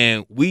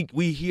 and we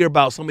hear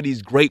about some of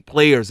these great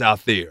players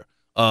out there.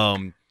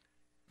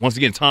 Once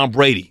again, Tom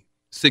Brady,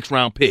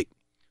 6th-round pick,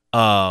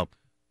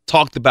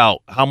 talked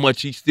about how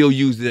much he still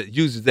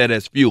uses that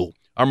as fuel.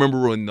 I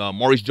remember when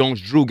Maurice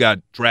Jones-Drew got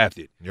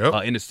drafted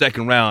in the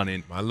 2nd round.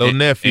 And my little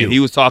nephew. And he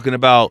was talking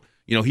about,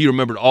 he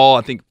remembered all,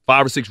 I think,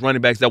 5 or 6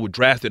 running backs that were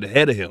drafted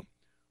ahead of him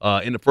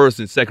in the 1st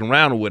and 2nd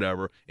round or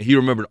whatever, and he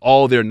remembered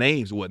all their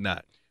names and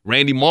whatnot.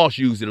 Randy Moss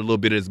used it a little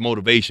bit as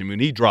motivation when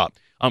he dropped.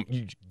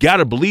 You got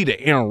to believe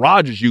that Aaron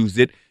Rodgers used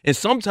it. And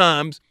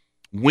sometimes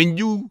when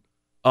you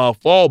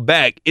fall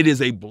back, it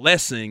is a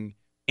blessing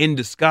in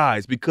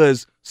disguise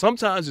because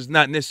sometimes it's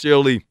not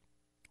necessarily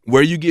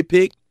where you get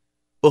picked,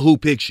 but who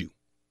picks you.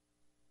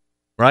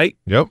 Right?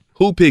 Yep.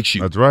 Who picks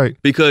you? That's right.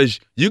 Because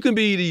you can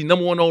be the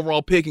number 1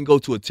 overall pick and go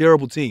to a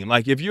terrible team.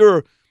 Like if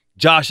you're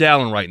Josh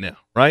Allen right now,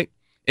 right?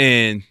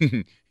 And,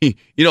 a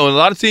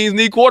lot of teams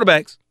need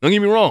quarterbacks. Don't get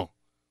me wrong.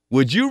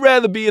 Would you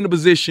rather be in the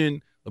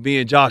position of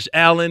being Josh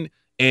Allen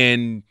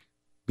and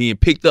being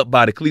picked up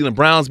by the Cleveland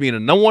Browns, being a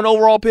number 1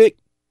 overall pick,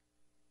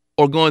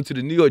 or going to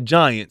the New York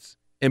Giants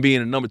and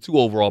being a number 2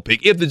 overall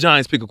pick if the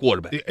Giants pick a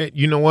quarterback?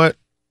 You know what?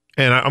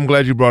 And I'm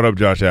glad you brought up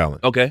Josh Allen.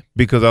 Okay.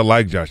 Because I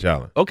like Josh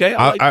Allen. Okay.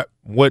 I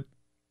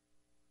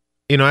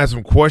had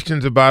some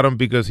questions about him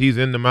because he's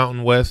in the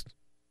Mountain West.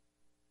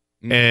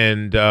 Mm-hmm.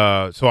 And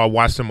so I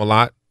watched him a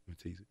lot.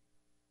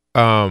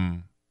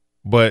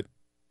 But,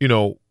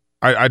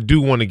 I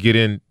do want to get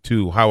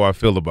into how I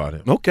feel about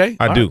him. Okay.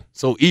 I do. Right.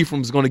 So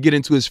Ephraim's going to get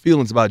into his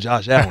feelings about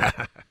Josh Allen.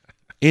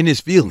 In his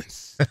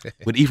feelings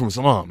with Ephraim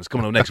Salam. It's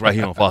coming up next right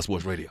here on Fox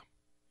Sports Radio.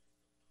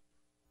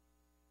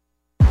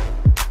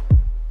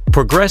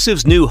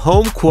 Progressive's new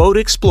Home Quote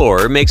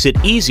Explorer makes it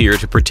easier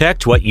to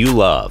protect what you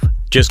love.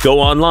 Just go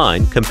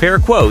online, compare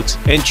quotes,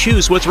 and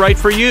choose what's right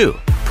for you.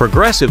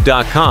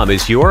 Progressive.com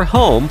is your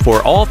home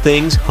for all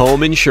things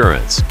home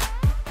insurance.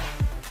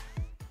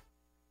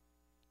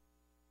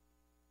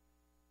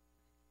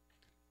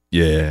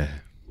 Yeah.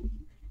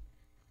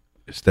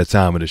 It's that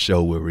time of the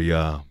show where we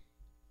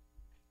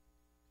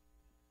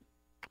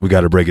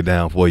got to break it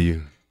down for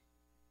you.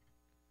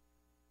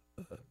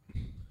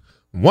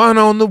 One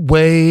on the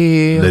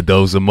way. Let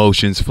those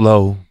emotions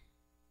flow.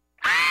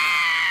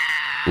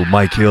 With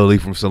Mike Hill,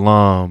 from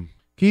Salam.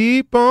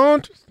 Keep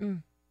on.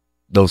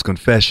 Those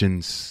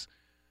confessions.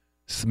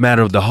 It's a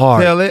matter of the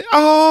heart. Tell it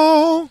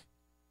all.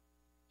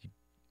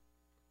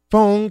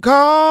 Phone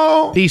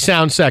call. He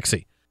sounds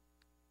sexy.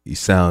 He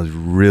sounds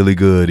really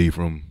good,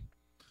 Ephraim.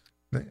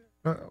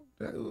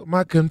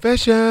 My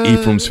confession.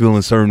 Ephraim's feeling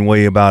a certain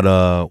way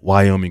about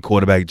Wyoming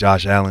quarterback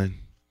Josh Allen.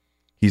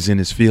 He's in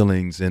his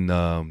feelings, and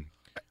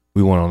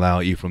we want to allow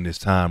Ephraim this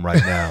time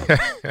right now.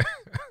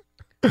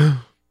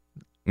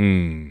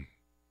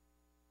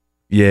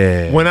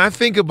 Yeah. When I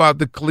think about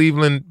the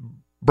Cleveland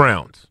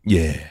Browns,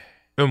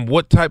 and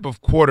what type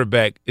of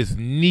quarterback is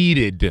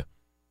needed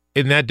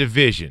in that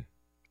division,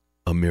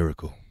 a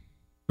miracle,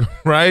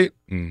 right?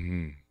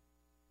 Mm-hmm.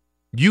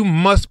 You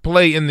must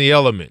play in the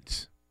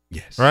elements.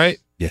 Yes. Right?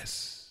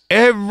 Yes.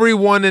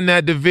 Everyone in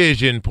that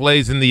division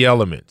plays in the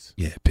elements.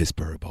 Yeah,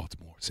 Pittsburgh,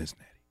 Baltimore,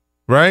 Cincinnati.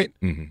 Right?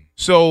 Mm-hmm.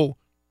 So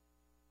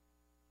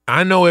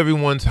I know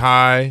everyone's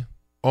high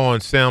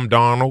on Sam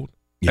Darnold,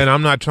 and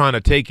I'm not trying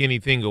to take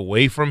anything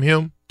away from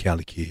him.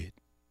 Cali kid.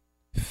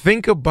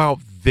 Think about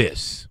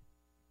this.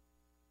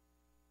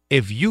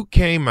 If you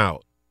came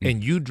out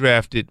and you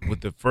drafted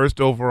with the 1st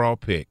overall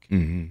pick,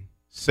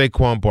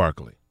 Saquon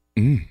Barkley,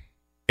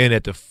 and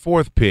at the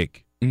 4th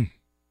pick,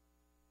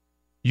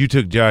 you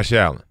took Josh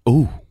Allen.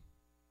 Ooh.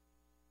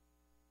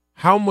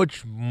 How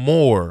much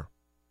more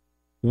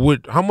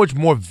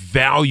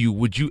value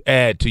would you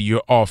add to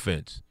your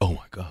offense? Oh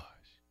my gosh.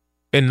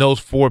 In those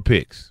 4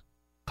 picks?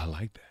 I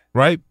like that.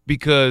 Right?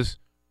 Because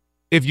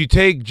if you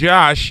take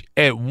Josh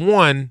at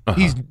 1,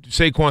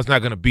 Saquon's not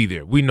going to be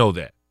there. We know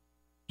that.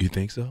 You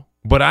think so?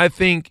 But I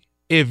think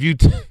if you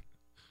an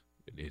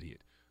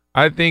idiot.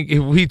 I think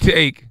if we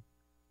take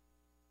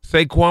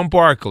Saquon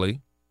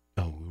Barkley.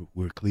 Oh,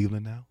 we're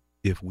Cleveland now?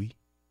 If we?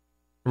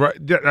 Right,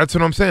 that's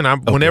what I'm saying.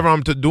 Whenever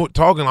I'm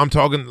talking, I'm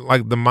talking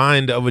like the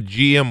mind of a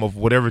GM of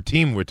whatever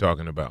team we're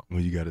talking about.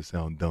 Well, you got to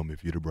sound dumb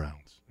if you're the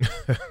Browns.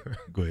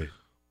 Go ahead.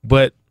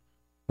 But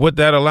what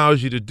that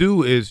allows you to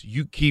do is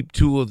you keep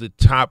 2 of the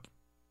top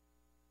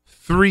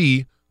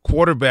 3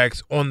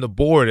 quarterbacks on the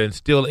board and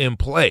still in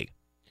play.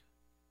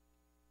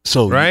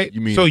 So right?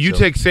 You mean so you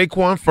take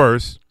Saquon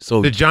first.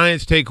 So the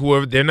Giants take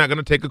whoever. They're not going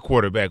to take a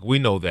quarterback. We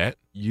know that.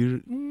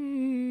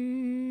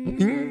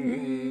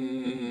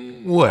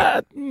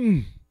 What?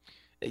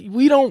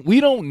 We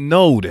don't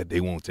know that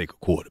they won't take a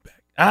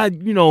quarterback. The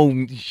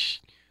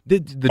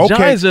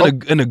Giants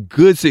in a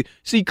good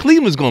see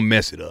Cleveland's gonna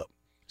mess it up.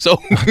 So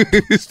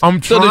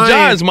so the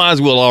Giants might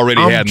as well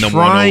already have number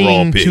 1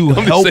 overall pick. I'm trying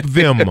to help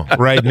them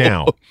right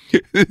now.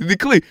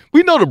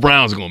 We know the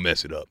Browns are gonna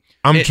mess it up.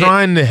 I'm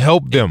trying to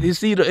help them. You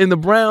see, in the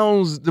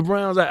Browns,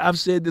 I've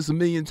said this a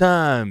million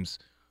times.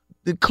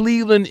 The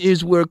Cleveland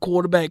is where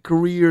quarterback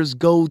careers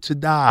go to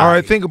die. All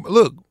right,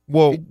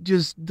 it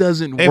just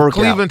doesn't if work.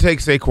 Cleveland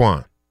takes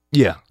Saquon,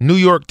 yeah. New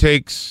York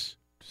takes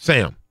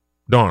Sam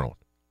Darnold,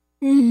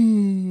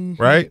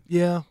 right?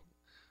 Yeah.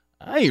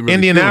 I ain't really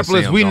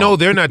Indianapolis, we know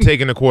they're not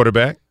taking a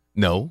quarterback.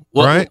 No.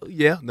 Right?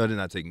 Yeah. No, they're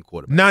not taking a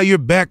quarterback. Now you're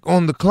back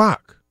on the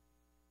clock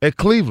at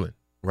Cleveland.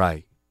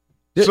 Right.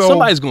 So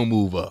somebody's going to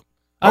move up.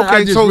 Okay,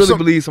 I just really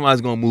believe somebody's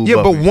going to move up.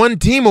 Yeah, but one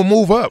team will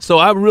move up. So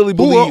I really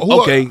believe.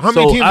 How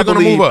many teams are going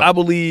to move up? I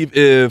believe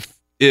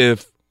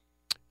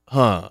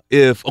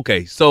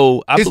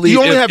So I believe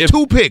you only have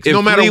 2 picks,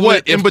 no matter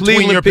what, in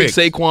between your picks.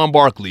 Saquon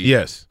Barkley.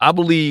 Yes, I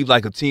believe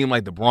like a team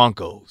like the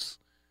Broncos.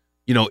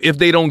 If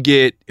they don't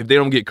get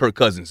Kirk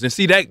Cousins, and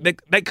see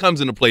that comes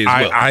into play as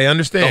well. I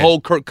understand the whole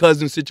Kirk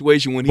Cousins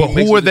situation when he. But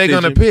who are they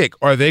going to pick?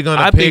 Are they going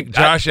to pick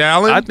Josh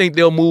Allen? I think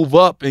they'll move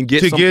up and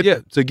get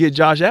to get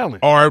Josh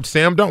Allen or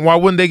Sam Darnold. Why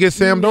wouldn't they get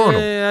Sam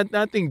Darnold? Yeah,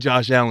 I think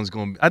Josh Allen's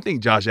going. I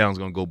think Josh Allen's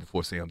going to go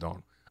before Sam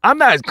Darnold. I'm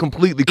not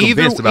completely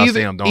convinced about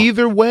Sam Darnold.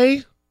 Either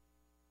way,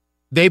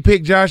 they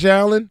pick Josh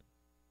Allen.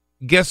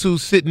 Guess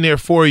who's sitting there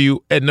for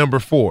you at number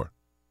 4?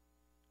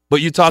 But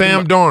you're talking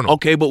Sam Darnold.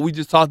 Okay, but we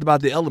just talked about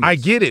the elements. I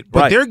get it,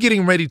 but they're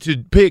getting ready to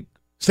pick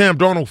Sam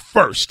Darnold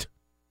first.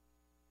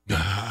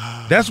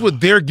 That's what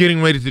they're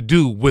getting ready to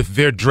do with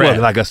their draft.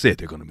 Well, like I said,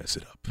 they're going to mess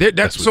it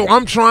up. So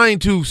I'm trying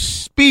to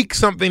speak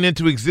something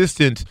into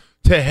existence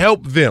to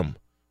help them,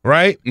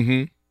 right?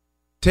 Mm-hmm.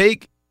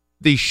 Take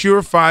the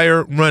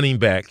surefire running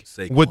back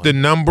with the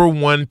number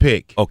 1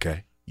 pick.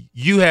 Okay.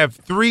 You have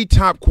 3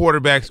 top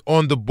quarterbacks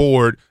on the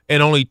board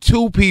and only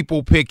 2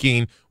 people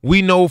picking.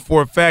 We know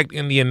for a fact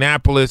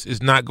Indianapolis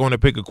is not going to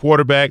pick a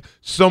quarterback.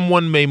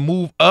 Someone may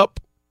move up,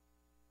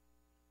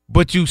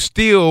 but you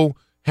still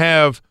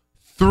have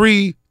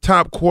 3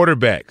 top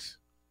quarterbacks,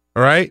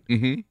 all right?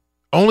 Mm-hmm.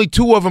 Only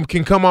 2 of them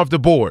can come off the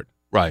board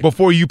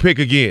before you pick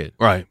again.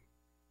 Right.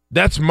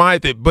 That's my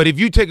thing. But if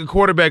you take a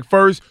quarterback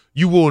first,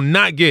 you will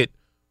not get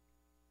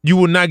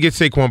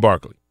Saquon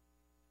Barkley.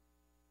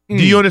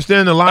 Do you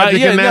understand the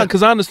logic in that? Yeah,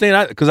 because I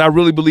understand. Because I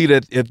really believe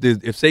that if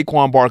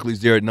Saquon Barkley's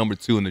there at number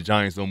 2 and the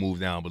Giants don't move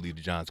down, I believe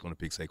the Giants are going to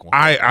pick Saquon.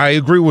 I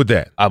agree with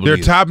that. Their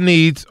top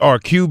needs are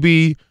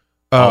QB,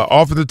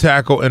 offensive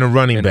tackle, and a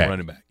running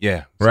back.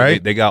 Yeah. So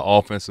right? They got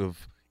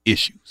offensive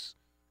issues.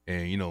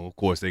 And, of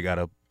course, they got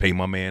to pay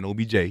my man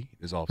OBJ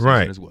his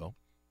offseason as well.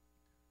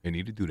 They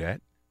need to do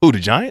that. Who, the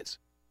Giants?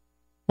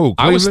 Who,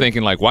 I was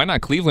thinking, why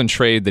not Cleveland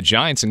trade the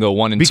Giants and go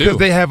 1 and 2? Because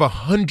they have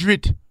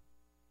 100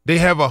 They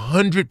have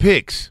 100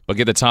 picks. But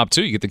get the top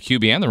 2. You get the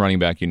QB and the running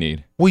back you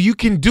need. Well, you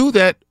can do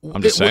that.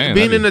 I'm just saying,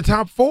 being in the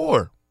top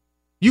 4.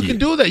 You can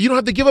do that. You don't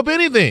have to give up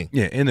anything.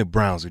 Yeah, and the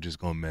Browns are just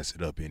going to mess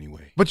it up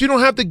anyway. But you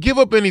don't have to give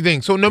up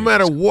anything. So no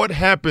matter what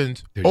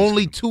happens,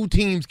 only 2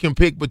 teams can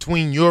pick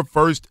between your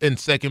first and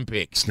second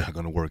pick. It's not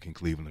going to work in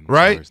Cleveland.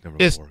 Right?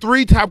 It's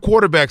 3 top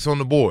quarterbacks on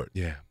the board.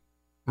 Yeah.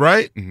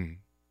 Right?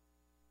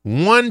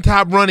 Mm-hmm. 1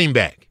 top running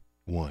back.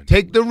 1.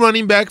 Take the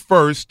running back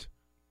first.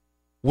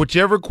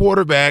 Whichever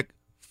quarterback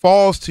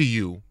falls to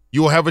you,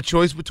 you'll have a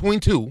choice between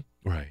 2.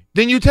 Right.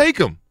 Then you take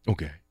them.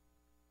 Okay.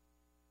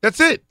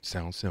 That's it.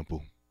 Sounds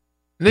simple.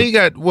 And then you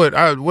got what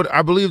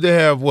I believe they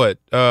have 2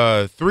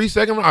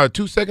 second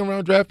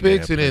round draft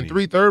picks and then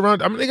 3 third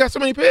round. I mean, they got so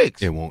many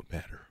picks. It won't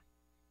matter.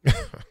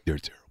 They're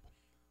terrible.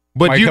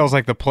 But Michael's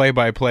like the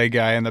play-by-play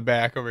guy in the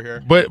back over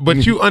here.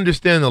 But you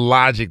understand the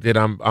logic that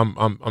I'm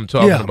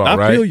talking about,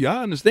 right? I feel you.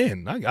 I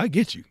understand. I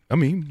get you. I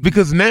mean,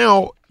 because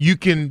now you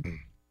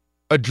can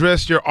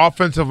address your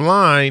offensive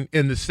line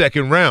in the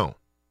second round.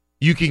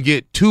 You can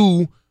get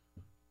 2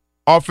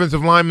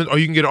 offensive linemen, or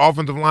you can get an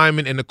offensive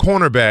lineman and a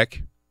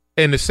cornerback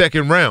in the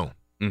second round.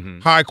 Mm-hmm.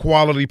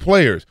 High-quality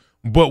players.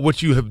 But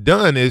what you have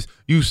done is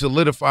you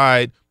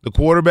solidified the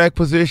quarterback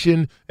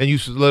position and you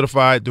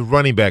solidified the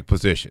running back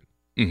position.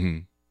 Mm-hmm.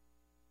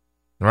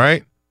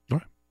 Right?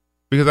 Right.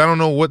 Because I don't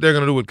know what they're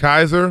going to do with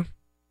Kaiser,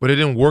 but it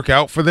didn't work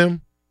out for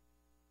them.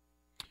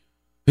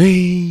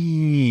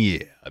 Yeah,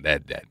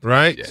 that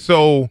right. Yeah.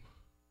 So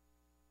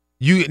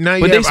they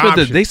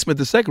spent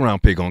the second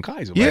round pick on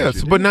Kaiser.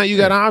 Yes, but now you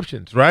got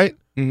options, right?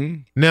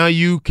 Mm-hmm. Now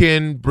you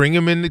can bring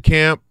him into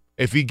camp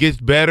if he gets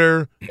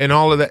better and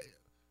all of that.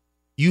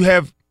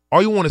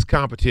 All you want is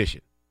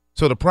competition.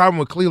 So the problem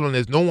with Cleveland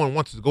is no one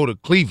wants to go to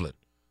Cleveland.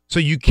 So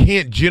you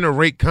can't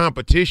generate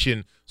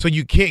competition. So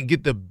you can't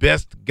get the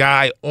best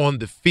guy on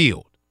the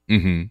field.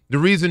 Mm-hmm. The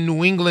reason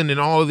New England and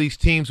all of these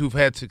teams who've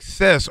had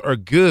success are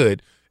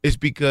good is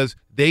because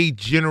they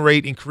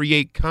generate and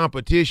create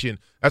competition.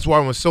 That's why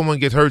when someone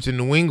gets hurt in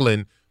New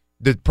England,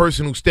 the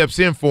person who steps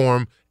in for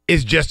them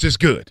is just as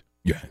good.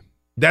 Yeah.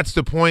 That's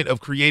the point of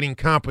creating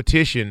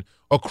competition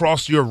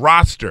across your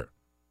roster.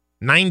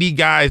 90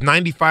 guys,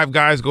 95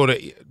 guys go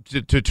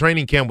to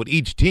training camp with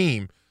each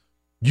team.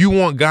 You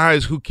want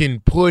guys who can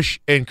push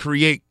and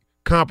create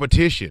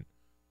competition.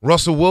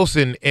 Russell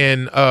Wilson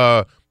and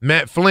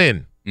Matt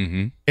Flynn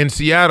in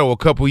Seattle a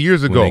couple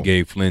years ago. When they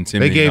gave Flynn $10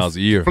 million a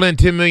year. Flynn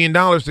 $10 million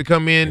to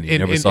come in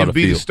and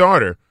be the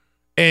starter.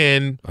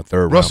 And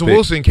Russell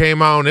Wilson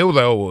came out and it was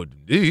like, oh, well,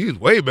 he's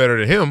way better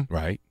than him.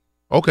 Right.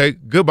 Okay,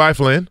 goodbye,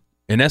 Flynn.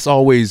 And that's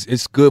always,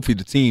 it's good for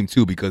the team,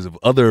 too, because if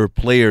other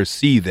players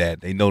see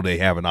that, they know they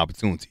have an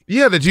opportunity.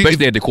 Yeah,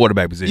 especially at the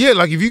quarterback position. Yeah,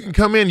 like if you can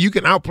come in, you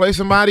can outplay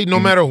somebody, no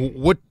matter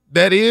what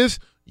that is,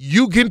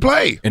 you can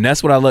play. And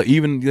that's what I love,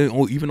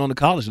 even on the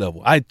college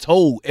level. I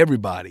told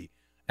everybody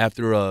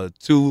after I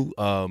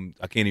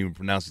can't even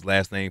pronounce his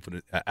last name, for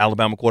the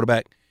Alabama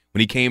quarterback, when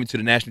he came into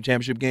the national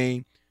championship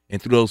game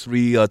and threw those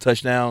 3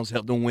 touchdowns,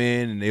 helped them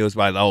win, and they was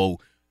like, oh,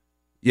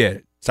 yeah,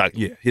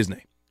 his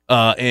name.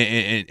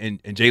 And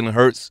Jalen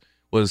Hurts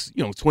was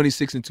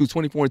 26-2,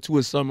 24-2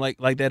 or something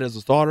like that as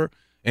a starter,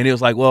 and it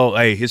was like, well,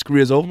 hey, his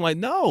career's over. I'm like,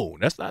 no,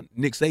 that's not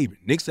Nick Saban.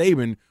 Nick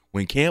Saban,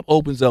 when camp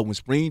opens up, when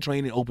spring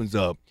training opens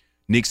up,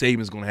 Nick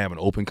Saban's going to have an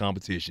open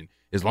competition.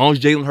 As long as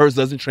Jalen Hurts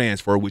doesn't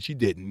transfer, which he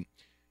didn't,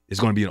 it's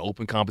going to be an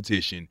open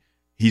competition.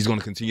 He's going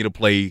to continue to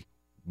play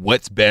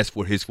what's best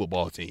for his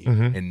football team,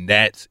 and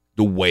that's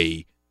the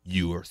way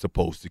you are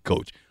supposed to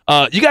coach.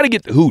 You got to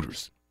get the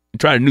Hooters and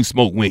try the new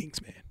smoked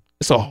wings, man.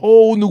 It's a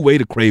whole new way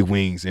to crave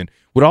wings, and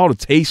with all the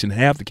taste and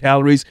half the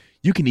calories,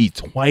 you can eat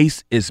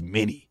twice as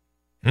many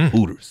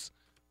Hooters.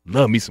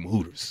 Love me some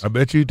Hooters. I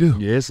bet you do.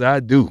 Yes,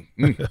 I do.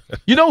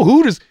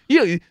 Hooters.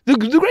 Yeah, the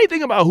great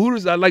thing about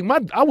Hooters, I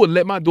would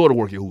let my daughter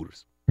work at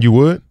Hooters. You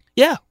would?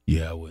 Yeah.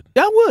 Yeah, I would.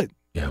 Yeah, I would.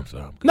 Yeah, I'm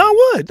sorry. No,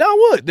 I would.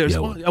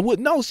 I would.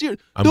 No,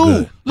 seriously. I'm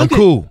good. I'm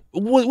cool.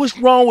 What's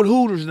wrong with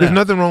Hooters now? There's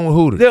nothing wrong with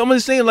Hooters. I'm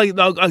just saying, like,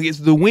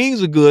 the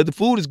wings are good, the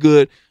food is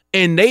good,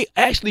 and they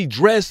actually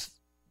dress.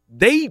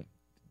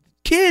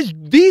 Kids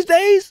these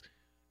days,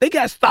 they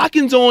got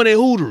stockings on at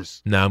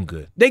Hooters. Nah, I'm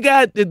good. They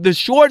got the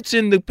shorts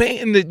and the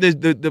pants and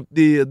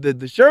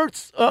the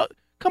shirts.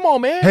 Come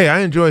on, man. Hey, I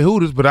enjoy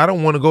Hooters, but I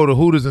don't want to go to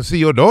Hooters and see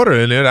your daughter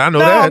in there. I know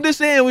that. I'm just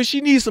saying when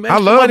she needs some extra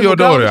I love money your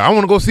daughter. dollars. I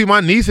want to go see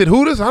my niece at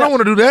Hooters. I don't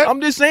want to do that.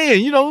 I'm just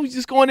saying,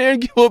 just go in there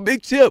and give her a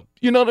big tip.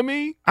 You know what I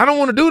mean? I don't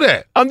want to do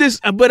that.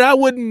 But I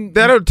wouldn't.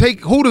 That'll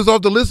take Hooters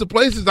off the list of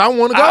places I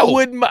want to go. I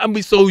wouldn't. I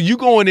mean, so you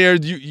go in there.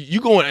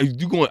 You going?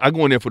 I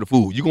go in there for the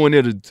food. You go in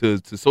there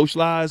to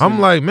socialize. I'm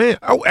like, man.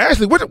 Oh,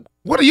 Ashley, what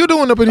are you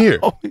doing up in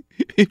here?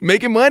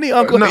 Making money,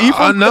 Uncle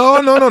Ephraim?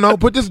 No.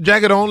 Put this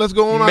jacket on. Let's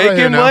go on out of here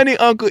Making now. money,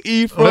 Uncle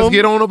Ephraim. Let's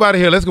get on up out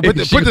of here. Let's go. Put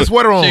the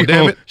sweater on,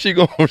 damn it. She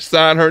going to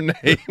sign her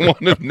name on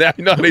them now.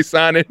 You know how they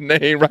sign their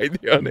name right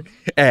there on it.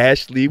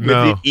 Ashley with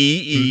the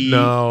E-E.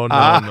 No.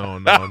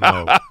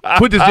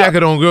 Put this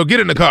jacket on, girl.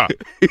 Get in the car.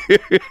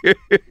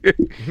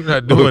 You're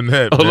not doing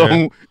that,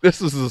 man.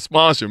 This is a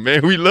sponsor,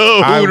 man. We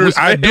love Hooters.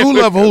 I do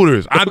love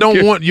Hooters. I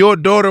don't want your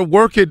daughter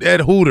working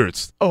at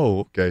Hooters. Oh,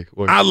 okay.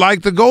 Well, I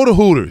like to go to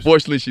Hooters.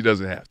 Fortunately, she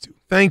doesn't have to.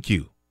 Thank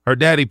you. Her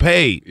daddy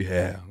paid.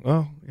 Yeah.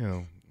 Well,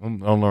 I'm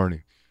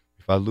learning.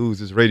 If I lose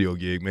this radio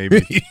gig,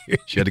 maybe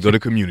she had to go to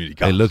community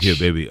college. Hey, look here,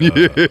 baby.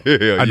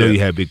 I know you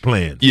had big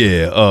plans.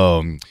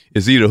 Yeah.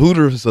 It's either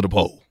Hooters or the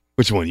pole.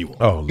 Which one you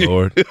want? Oh,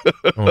 Lord.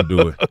 Don't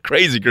do it.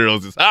 Crazy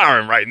Girls is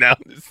hiring right now.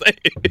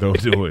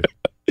 Don't do it.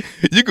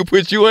 You can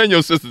put you and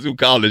your sister through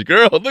college,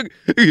 girl. Look,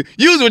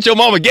 use what your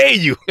mama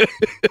gave you.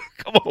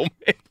 Come on,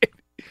 man.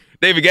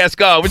 David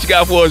Gascon, what you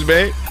got for us,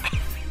 man?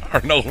 I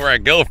don't know where I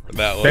go for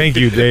that one. Thank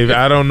you, David.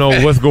 I don't know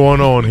what's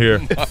going on here.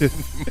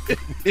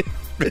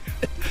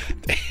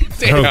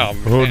 Damn, I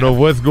don't know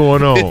what's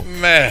going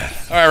on. Man.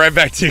 All right, right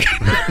back to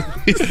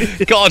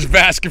you. College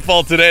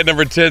basketball today,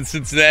 number 10,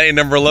 Cincinnati,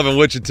 number 11,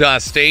 Wichita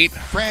State.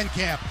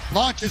 Frankamp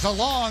launches a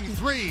long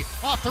three.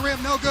 Off the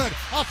rim, no good.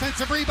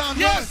 Offensive rebound,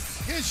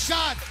 yes. His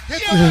shot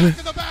hit the back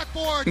of the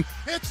backboard.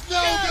 It's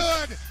no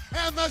good.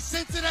 And the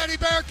Cincinnati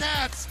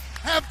Bearcats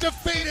have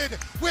defeated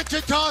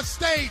Wichita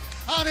State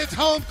on its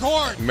home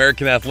court.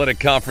 American Athletic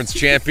Conference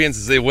champions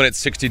as they win at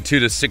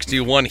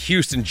 62-61.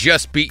 Houston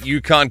just beat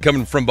UConn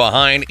coming from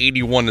behind,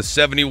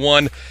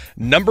 81-71.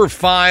 Number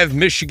 5,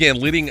 Michigan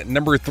leading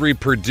number 3,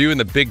 Purdue in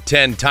the Big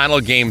Ten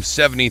title game,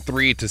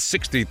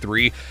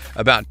 73-63.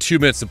 About 2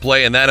 minutes to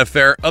play in that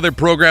affair. Other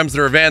programs that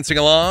are advancing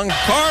along.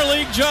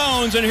 Carleague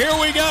Jones, and here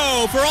we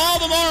go for all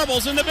the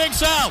marbles in the Big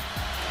South.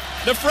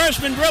 The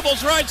freshman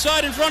dribbles right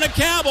side in front of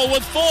Campbell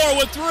with 4,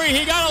 with 3.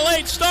 He got a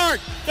late start.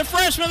 The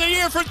freshman of the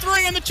year for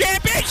 3 in the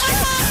championship. It's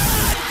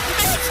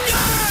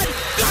good!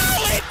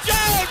 Carleague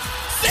Jones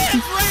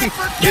sends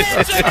Radford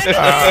Kansas into the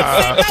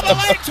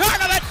NCAA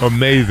tournament.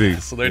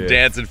 Amazing. So they're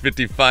dancing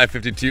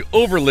 55-52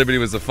 over Liberty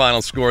was the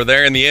final score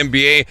there. In the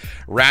NBA,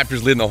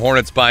 Raptors leading the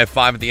Hornets by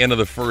 5 at the end of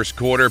the first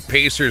quarter.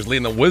 Pacers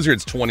leading the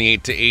Wizards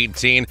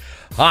 28-18.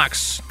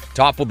 Hawks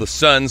toppled the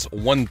Suns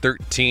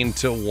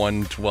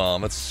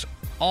 113-112. That's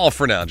all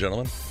for now,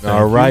 gentlemen.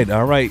 All right.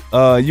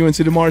 You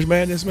into the March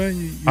Madness,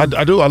 man?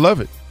 I do. I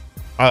love it.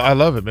 I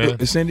love it, man.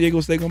 Is San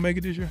Diego State going to make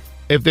it this year?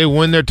 If they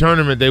win their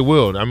tournament, they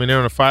will. I mean, they're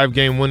on a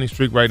 5-game winning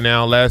streak right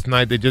now. Last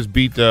night, they just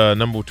beat the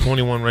number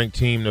 21 ranked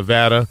team,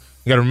 Nevada.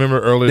 You got to remember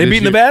earlier They this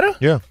beat year, Nevada?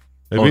 Yeah.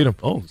 They beat them.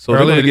 Oh, so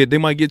they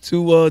might get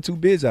two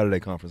bids out of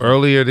that conference.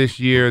 Earlier this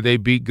year, they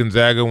beat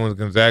Gonzaga when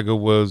Gonzaga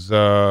was,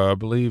 I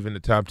believe, in the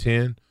top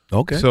 10.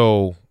 Okay.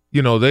 So,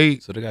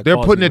 they're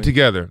putting it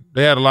together.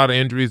 They had a lot of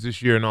injuries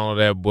this year and all of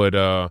that, but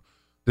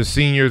the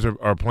seniors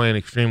are playing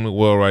extremely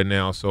well right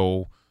now.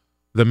 So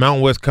the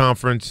Mountain West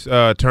Conference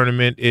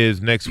tournament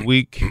is next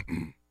week,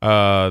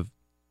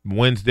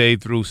 Wednesday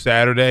through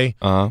Saturday.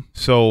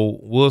 So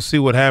we'll see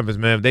what happens,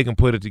 man. If they can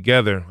put it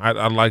together,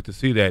 I'd like to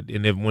see that.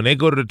 And when they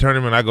go to the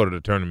tournament, I go to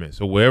the tournament.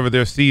 So wherever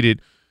they're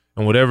seated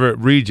and whatever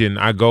region,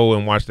 I go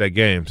and watch that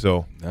game.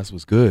 So that's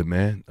what's good,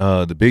 man.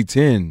 The Big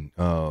Ten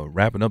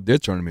wrapping up their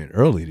tournament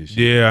early this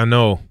year. Yeah, I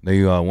know.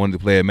 They wanted to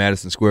play at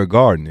Madison Square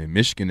Garden, and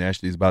Michigan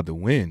actually is about to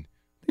win.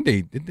 I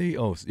think they.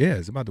 Oh, yeah,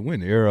 it's about to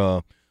win.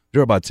 They're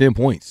about 10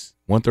 points.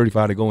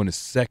 1:35 to go in the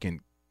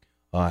second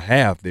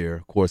half. There,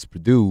 of course,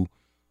 Purdue.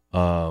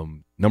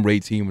 Number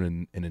 8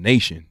 team in the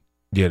nation.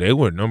 Yeah, they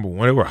were number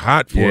 1. They were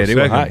hot for a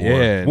second. Were hot. Boy.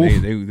 Yeah,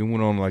 they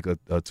went on like a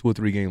 2 or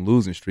 3 game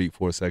losing streak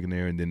for a second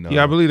there, and then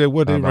I believe they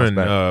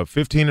ran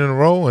 15 in a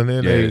row, and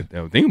then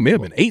they may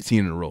have been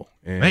 18 in a row.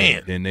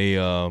 And then they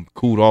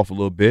cooled off a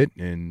little bit,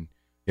 and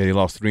they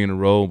lost 3 in a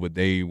row, but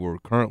they were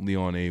currently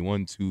on a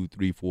 1, 2,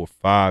 3, 4,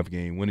 5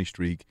 game winning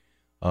streak.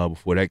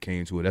 Before that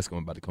came to it, that's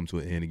about to come to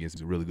an end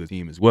against a really good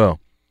team as well.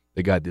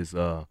 They got this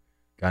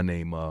guy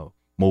named Mo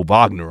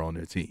Wagner on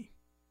their team.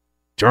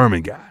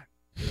 German guy.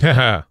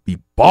 Be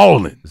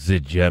balling. The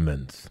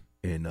Germans.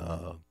 And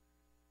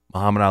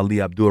Muhammad Ali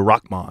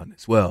Abdul-Rahman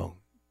as well.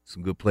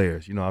 Some good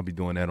players. I'll be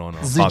doing that on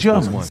Fox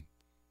Sports 1.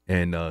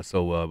 And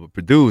so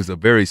Purdue is a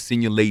very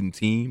senior-laden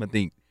team. I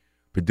think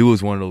Purdue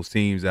is one of those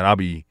teams that I'll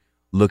be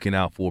looking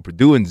out for.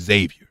 Purdue and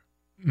Xavier.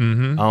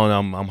 Mm-hmm.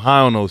 I'm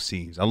high on those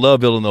teams. I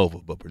love Villanova,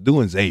 but Purdue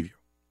and Xavier.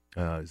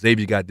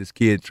 Xavier got this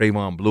kid,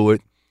 Trayvon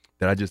Blewett,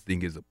 that I just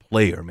think is a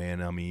player,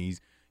 man. I mean, he's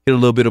hit a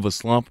little bit of a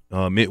slump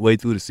midway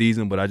through the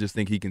season, but I just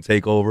think he can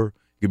take over.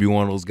 He could be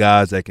one of those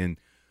guys that can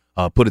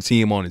put a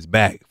team on his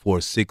back for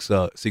a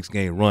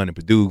six-game run. And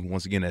Purdue,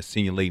 once again, that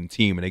senior-laden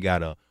team, and they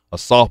got a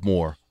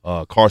sophomore,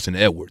 Carson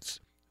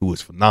Edwards, who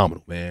is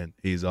phenomenal, man.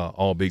 He's an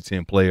all Big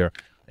Ten player.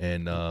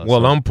 And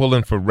I'm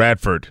pulling for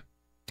Radford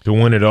to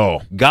win it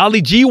all.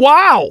 Golly gee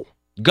wow.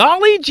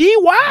 Golly gee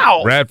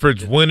wow.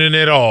 Radford's winning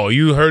it all.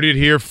 You heard it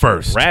here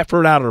first.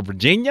 Radford out of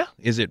Virginia?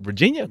 Is it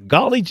Virginia?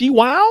 Golly gee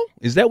wow?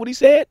 Is that what he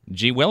said?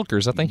 G.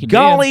 Willikers, I think he did.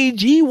 Golly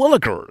gee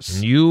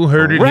Willikers. You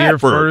heard it here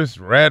first.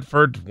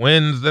 Radford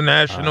wins the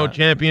national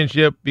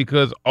championship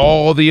because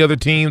all the other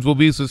teams will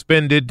be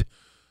suspended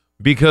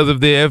because of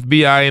the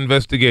FBI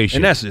investigation.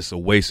 And that's just a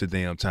waste of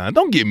damn time.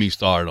 Don't get me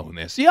started on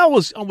that. See, I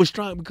was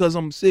trying because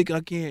I'm sick.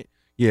 I can't.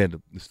 Yeah,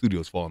 the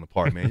studio's falling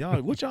apart, man.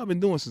 What y'all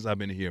been doing since I've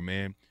been here,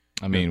 man?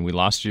 I mean, we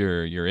lost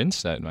your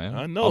inset, man.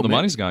 I know. All the man.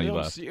 money's gone. I'm You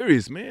left.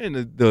 Serious, man.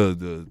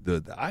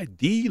 The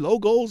ID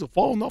logos are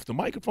falling off the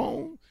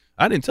microphone.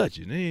 I didn't touch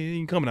it. It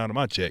ain't coming out of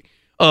my check.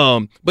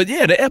 But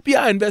yeah, the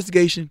FBI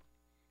investigation.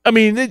 I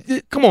mean,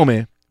 come on,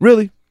 man.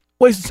 Really,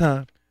 waste of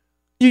time.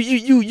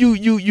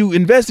 You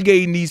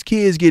investigating these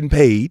kids getting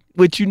paid,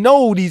 which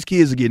these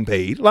kids are getting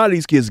paid. A lot of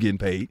these kids are getting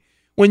paid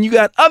when you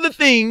got other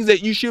things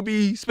that you should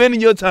be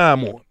spending your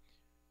time on,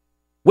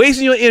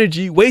 wasting your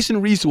energy,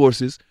 wasting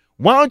resources.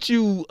 Why don't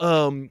you,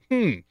 I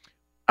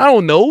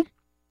don't know,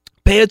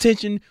 pay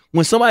attention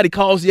when somebody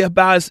calls the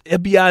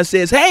FBI and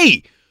says,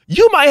 hey,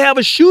 you might have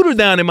a shooter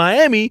down in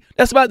Miami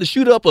that's about to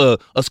shoot up a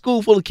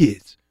school full of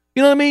kids.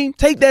 You know what I mean?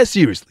 Take that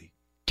seriously.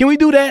 Can we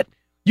do that?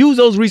 Use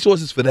those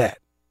resources for that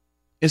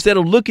instead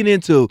of looking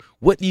into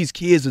what these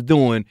kids are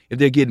doing, if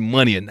they're getting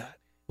money or not,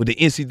 with the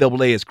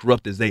NCAA as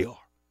corrupt as they are.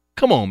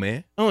 Come on,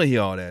 man. I don't want to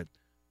hear all that.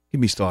 Get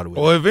me started with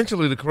Well,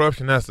 eventually the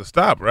corruption has to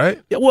stop,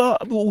 right? Yeah, well,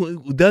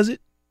 does it?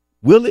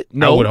 Will it?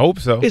 No. I would hope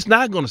so. It's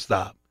not going to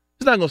stop.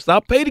 It's not going to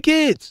stop. Pay the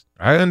kids.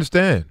 I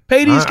understand.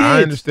 Pay these kids.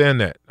 I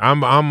understand that.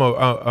 I'm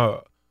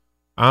a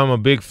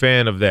big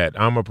fan of that.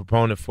 I'm a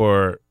proponent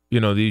for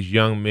these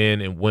young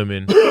men and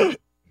women who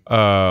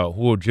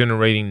are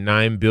generating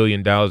 $9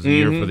 billion a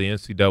year for the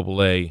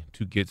NCAA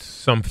to get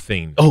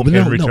something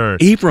in return.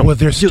 Ephraim, well,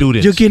 they're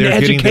students. You're getting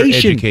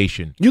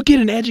education. You're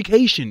getting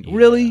education. Yeah,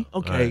 really?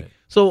 Okay. right.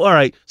 So all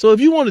right. So if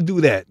you want to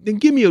do that, then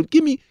give me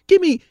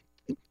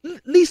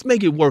at least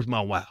make it worth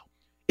my while.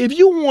 If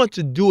you want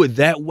to do it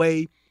that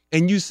way,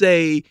 and you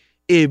say,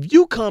 if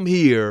you come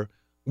here,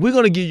 we're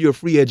going to give you a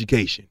free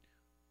education.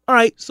 All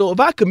right. So if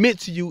I commit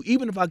to you,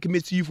 even if I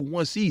commit to you for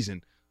one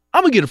season,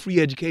 I'm going to get a free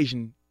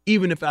education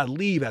even if I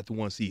leave after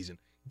one season.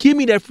 Give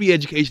me that free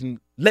education.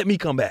 Let me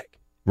come back.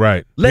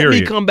 Right. Let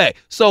me come back.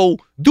 So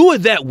do it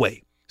that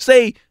way.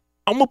 Say,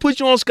 I'm going to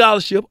put you on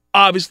scholarship,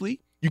 obviously.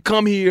 You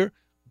come here,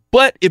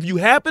 But if you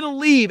happen to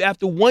leave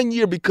after 1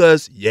 year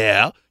because,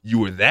 you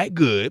were that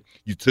good,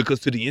 you took us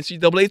to the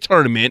NCAA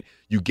tournament,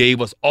 you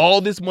gave us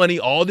all this money,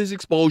 all this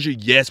exposure,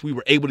 yes, we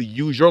were able to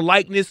use your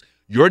likeness,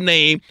 your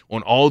name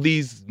on all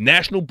these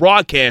national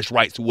broadcast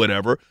rights or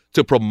whatever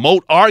to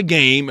promote our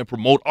game and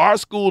promote our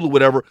school or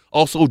whatever,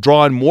 also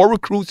drawing more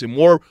recruits and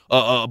more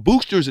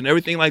boosters and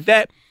everything like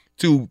that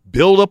to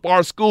build up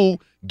our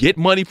school, get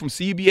money from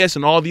CBS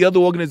and all the other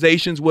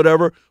organizations,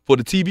 whatever, for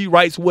the TV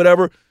rights,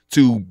 whatever,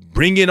 to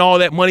bring in all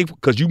that money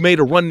because you made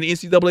a run in the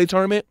NCAA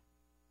tournament?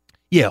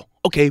 Yeah,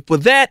 okay, for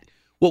that,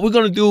 what we're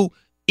going to do,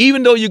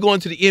 even though you're going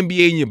to the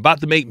NBA and you're about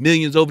to make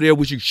millions over there,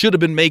 which you should have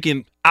been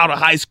making out of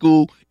high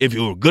school if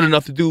you were good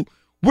enough to do,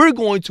 we're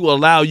going to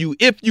allow you,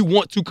 if you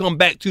want to come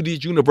back to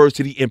this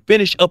university and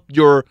finish up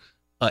your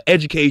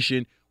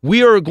education,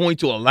 we are going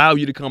to allow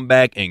you to come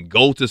back and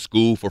go to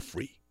school for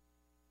free.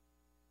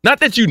 Not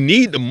that you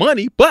need the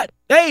money, but,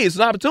 hey, it's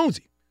an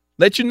opportunity.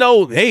 Let you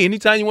know, hey,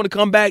 anytime you want to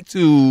come back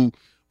to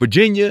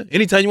Virginia,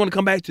 anytime you want to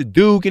come back to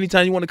Duke,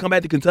 anytime you want to come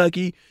back to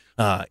Kentucky,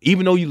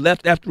 even though you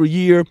left after a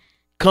year,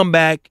 come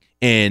back,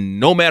 and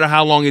no matter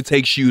how long it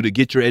takes you to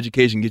get your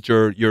education, get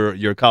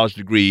your college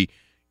degree,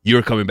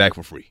 you're coming back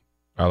for free.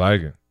 I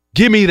like it.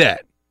 Give me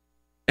that.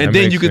 And That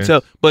then makes you can sense.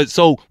 tell. But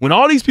so when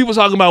all these people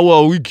talking about,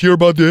 well, we care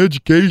about the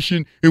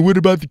education, and what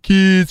about the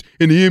kids,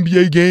 and the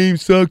NBA game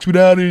sucks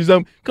without it or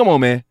something. Come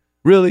on, man.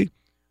 Really?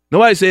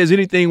 Nobody says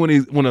anything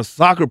when a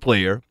soccer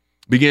player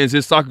begins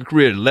his soccer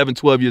career at 11,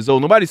 12 years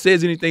old. Nobody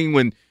says anything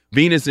when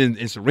Venus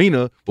and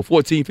Serena were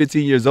 14,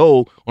 15 years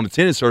old on the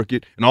tennis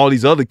circuit and all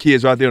these other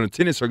kids are out there on the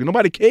tennis circuit.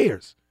 Nobody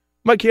cares.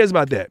 Nobody cares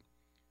about that.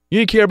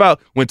 You didn't care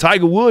about when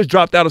Tiger Woods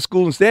dropped out of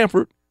school in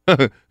Stanford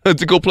to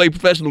go play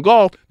professional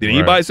golf. Did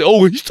anybody say,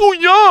 oh, he's too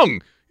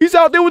young. He's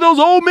out there with those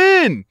old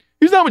men.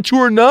 He's not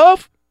mature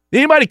enough. Did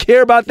anybody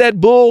care about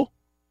that bull?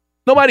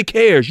 Nobody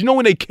cares. You know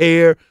when they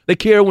care? They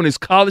care when it's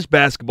college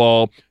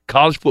basketball,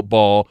 college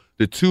football,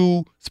 the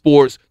two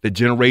sports that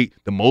generate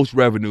the most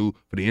revenue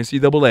for the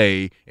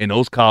NCAA and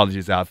those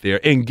colleges out there.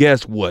 And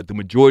guess what? The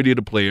majority of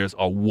the players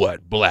are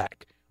what?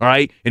 Black. All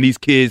right? And these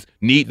kids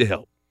need the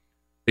help.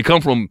 They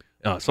come from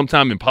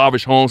sometimes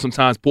impoverished homes,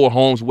 sometimes poor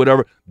homes,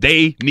 whatever.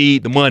 They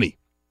need the money.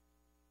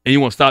 And you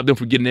want to stop them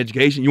from getting an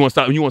education? You want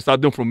to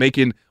stop them from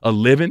making a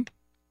living?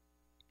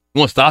 You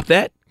want to stop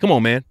that? Come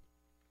on, man.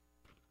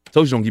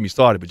 Told you don't get me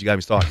started, but you got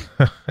me started.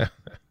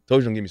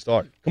 Told you don't get me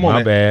started. Come on, My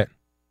man. bad.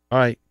 All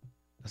right.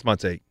 That's my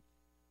take.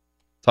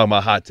 Talking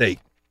about hot take.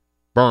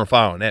 Burn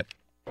fire on that.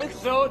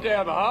 It's so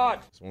damn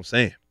hot. That's what I'm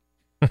saying.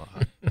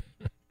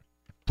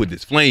 Put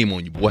this flame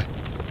on you, boy.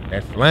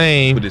 That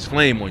flame. Put this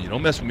flame on you.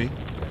 Don't mess with me.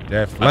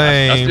 That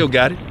flame. I still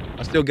got it.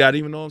 I still got it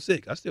even though I'm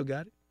sick. I still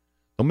got it.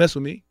 Don't mess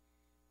with me.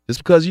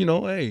 Just because,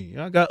 hey,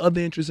 I got other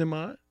interests in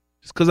mind.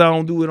 Just because I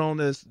don't do it on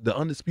the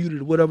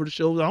Undisputed or whatever the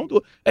shows, I don't do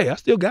it. Hey, I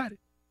still got it.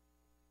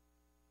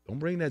 Don't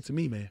bring that to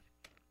me, man.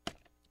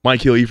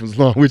 Mike Hill, Ephraim's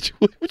Lawn. What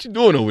you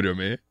doing over there,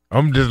 man?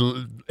 I'm just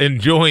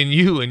enjoying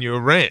you and your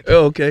rant.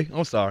 Oh, okay.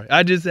 I'm sorry. I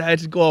had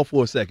to go off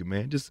for a second,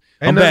 man.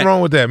 Ain't nothing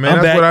wrong with that,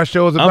 man. That's what our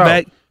show's about. I'm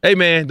back. Hey,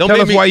 man, Tell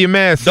us why you're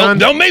mad, son.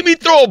 Don't make me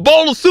throw a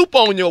bowl of soup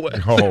on your way.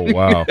 Oh,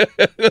 wow.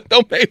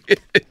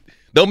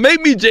 Don't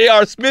make me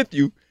J.R. Smith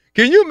you.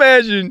 Can you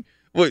imagine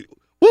what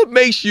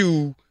makes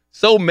you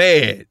so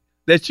mad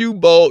that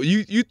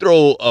you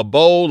throw a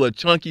bowl of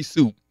chunky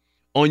soup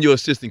on your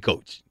assistant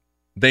coach,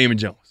 Damon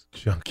Jones?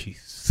 Chunky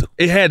soup.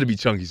 It had to be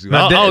chunky soup.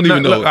 Now, I don't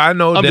even know. Look, I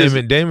know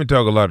Damon. Damon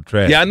talk a lot of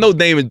trash. Yeah, I know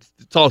Damon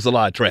talks a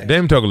lot of trash.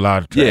 Damon talk a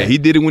lot of trash. Yeah, he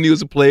did it when he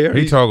was a player.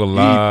 He talk a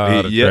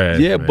lot of trash.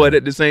 Yeah, man. but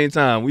at the same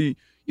time,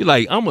 you're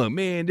like,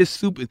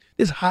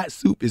 this hot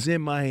soup is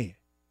in my hand.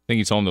 Think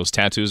you told him those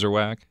tattoos are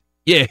whack?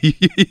 Yeah.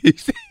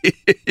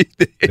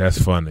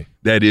 That's funny.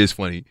 That is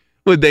funny.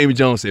 What Damon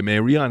Jones said,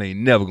 man, Rihanna ain't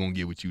never gonna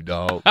get with you,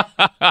 dog.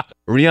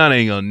 Rihanna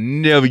ain't gonna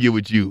never get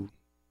with you.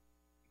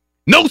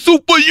 No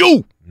soup for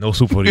you. No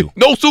soup for you.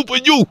 No soup for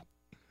you.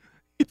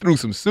 He threw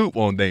some soup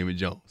on Damon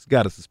Jones.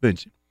 Got a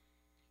suspension.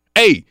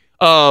 Hey,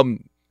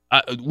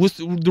 what's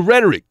the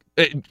rhetoric?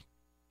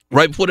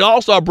 Right before the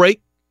All-Star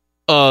break,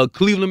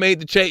 Cleveland made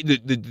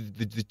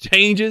the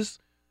changes.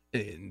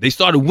 And they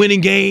started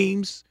winning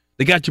games.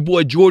 They got your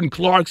boy Jordan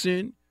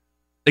Clarkson.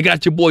 They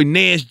got your boy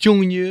Nance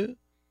Jr.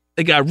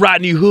 They got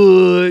Rodney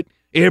Hood.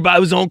 Everybody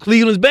was on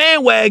Cleveland's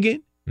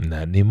bandwagon.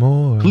 Not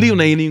anymore.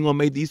 Cleveland ain't even going to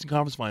make the Eastern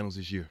Conference Finals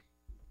this year.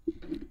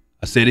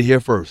 I said it here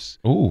first.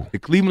 Ooh. The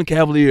Cleveland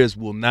Cavaliers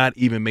will not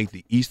even make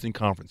the Eastern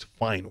Conference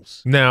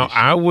Finals. Now,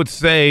 I would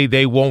say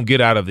they won't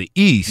get out of the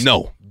East.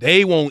 No,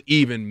 they won't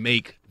even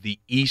make the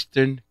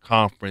Eastern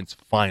Conference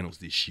Finals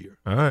this year.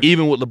 All right.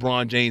 Even with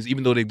LeBron James,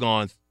 even though they've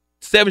gone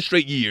 7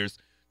 straight years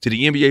to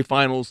the NBA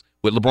Finals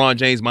with LeBron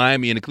James,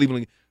 Miami, and the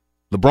Cleveland,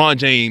 LeBron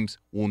James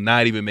will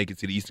not even make it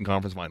to the Eastern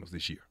Conference Finals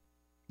this year.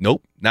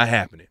 Nope, not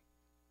happening.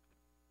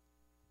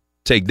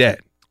 Take that.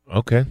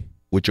 Okay.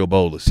 With your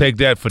bowlers. Take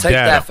that for Take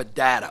data. that for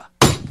data.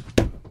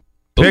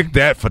 Take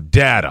that for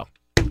data.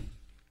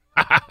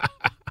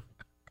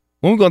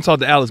 When we going to talk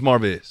to Alex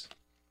Marvez?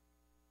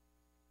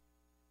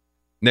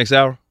 Next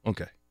hour?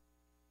 Okay.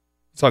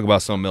 Let's talk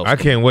about something else. I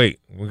can't wait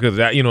because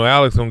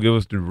Alex gonna give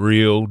us the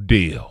real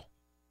deal.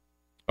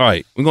 All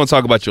right, we're gonna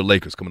talk about your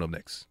Lakers coming up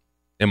next,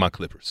 and my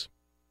Clippers.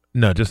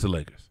 No, just the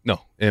Lakers.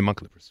 No, and my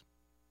Clippers.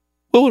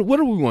 Well, what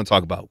do we want to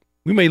talk about?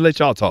 We may let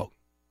y'all talk.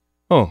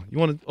 Oh, you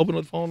want to open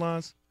up the phone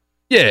lines?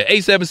 Yeah,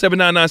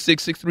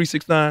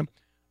 877-996-6369.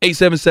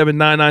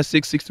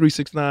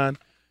 877-996-6369.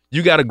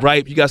 You got a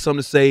gripe. You got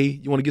something to say.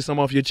 You want to get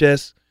something off your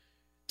chest?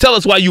 Tell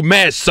us why you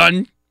mad,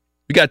 son.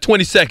 We got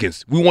 20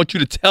 seconds. We want you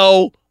to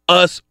tell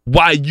us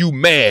why you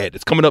mad.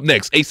 It's coming up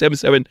next.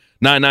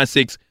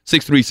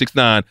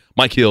 877-996-6369.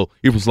 Mike Hill,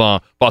 Ephraim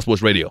Salaam, Fox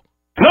Sports Radio.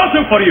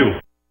 Nothing for you.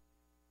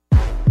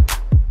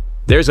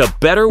 There's a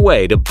better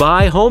way to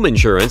buy home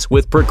insurance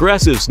with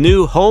Progressive's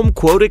new Home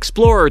Quote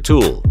Explorer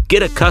tool.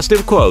 Get a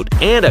custom quote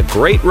and a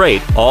great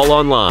rate all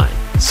online.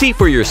 See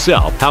for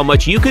yourself how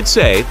much you could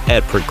save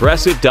at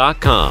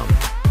Progressive.com.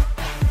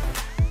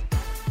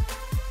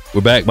 We're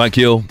back. Mike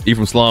Hill,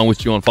 Ephraim Salaam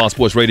with you on Fox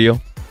Sports Radio.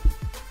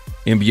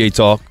 NBA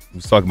talk. We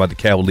was talking about the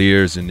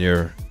Cavaliers and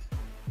their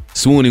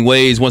swooning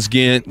ways. Once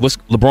again, what's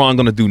LeBron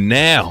going to do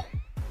now?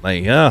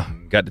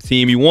 Got the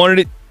team he wanted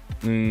it?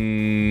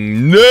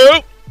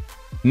 Nope.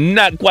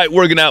 Not quite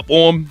working out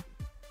for him.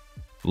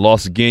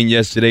 Lost again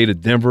yesterday to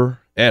Denver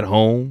at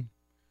home.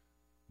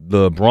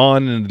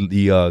 LeBron and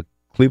the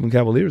Cleveland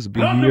Cavaliers will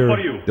be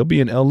here. They'll be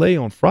in L.A.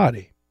 on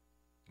Friday.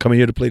 Coming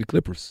here to play the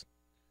Clippers.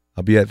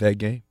 I'll be at that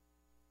game.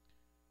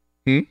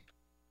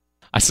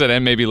 I said,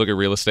 and maybe look at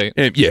real estate.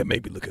 And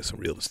maybe look at some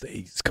real estate.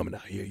 He's coming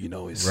out here,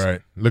 It's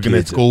right. Looking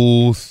at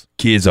schools.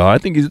 Kids are. I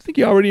think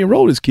he already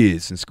enrolled his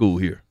kids in school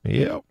here.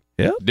 Yep.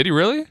 Yeah. Did he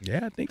really?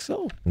 Yeah, I think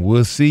so.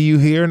 We'll see you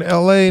here in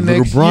L.A. Little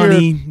next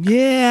Bronny, year.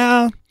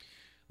 Yeah.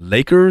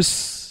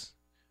 Lakers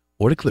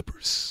or the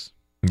Clippers?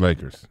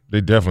 Lakers.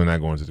 They're definitely not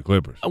going to the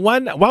Clippers. Why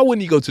not? Why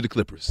wouldn't he go to the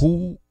Clippers?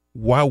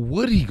 Why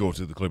would he go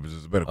to the Clippers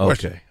is a better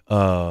question.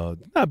 Okay.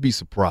 Do not be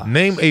surprised.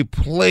 Name a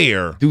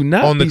player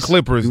on the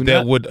Clippers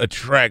that would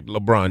attract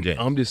LeBron James.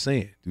 I'm just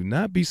saying, do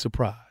not be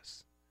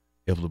surprised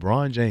if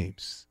LeBron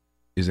James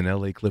is an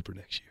L.A. Clipper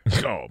next year.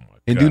 Oh, my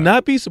God. And do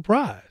not be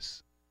surprised.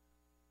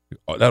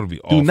 Oh, that would be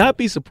awful. Do not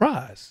be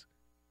surprised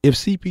if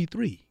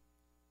CP3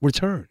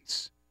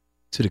 returns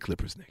to the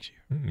Clippers next year.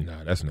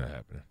 No, that's not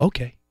happening.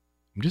 Okay.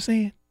 I'm just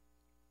saying.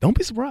 Don't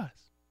be surprised.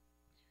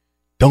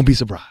 Don't be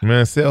surprised.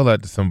 Man, sell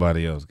that to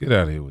somebody else. Get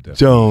out of here with that.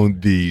 Don't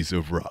be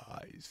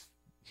surprised.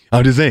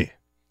 I'm just saying.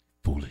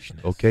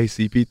 Foolishness. Okay,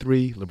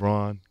 CP3,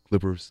 LeBron,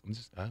 Clippers.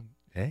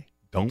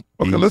 Don't.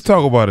 Okay, let's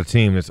talk about a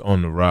team that's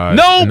on the rise.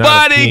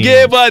 Nobody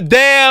give a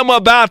damn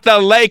about the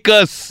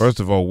Lakers.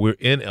 First of all, we're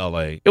in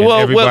L.A.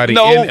 Everybody in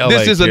LA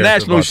this is a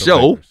national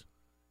show.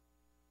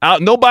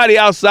 Nobody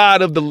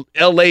outside of the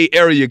L.A.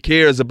 area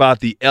cares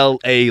about the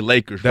L.A.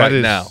 Lakers right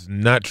now. That is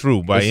not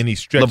true by any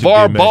stretch of the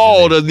LeVar imagination.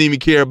 Ball doesn't even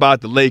care about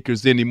the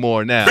Lakers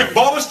anymore now. Big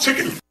Ball is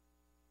chicken.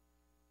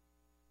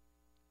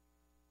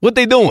 What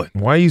they doing?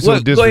 Why are you so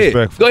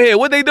disrespectful? Go ahead.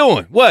 What they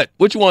doing? What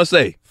you want to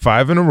say?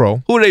 5 in a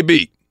row. Who they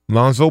beat?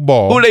 Lonzo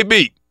Ball. Who they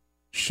beat?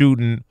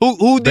 Shooting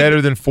who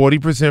better than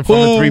 40% from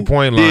the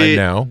three-point line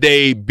now.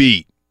 They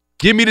beat.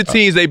 Give me the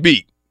teams they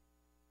beat.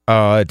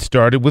 It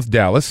started with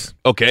Dallas.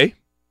 Okay.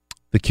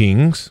 The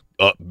Kings.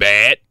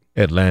 Bad.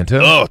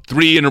 Atlanta.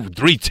 Three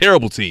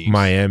terrible teams.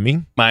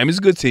 Miami's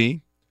a good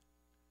team.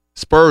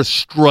 Spurs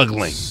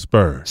struggling.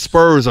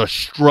 Spurs are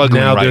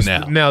struggling right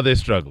now. Now they're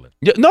struggling.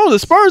 Yeah, no, the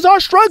Spurs are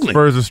struggling.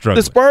 Spurs are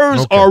struggling. The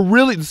Spurs are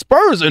really the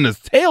Spurs are in a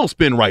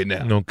tailspin right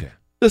now. Okay.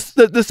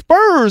 The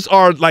Spurs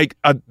are like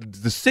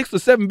the 6th or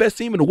 7th best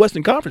team in the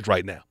Western Conference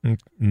right now.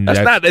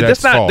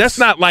 That's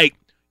not like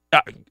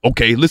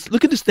okay. Let's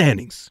look at the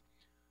standings.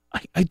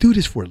 I do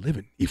this for a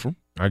living, Ephraim.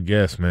 I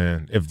guess,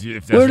 man. If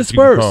that's where are the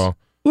Spurs?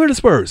 Where are the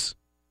Spurs?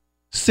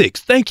 6.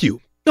 Thank you.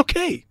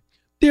 Okay.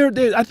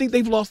 I think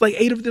they've lost like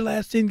 8 of their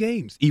last 10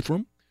 games,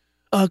 Ephraim.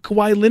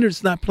 Kawhi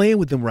Leonard's not playing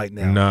with them right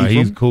now. Nah,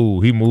 he's cool.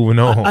 He moving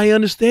on. I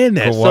understand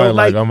that.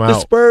 Kawhi, so I'm the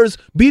out. Spurs,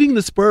 beating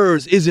the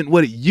Spurs isn't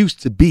what it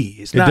used to be.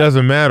 It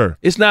doesn't matter.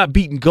 It's not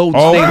beating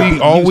Golden State.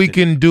 All we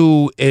can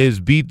do is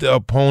beat the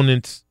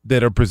opponents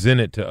that are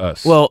presented to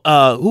us. Well,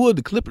 who are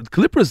the Clippers?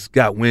 Clippers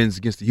got wins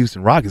against the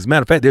Houston Rockets. As a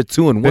matter of fact, they're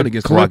 2-1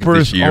 against the Rockets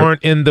this year. Clippers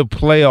aren't in the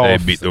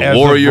playoffs they beat the as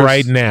Warriors of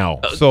right now.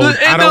 So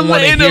I don't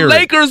want to hear the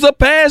Lakers are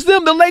past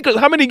them. The Lakers.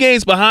 How many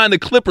games behind the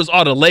Clippers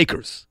are the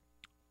Lakers?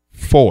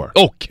 4.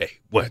 Okay.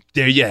 Well,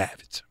 there you have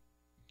it.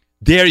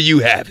 There you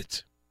have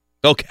it.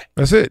 Okay.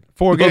 That's it.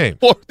 4 games.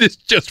 It's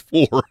just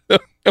 4.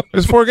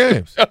 It's 4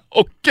 games.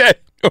 Okay.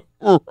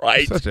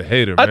 Right. Such a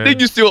hater, man. I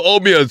think you still owe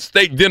me a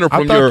steak dinner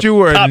from your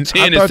top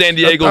 10 in San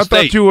Diego State.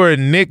 I thought you were a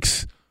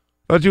Knicks.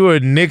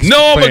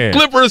 No, I'm a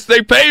Clippers.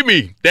 They pay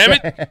me. Damn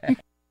it.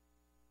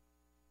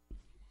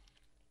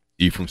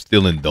 Ephraim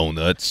stealing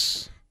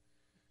donuts.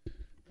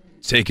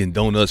 Taking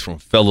donuts from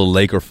fellow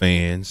Laker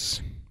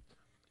fans.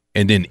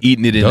 And then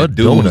eating it in the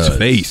dude's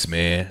face,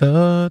 man.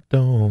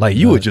 Like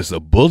you were just a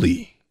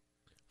bully.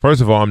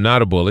 First of all, I'm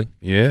not a bully.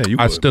 Yeah,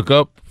 I stuck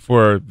up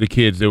for the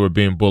kids that were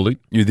being bullied.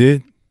 You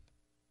did?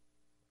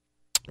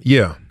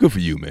 Yeah. Good for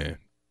you, man.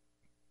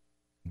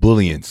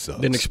 Bullying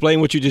sucks. Then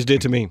explain what you just did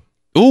to me.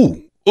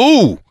 Ooh.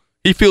 Ooh,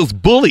 he feels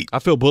bullied. I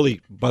feel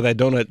bullied by that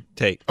donut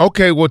take.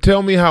 Okay, well,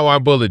 tell me how I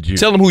bullied you.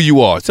 Tell him who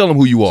you are. Tell him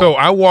who you are. So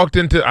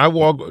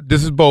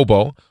this is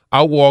Bobo.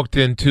 I walked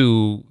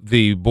into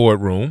the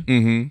boardroom.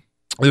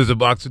 Mm-hmm. There's a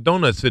box of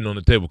donuts sitting on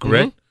the table,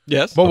 correct? Mm-hmm.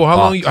 Yes. Bobo,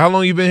 how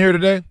long you been here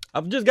today?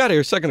 I've just got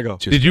here a second ago.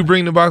 Did you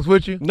bring the box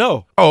with you?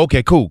 No. Oh,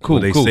 okay, cool. Were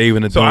they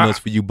saving the donuts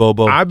for you,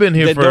 Bobo? I've been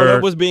here the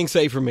donut was being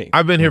saved for me.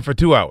 I've been here for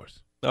 2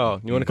 hours. Oh,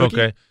 you want a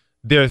cookie? Okay.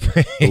 There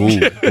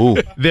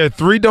ooh. are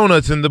 3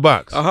 donuts in the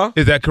box. Uh-huh.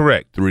 Is that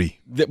correct? 3.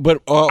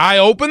 But I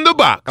opened the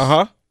box.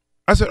 Uh-huh.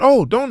 I said,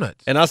 "Oh,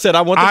 donuts." And I said,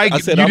 "I want."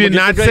 You did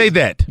not say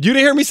that. You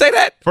didn't hear me say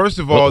that. First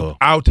of all,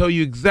 I'll tell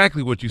you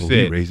exactly what you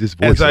said. Raised his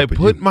voice As I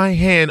put my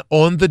hand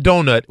on the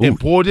donut and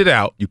poured it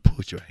out, you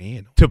put your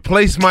hand to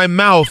place my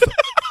mouth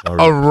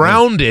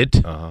around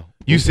it.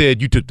 You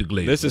said you took the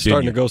glaze. This is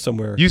starting to go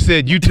somewhere. You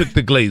said you took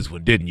the glaze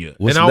one, didn't you?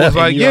 What's and I left?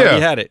 was like, You "Yeah."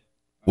 already had it.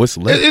 What's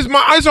left?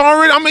 It's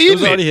already. I'm eating It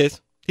was already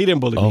his. He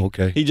didn't bully me. Oh,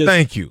 okay. He just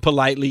Thank you.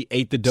 politely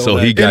ate the donut. So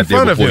he got in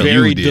front there of before him.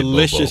 very you did,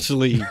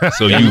 deliciously Bobo.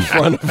 So in you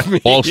front of me.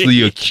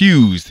 falsely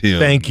accused him.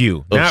 Thank you.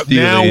 of Now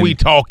stealing we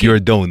talking. your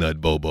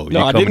donut, Bobo. No,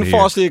 You're I didn't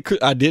coming here.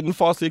 I didn't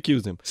falsely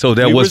accuse him. So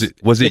that was it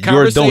the your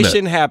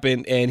conversation donut?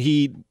 happened, and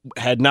he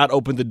had not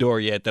opened the door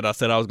yet. That I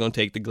said I was going to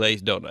take the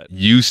glazed donut.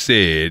 You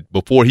said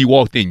before he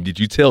walked in, did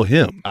you tell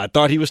him? I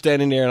thought he was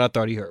standing there, and I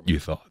thought he heard me. You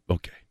thought,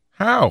 okay.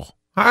 How?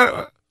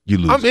 You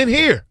lose. I'm in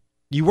here.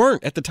 You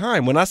weren't at the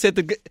time when I said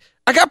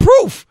I got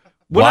proof.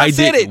 When I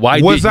said it,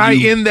 was I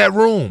in that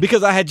room?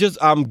 Because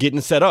I'm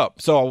getting set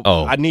up, so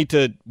I need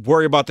to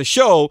worry about the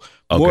show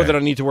more than I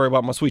need to worry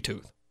about my sweet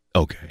tooth.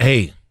 Okay.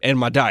 Hey. And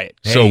my diet.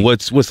 So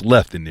what's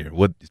left in there?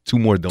 What? 2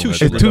 more donuts.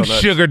 Two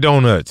sugar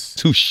donuts.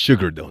 2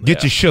 sugar donuts.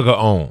 Get your sugar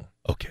on.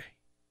 Okay.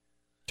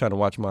 Trying to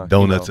watch my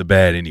donuts are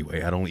bad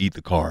anyway. I don't eat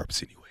the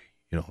carbs anyway.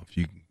 If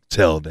you can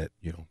tell that,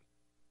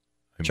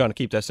 I'm trying to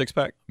keep that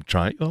 6-pack. I'm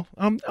trying.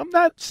 I'm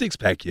not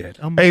 6-pack yet.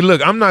 Hey,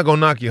 look, I'm not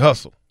gonna knock your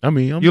hustle. I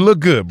mean, you look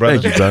good,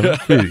 brother. Thank you, brother.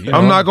 Really,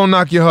 I'm not gonna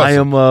knock your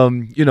hustle.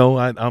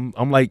 I am.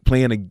 I'm like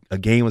playing a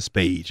game of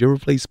spades. You ever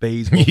play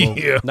spades?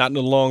 Yeah. Not in a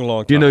long,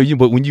 long time.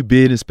 But when you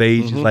bid in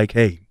spades, it's like,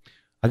 hey,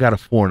 I got a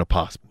 4 and a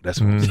possible. That's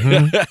what I'm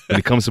saying. When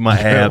it comes to my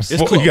halves, you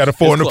got a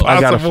 4 and a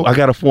possible. I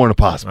got a 4 and a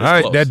possible. All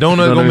right, that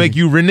donut gonna make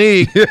you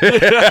renege.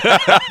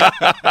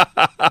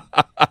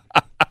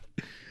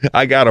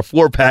 I got a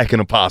 4-pack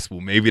and a possible.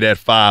 Maybe that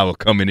 5 will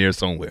come in there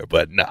somewhere,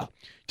 but no.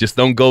 Just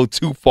don't go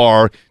too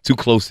far, too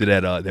close to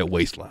that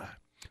waistline.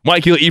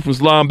 Mike Hill,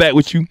 Ephraim's Lawn, back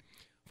with you.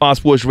 Fox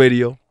Sports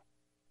Radio.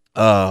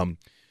 Let's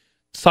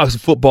talk some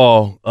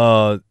football.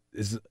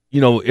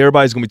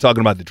 Everybody's going to be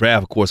talking about the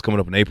draft, of course, coming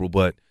up in April,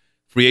 but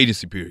free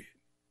agency period.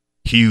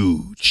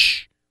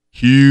 Huge.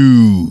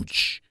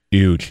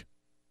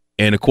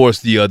 And, of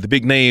course, the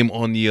big name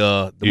on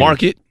the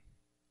market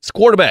is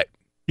quarterback.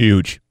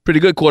 Huge.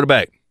 Pretty good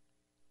quarterback.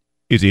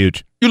 He's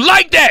huge. You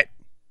like that?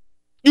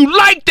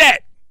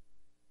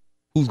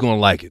 Who's going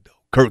to like it, though?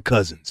 Kirk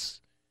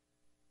Cousins.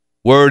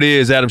 Word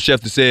is, Adam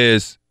Schefter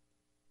says,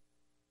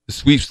 the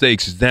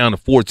sweepstakes is down to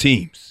 4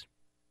 teams.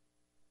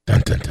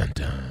 Dun, dun, dun,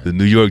 dun. The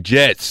New York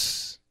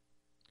Jets,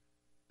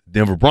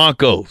 Denver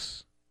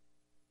Broncos,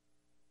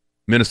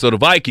 Minnesota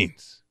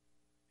Vikings,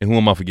 and who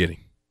am I forgetting?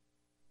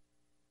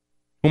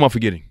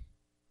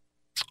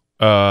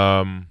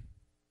 Come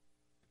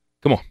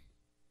on.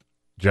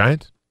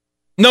 Giants?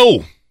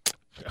 No.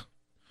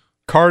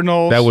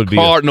 Cardinals. That would be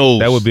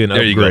Cardinals. That would be an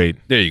upgrade.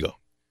 There you go.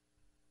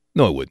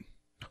 No, it wouldn't.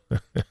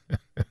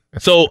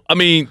 So, I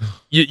mean,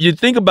 you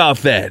think about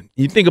that.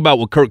 You think about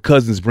what Kirk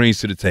Cousins brings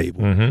to the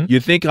table. Mm-hmm. You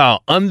think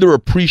how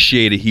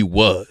underappreciated he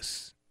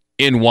was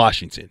in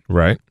Washington.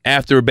 Right.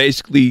 After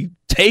basically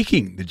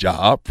taking the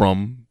job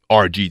from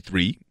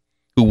RG3,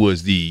 who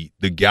was the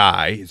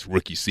guy his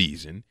rookie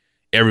season.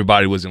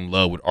 Everybody was in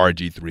love with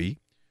RG3.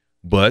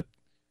 But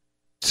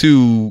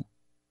to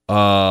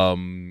gosh,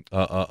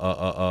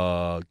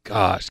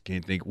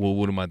 can't think. Well,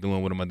 what am I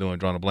doing?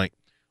 Drawing a blank.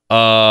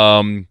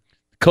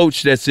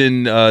 Coach that's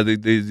in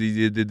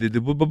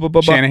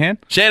Shanahan.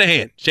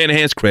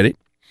 Shanahan's credit.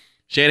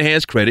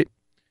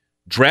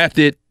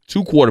 Drafted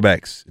 2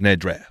 quarterbacks in that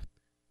draft.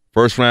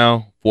 1st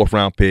round, 4th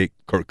round pick,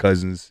 Kirk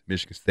Cousins,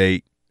 Michigan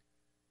State.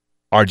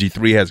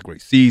 RG3 has a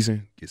great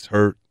season, gets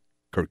hurt.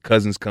 Kirk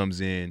Cousins comes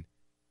in,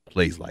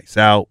 plays lights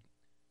out,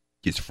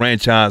 gets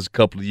franchised a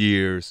couple of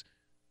years.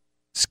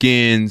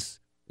 Skins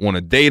want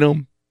to date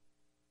him,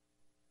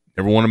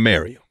 never want to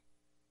marry him,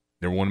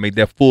 never want to make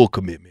that full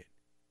commitment.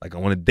 Like, I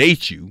want to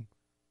date you,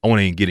 I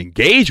want to get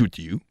engaged with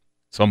you,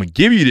 so I'm going to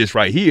give you this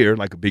right here,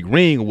 like a big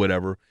ring or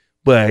whatever.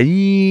 But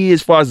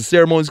as far as the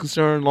ceremony is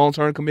concerned,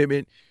 long-term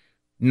commitment,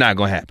 not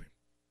going to happen.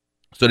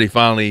 So they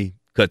finally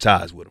cut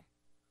ties with him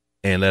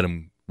and let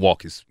him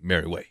walk his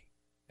merry way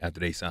after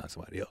they signed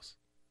somebody else.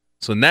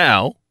 So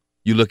now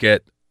you look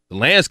at the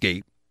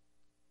landscape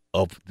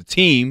of the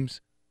teams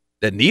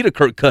that need a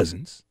Kirk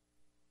Cousins,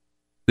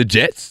 the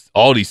Jets,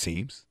 all these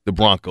teams, the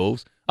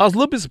Broncos. I was a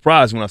little bit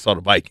surprised when I saw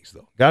the Vikings,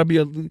 though. Got to be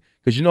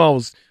because I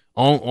was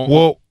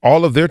Well,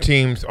 all of their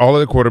teams, all of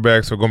their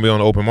quarterbacks are going to be on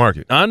the open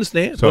market. I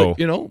understand. So,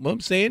 but, what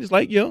I'm saying is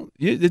like,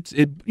 it's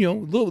a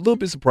little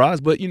bit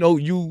surprised. But,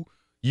 you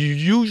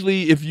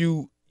usually, if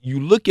you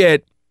look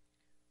at,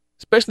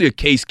 especially a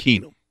Case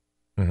Keenum,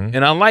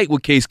 and I like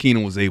what Case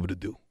Keenum was able to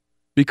do.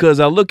 Because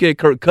I look at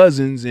Kirk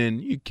Cousins,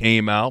 and he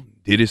came out,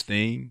 did his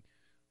thing.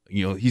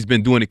 He's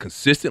been doing it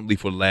consistently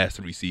for the last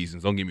 3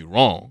 seasons. Don't get me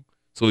wrong.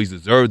 So he's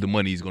deserved the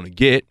money he's going to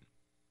get.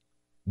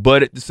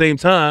 But at the same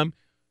time,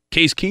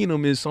 Case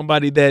Keenum is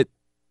somebody that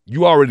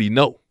you already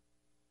know.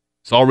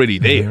 It's already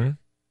there.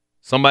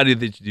 Somebody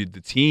that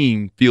the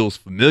team feels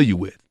familiar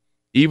with.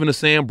 Even a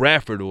Sam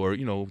Bradford or,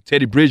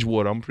 Teddy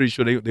Bridgewater, I'm pretty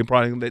sure they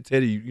probably going to let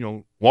Teddy,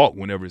 walk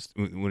when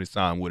it's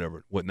time,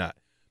 whatnot,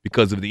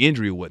 because of the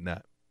injury or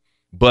whatnot.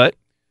 But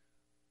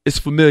it's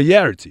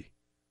familiarity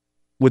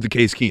with the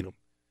Case Keenum.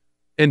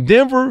 And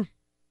Denver,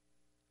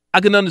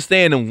 I can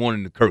understand them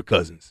wanting the Kirk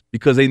Cousins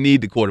because they need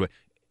the quarterback.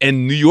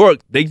 And New York,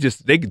 they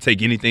can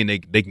take anything they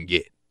can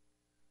get.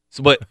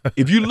 So, but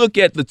if you look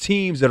at the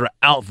teams that are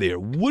out there,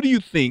 what do you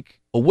think,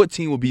 or what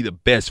team would be the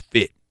best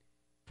fit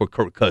for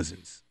Kirk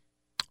Cousins?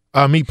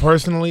 Me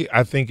personally,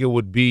 I think it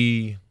would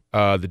be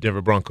the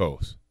Denver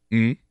Broncos.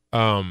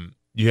 Mm-hmm.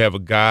 You have a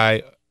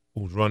guy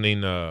who's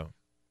running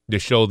the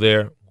show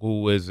there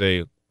who is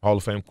a Hall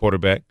of Fame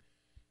quarterback.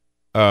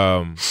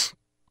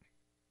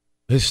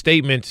 His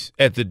statements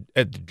at the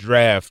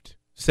draft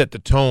set the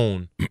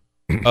tone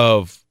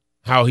of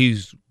how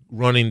he's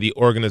running the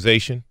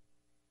organization.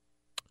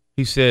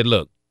 He said,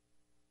 "Look,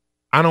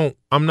 I'm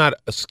not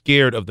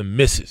scared of the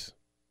misses."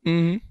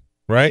 Mm-hmm.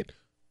 Right?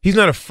 He's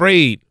not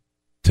afraid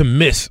to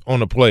miss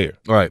on a player.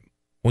 Right.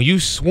 When you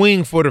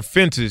swing for the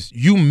fences,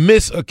 you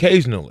miss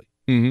occasionally,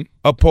 mm-hmm.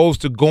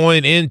 opposed to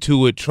going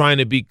into it trying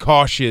to be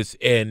cautious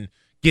and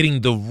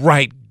getting the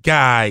right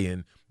guy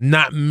and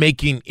not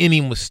making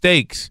any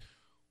mistakes.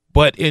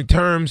 But in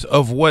terms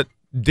of what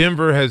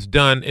Denver has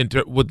done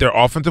with their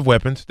offensive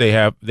weapons, they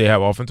have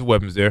offensive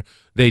weapons there.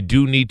 They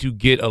do need to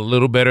get a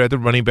little better at the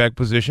running back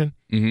position.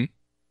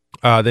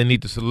 Mm-hmm. They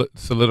need to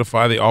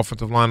solidify the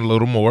offensive line a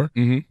little more.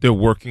 Mm-hmm. They're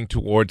working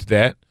towards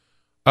that.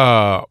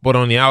 But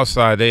on the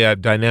outside, they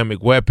have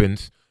dynamic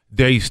weapons.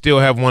 They still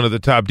have one of the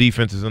top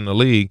defenses in the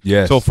league.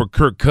 Yes. So for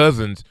Kirk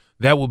Cousins,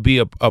 that would be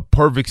a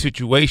perfect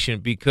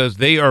situation because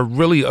they are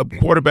really a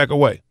quarterback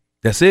away.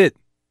 That's it.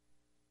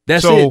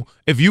 So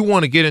if you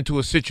want to get into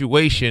a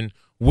situation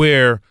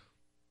where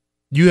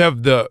you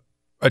have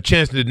a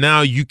chance that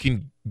now you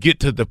can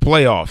get to the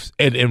playoffs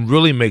and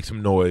really make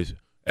some noise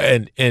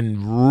and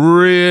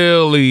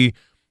really,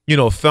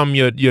 thumb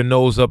your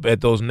nose up at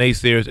those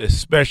naysayers,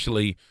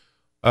 especially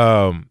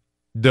the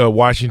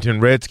Washington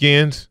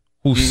Redskins,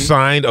 who mm-hmm.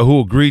 signed or who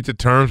agreed to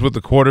terms with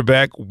the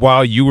quarterback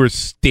while you were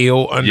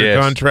still under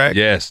contract.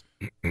 Yes.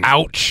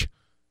 Ouch.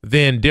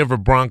 Then Denver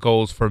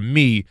Broncos, for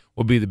me,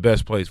 will be the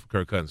best place for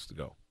Kirk Cousins to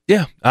go.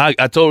 Yeah, I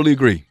totally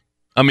agree.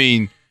 I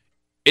mean,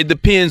 it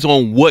depends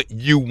on what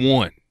you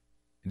want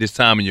this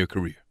time in your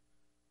career.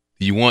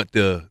 Do you want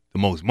the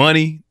most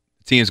money?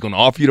 The team's going to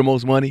offer you the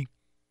most money,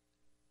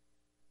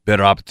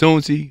 better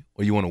opportunity,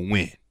 or you want to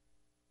win?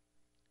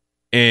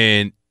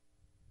 And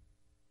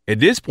at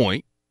this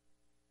point,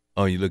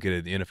 you look at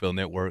it, the NFL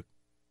Network,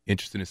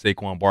 interested in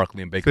Saquon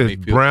Barkley and Baker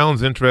Mayfield.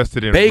 Browns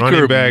interested in Baker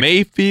running back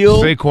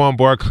Mayfield, Saquon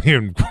Barkley,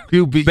 and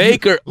QB.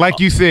 Baker. Like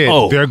you said,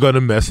 they're going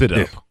to mess it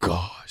up.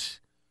 Gosh,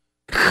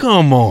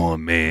 come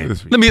on, man.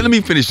 Let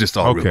me finish this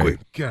off real quick.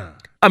 God.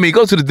 I mean,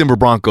 go to the Denver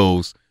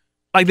Broncos.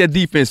 Like, that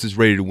defense is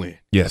ready to win.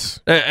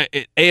 Yes.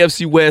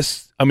 AFC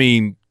West, I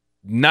mean,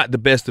 not the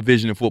best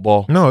division in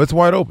football. No, it's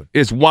wide open.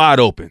 It's wide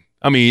open.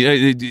 I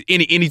mean,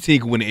 any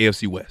team can win the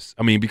AFC West.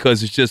 I mean,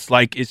 because it's just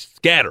like it's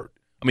scattered.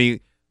 I mean,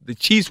 the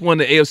Chiefs won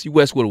the AFC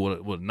West with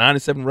a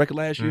 9-7 record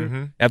last year.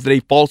 Mm-hmm. After they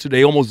faltered,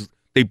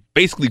 they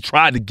basically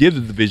tried to give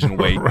the division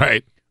away.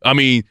 Right. I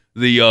mean,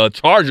 the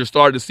Chargers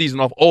started the season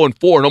off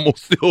 0-4 and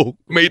almost still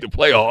made the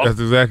playoffs. That's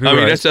exactly right. I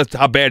mean, that's just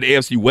how bad the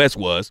AFC West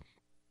was.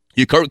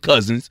 You're Kirk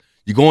Cousins.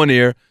 You go in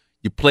there.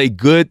 You play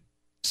good,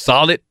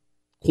 solid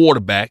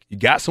quarterback. You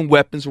got some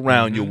weapons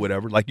around you or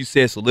whatever. Like you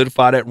said,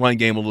 solidify that run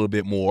game a little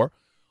bit more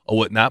or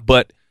whatnot.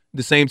 But at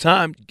the same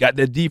time, you got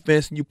that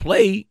defense and you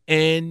play,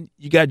 and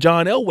you got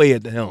John Elway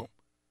at the helm.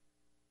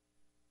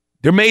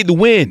 They're made to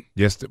win.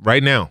 Yes,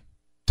 right now,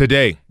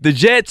 today. The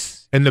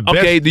Jets. And the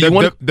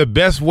best, the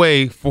best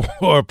way for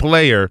a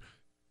player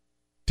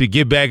to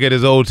get back at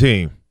his old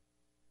team.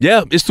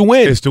 Yeah, it's to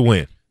win. It's to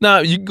win. Now,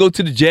 you can go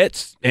to the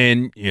Jets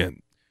and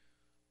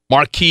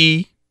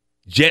marquee,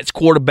 Jets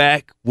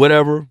quarterback,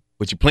 whatever,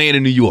 but you're playing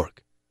in New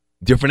York.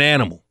 Different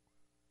animal.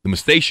 The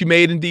mistakes you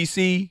made in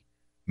D.C.,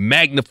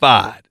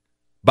 magnified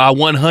by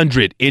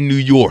 100 in New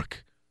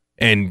York.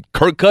 And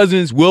Kirk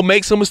Cousins will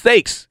make some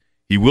mistakes.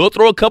 He will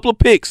throw a couple of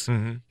picks.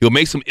 Mm-hmm. He'll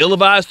make some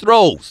ill-advised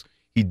throws.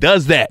 He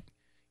does that.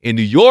 In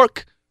New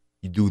York,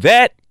 you do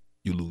that,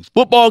 you lose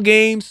football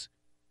games,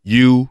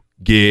 you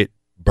get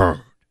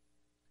burned.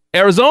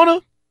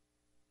 Arizona,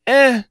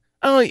 it's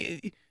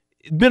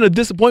been a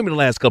disappointment the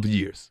last couple of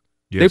years.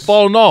 Yes. They've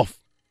fallen off.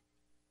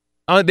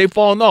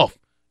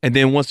 And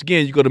then once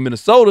again, you go to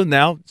Minnesota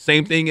now,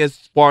 same thing as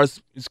far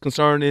as is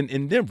concerned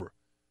in Denver.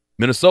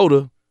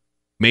 Minnesota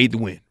made the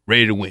win,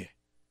 ready to win.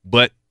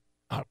 But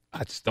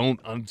I just don't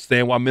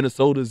understand why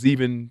Minnesota's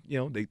even,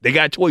 they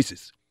got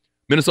choices.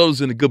 Minnesota's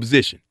in a good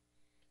position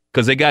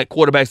because they got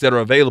quarterbacks that are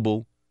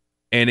available,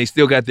 and they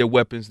still got their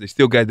weapons. They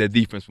still got their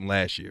defense from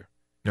last year.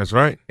 That's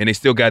right. And they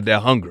still got that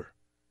hunger.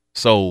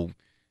 So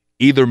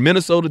either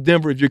Minnesota,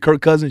 Denver, if you're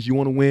Kirk Cousins, you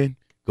want to win,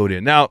 go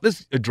there. Now,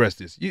 let's address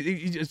this.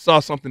 You just saw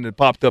something that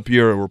popped up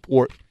here, a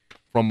report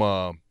from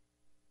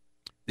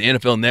the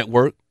NFL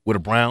Network with the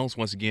Browns.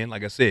 Once again,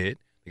 like I said,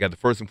 they got the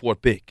 1st and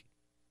 4th pick.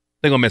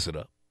 They're going to mess it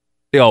up.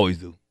 They always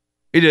do.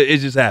 It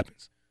just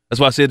happens. That's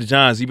why I said the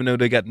Giants, even though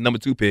they got the number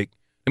 2 pick,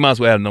 they might as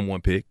well have the number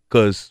 1 pick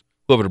because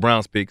whoever the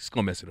Browns pick is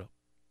going to mess it up.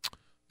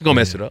 It's going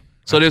to mess it up.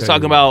 So they're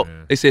talking about,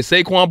 they said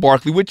Saquon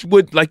Barkley, which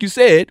would, like you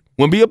said,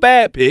 wouldn't be a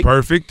bad pick.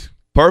 Perfect.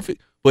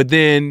 But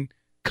then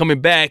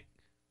coming back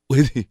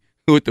with the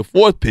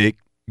 4th pick.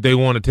 They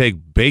want to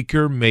take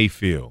Baker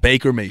Mayfield.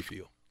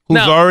 Who's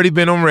already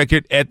been on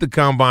record at the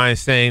Combine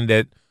saying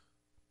that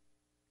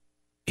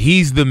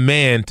he's the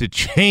man to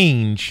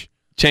change.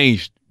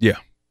 Yeah.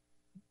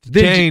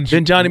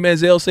 Didn't Johnny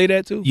Manziel say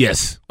that too?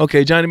 Yes.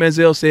 Okay, Johnny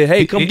Manziel said,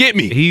 hey, come get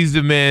me. He's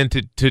the man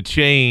to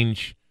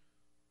change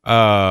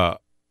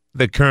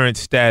the current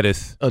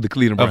status of the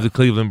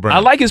Cleveland Browns. I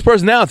like his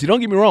personality. Don't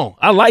get me wrong.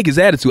 I like his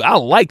attitude. I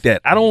like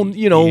that. I don't,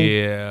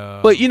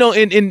 Yeah. But,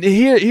 and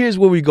here's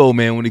where we go,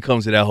 man, when it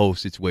comes to that whole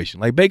situation.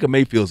 Like, Baker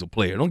Mayfield's a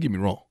player. Don't get me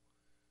wrong.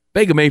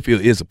 Baker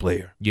Mayfield is a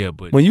player. Yeah,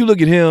 but when you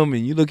look at him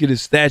and you look at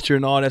his stature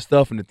and all that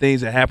stuff and the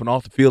things that happen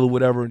off the field or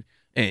whatever,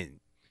 and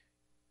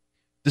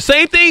the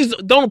same things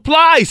don't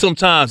apply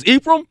sometimes,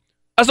 Ephraim.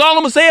 That's all I'm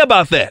going to say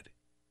about that.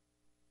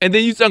 And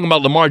then you talking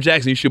about Lamar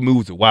Jackson, you should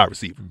move to wide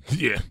receiver.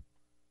 Yeah.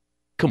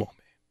 Come on,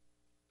 man.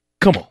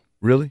 Come on.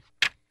 Really?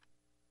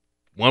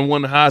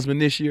 1-1 the Heisman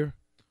this year?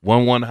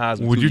 1-1 the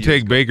Heisman. Would you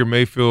take Baker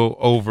Mayfield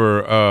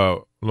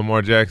over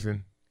Lamar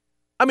Jackson?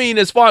 I mean,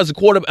 as far as a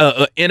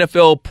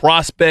NFL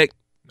prospect,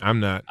 I'm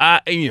not.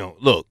 I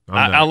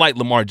like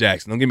Lamar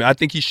Jackson. Don't get me. I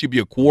think he should be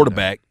a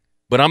quarterback,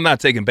 but I'm not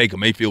taking Baker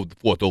Mayfield with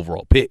the 4th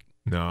overall pick.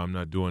 No, I'm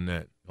not doing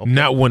that. Okay.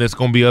 Not when it's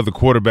going to be other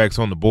quarterbacks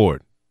on the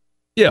board.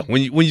 Yeah,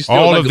 when you still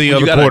all of the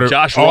other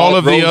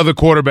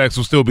quarterbacks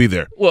will still be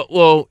there.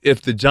 Well,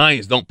 if the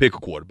Giants don't pick a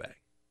quarterback,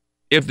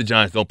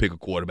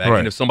 right.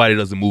 And if somebody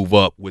doesn't move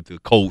up with the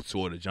Colts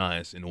or the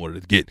Giants in order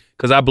to get,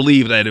 because I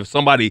believe that if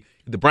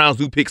the Browns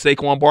do pick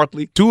Saquon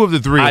Barkley, 2 of the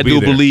 3, I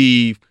do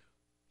believe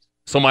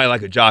somebody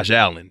like a Josh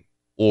Allen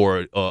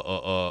or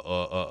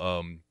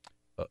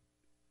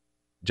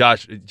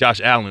Josh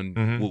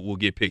Allen will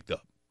get picked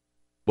up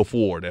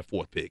before that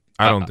 4th pick.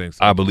 I don't think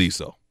so. I believe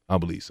so.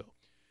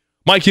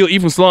 Mike Hill,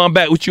 Ephraim Salaam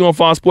back with you on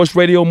Fox Sports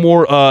Radio.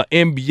 More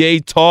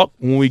NBA talk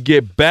when we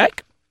get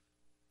back.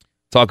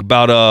 Talk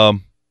about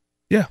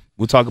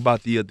we'll talk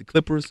about the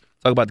Clippers,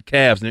 talk about the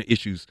Cavs and their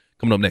issues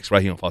coming up next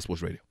right here on Fox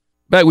Sports Radio.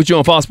 Back with you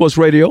on Fox Sports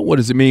Radio. What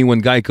does it mean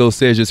when Geico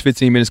says just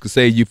 15 minutes could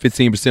save you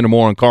 15% or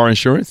more on car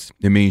insurance?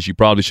 It means you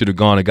probably should have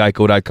gone to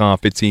geico.com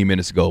 15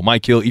 minutes ago.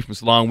 Mike Hill, Ephraim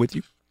Salaam with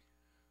you.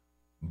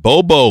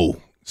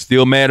 Bobo,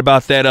 still mad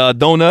about that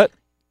donut?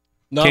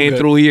 No, came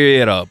through here, he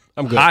had a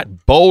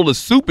hot bowl of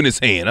soup in his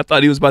hand. I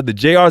thought he was about to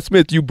J.R.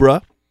 Smith you,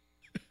 bruh.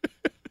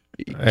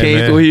 He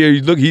came through here.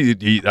 Look,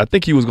 I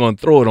think he was going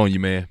to throw it on you,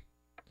 man.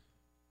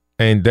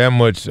 Ain't that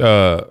much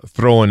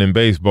throwing in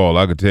baseball,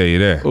 I could tell you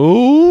that.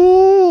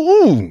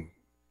 Ooh.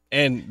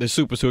 And the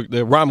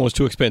ramen was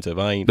too expensive.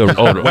 I ain't. You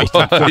gonna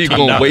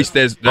waste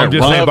that? I'm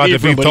just saying about to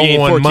be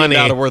throwing money.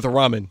 $14 worth of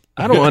ramen.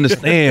 I don't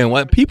understand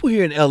why people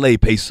here in L.A.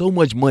 pay so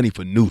much money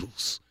for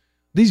noodles.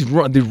 These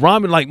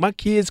ramen, like my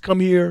kids come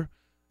here.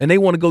 And they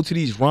want to go to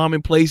these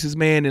ramen places,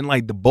 man, and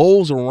like the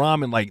bowls of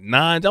ramen, like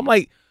 $9. I'm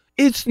like,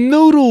 it's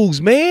noodles,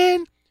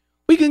 man.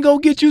 We can go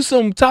get you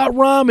some top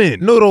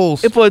ramen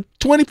noodles for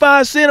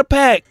 25 cents a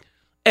pack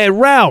at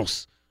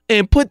Ralph's,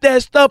 and put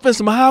that stuff in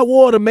some hot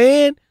water,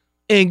 man,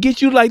 and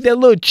get you like that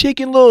little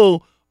chicken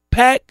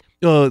pack,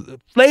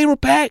 flavor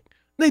pack.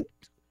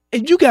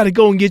 And you got to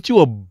go and get you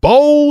a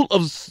bowl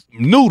of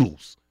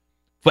noodles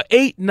for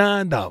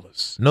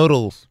 $8-9.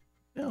 Noodles.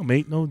 That don't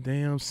make no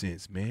damn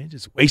sense, man.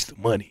 Just waste of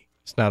money.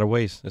 It's not a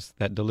waste. It's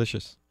that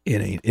delicious.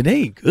 It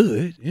ain't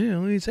good.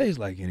 It tastes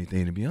like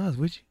anything, to be honest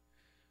with you.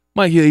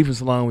 Mike Hill, Ephraim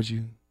Salaam with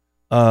you.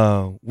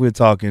 We're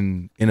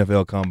talking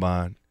NFL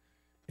Combine,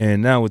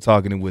 and now we're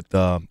talking with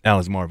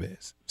Alex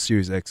Marvez,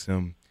 Sirius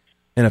XM,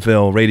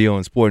 NFL Radio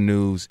and Sport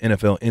News,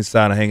 NFL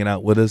Insider, hanging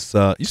out with us.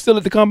 You still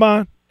at the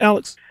Combine,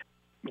 Alex?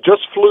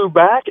 Just flew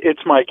back. It's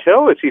Mike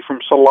Hill. It's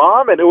Ephraim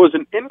Salaam, and it was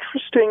an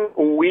interesting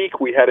week.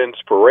 We had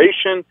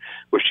inspiration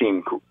with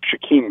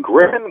Shaquem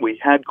Griffin. We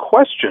had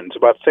questions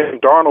about Sam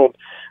Darnold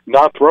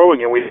not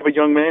throwing, and we have a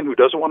young man who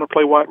doesn't want to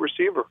play wide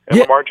receiver, and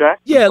Lamar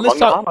Jackson. Yeah, let's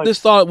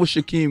start with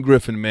Shaquem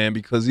Griffin, man,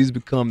 because he's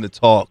become the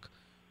talk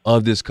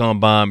of this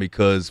Combine.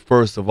 Because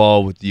first of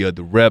all, with the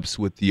reps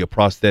with the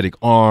prosthetic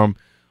arm,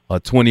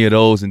 20 of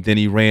those, and then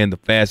he ran the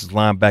fastest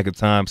linebacker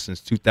time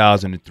since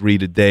 2003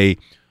 today.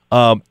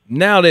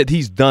 Now that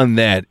he's done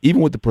that,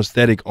 even with the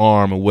prosthetic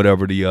arm or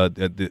whatever,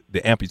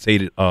 the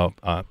amputated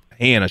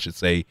hand, I should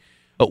say,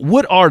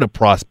 what are the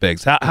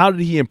prospects? How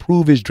did he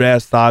improve his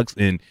draft stocks,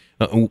 and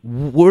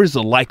where's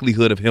the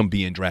likelihood of him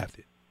being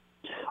drafted?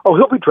 Oh,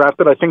 he'll be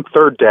drafted, I think,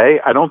 third day.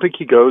 I don't think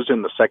he goes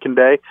in the second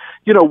day.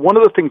 You know, one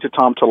of the things that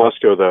Tom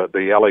Telesco,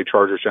 the LA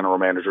Chargers general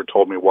manager,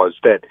 told me was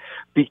that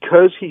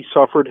because he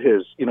suffered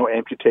his,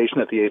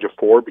 amputation at the age of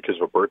 4 because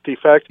of a birth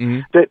defect,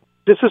 that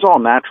this is all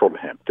natural to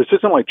him. This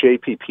isn't like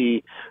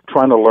JPP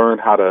trying to learn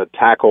how to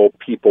tackle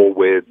people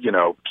with,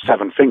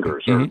 7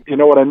 fingers. Or, you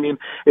know what I mean?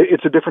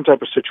 It's a different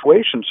type of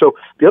situation. So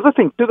the other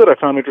thing, too, that I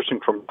found interesting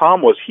from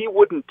Tom was he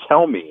wouldn't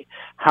tell me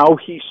how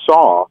he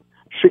saw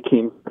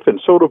Shaquem Griffin.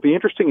 So it'll be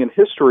interesting in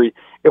history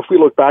if we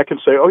look back and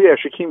say, oh, yeah,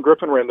 Shaquem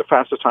Griffin ran the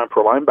fastest time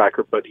for a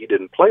linebacker, but he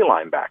didn't play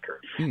linebacker,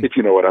 if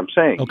you know what I'm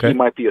saying. Okay. He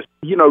might be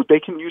they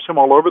can use him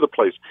all over the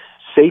place.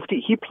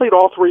 Safety, he played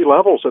all 3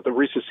 levels at the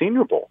Reese's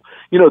Senior Bowl.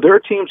 There are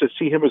teams that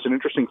see him as an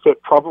interesting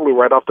fit, probably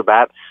right off the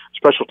bat,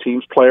 special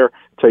teams player.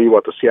 Tell you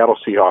what, the Seattle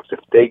Seahawks, if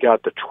they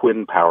got the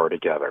twin power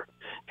together,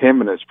 him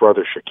and his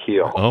brother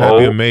Shaquille. That'd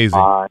be amazing.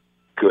 My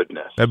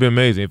goodness. That'd be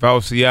amazing. If I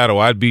was Seattle,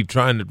 I'd be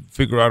trying to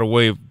figure out a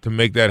way to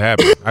make that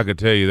happen. I could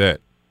tell you that.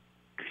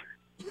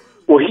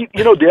 Well,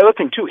 the other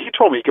thing, too, he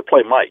told me he could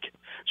play Mike.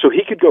 So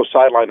he could go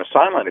sideline to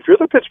sideline. If you're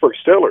the Pittsburgh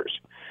Steelers,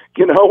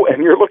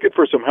 and you're looking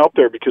for some help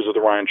there because of the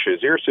Ryan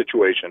Shazier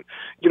situation,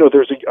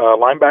 there's a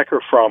linebacker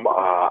from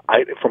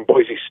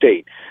Boise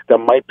State that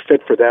might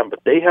fit for them, but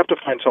they have to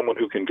find someone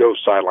who can go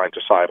sideline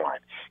to sideline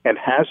and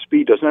has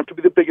speed, doesn't have to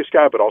be the biggest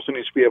guy, but also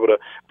needs to be able to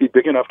be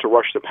big enough to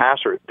rush the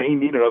passer. They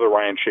need another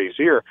Ryan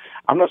Shazier.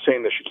 I'm not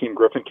saying that Shaquem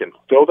Griffin can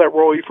fill that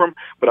role, Ephraim,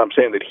 but I'm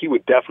saying that he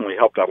would definitely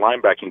help that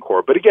linebacking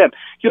core. But again,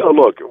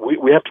 look,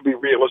 we have to be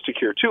realistic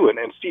here, too, and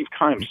Steve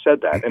Keim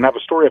said that, and I have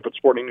a story up at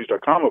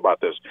sportingnews.com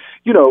about this.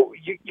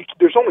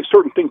 There's only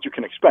certain things you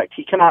can expect.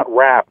 He cannot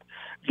wrap,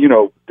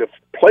 the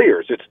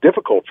players. It's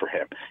difficult for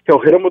him. He'll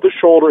hit him with the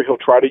shoulder. He'll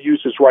try to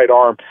use his right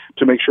arm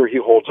to make sure he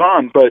holds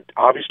on, but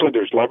obviously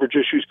there's leverage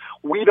issues.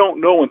 We don't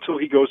know until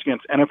he goes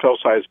against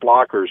NFL-sized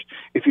blockers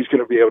if he's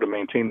going to be able to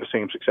maintain the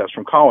same success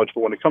from college.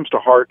 But when it comes to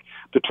heart,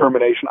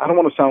 determination, I don't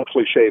want to sound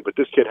cliche, but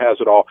this kid has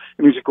it all,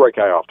 and he's a great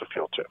guy off the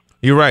field, too.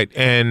 You're right.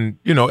 And,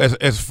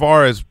 as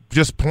far as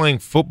just playing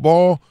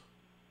football,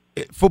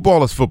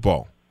 football is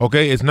football.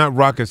 Okay, it's not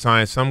rocket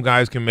science. Some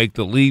guys can make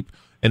the leap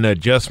and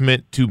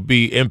adjustment to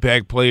be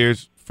impact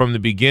players from the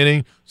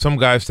beginning. Some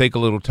guys take a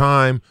little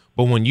time,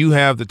 but when you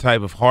have the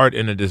type of heart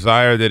and a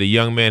desire that a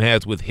young man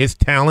has with his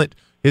talent,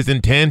 his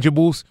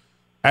intangibles,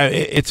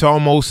 it's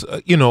almost,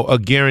 a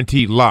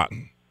guaranteed lock.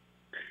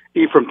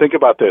 Ephraim, think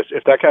about this.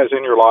 If that guy's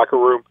in your locker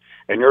room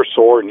and you're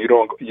sore and you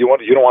don't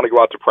want to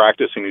go out to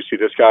practice and you see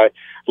this guy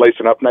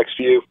lacing up next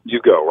to you, you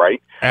go,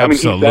 right?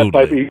 Absolutely.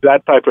 I mean, he's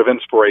that type of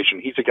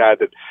inspiration. He's a guy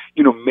that,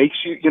 makes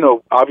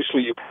you,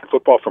 obviously you play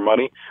football for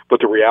money,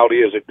 but the reality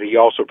is that he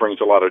also brings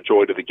a lot of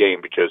joy to the game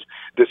because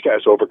this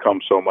guy's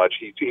overcome so much.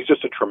 He's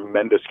just a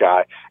tremendous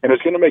guy, and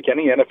it's going to make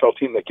any NFL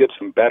team that gets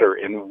him better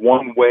in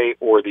one way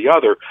or the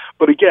other.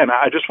 But again,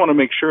 I just want to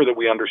make sure that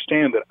we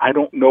understand that I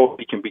don't know if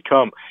he can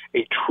become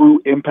a true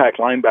impact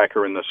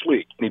linebacker in this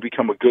league. Can he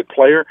become a good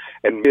player?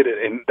 And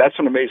that's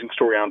an amazing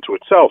story unto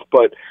itself.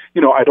 But,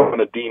 I don't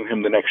want to deem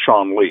him the next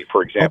Sean Lee,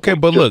 for example. Okay,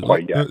 but look,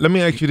 let me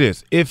ask you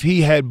this. If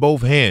he had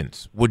both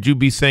hands, would you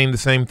be saying the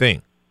same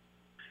thing?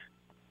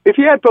 If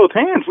he had both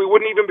hands, we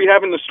wouldn't even be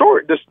having this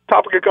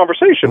topic of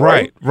conversation,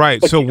 right?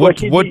 Right. So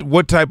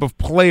what type of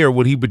player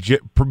would he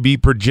be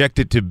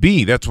projected to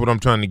be? That's what I'm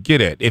trying to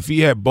get at. If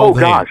he had both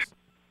hands.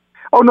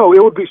 Oh, no,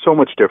 it would be so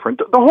much different.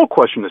 The whole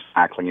question is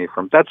tackling,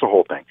 Ephraim. That's the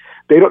whole thing.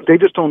 They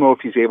just don't know if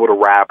he's able to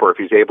wrap or if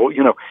he's able,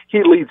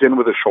 he leads in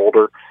with his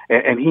shoulder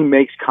and he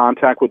makes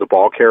contact with the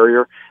ball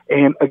carrier.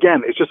 And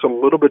again, it's just a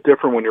little bit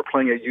different when you're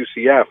playing at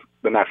UCF,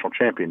 the national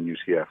champion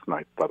UCF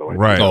night, by the way.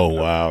 Right. Oh,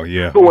 wow.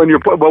 Yeah. But when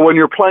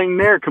you're playing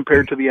there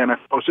compared to the NFL,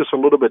 it's just a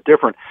little bit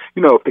different.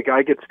 If the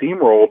guy gets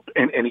steamrolled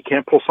and he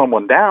can't pull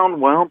someone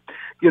down, well,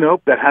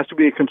 that has to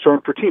be a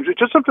concern for teams. It's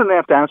just something they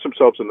have to ask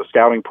themselves in the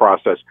scouting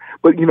process.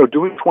 But,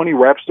 doing 20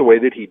 reps the way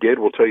that he did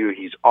will tell you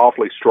he's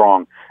awfully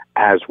strong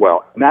as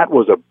well. And that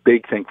was a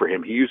big thing for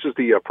him. He uses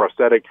the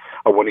prosthetic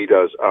when he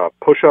does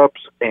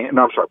pull-ups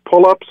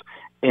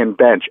and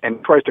bench,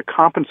 and tries to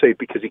compensate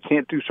because he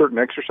can't do certain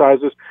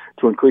exercises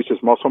to increase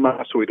his muscle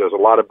mass. So he does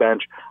a lot of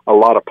bench, a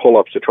lot of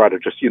pull-ups to try to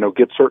just,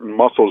 get certain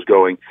muscles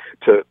going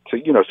to so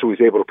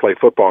he's able to play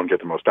football and get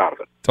the most out of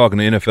it. Talking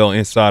to NFL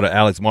insider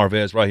Alex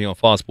Marvez right here on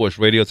Fox Sports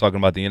Radio, talking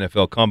about the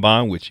NFL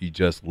Combine, which he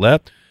just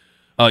left.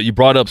 You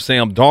brought up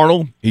Sam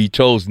Darnold. He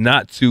chose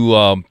not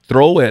to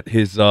throw at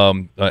his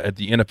at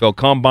the NFL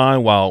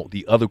Combine, while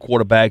the other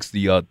quarterbacks,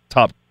 the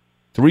top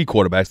two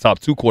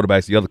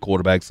quarterbacks, the other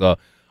quarterbacks,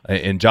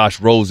 and Josh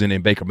Rosen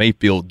and Baker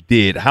Mayfield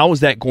did. How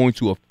is that going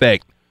to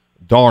affect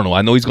Darnold?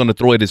 I know he's going to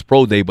throw at his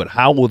pro day, but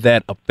how will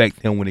that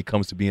affect him when it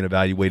comes to being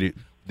evaluated,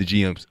 the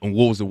GMs? And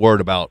what was the word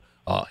about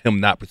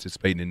him not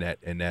participating in that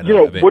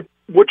event?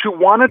 what you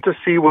wanted to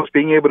see was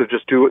being able to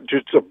just do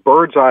just a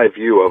bird's eye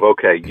view of,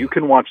 okay, you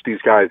can watch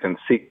these guys in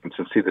sequence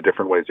and see the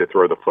different ways they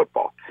throw the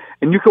football.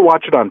 And you can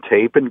watch it on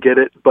tape and get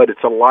it, but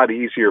it's a lot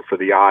easier for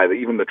the eye,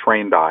 even the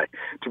trained eye,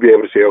 to be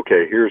able to say,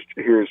 okay,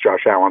 here's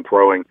Josh Allen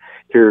throwing,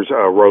 here's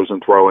Rosen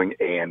throwing,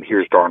 and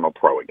here's Darnold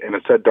throwing. And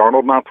it said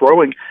Darnold not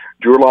throwing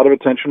drew a lot of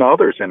attention to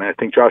others, and I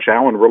think Josh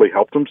Allen really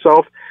helped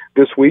himself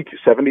this week.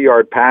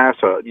 70-yard pass,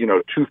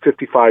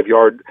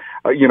 255-yard,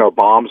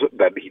 bombs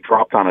that he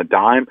dropped on a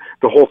dime.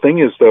 The whole thing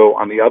is, though,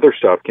 on the other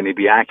stuff, can he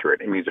be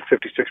accurate? I mean, he's a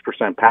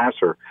 56%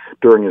 passer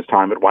during his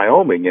time at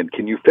Wyoming, and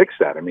can you fix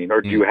that? I mean, or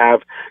do you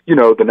have,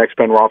 the next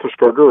Ben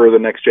Roethlisberger or the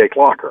next Jake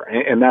Locker?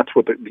 And that's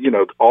what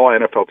all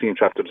NFL teams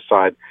have to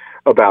decide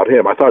about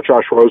him. I thought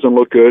Josh Rosen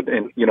looked good,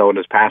 and in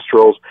his pass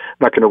drills.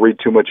 Not going to read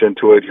too much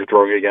into it. You're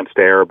throwing against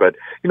air, but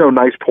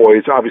nice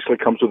poise. Obviously,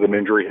 comes with an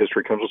injury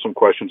history. Comes with some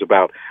questions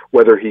about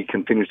whether he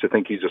continues to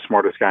think he's the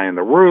smartest guy in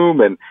the room,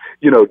 and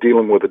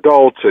dealing with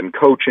adults and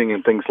coaching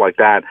and things like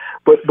that.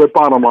 But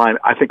bottom line,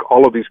 I think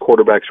all of these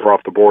quarterbacks are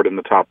off the board in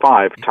the top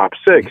 5, top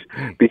 6,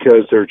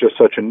 because there's just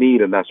such a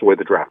need, and that's the way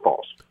the draft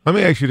falls. Let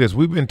me ask you this: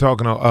 we've been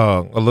talking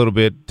a little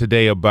bit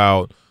today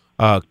about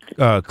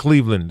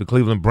Cleveland, the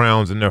Cleveland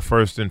Browns, and their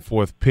 1st and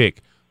 4th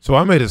pick. So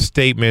I made a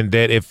statement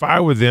that if I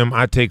were them,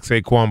 I'd take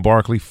Saquon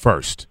Barkley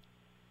first,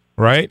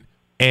 right?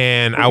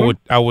 And I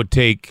would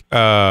take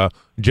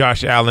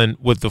Josh Allen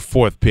with the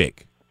 4th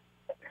pick.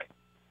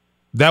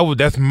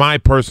 That's my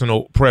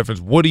personal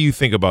preference. What do you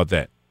think about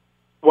that?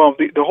 Well,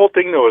 the whole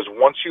thing, though, is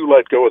once you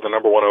let go of the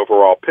number 1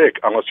 overall pick,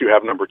 unless you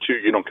have number 2,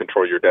 you don't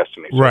control your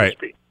destiny, so to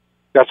speak.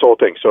 That's the whole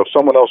thing. So if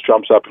someone else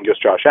jumps up and gets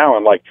Josh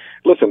Allen,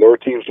 listen, there were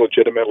teams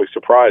legitimately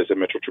surprised that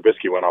Mitchell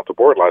Trubisky went off the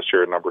board last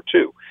year at number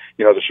 2.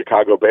 The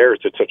Chicago Bears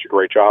did such a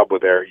great job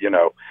with their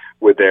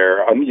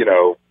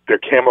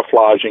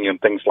camouflaging and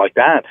things like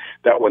that,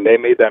 that when they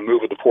made that move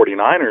with the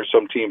 49ers,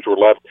 some teams were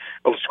left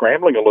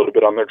scrambling a little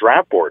bit on their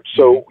draft board.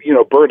 So,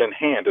 bird in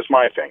hand is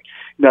my thing.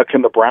 Now,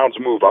 can the Browns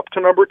move up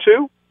to number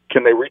 2?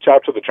 Can they reach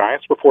out to the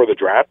Giants before the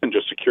draft and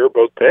just secure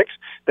both picks?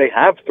 They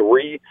have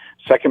 3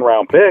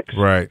 second-round picks.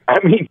 Right. I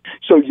mean,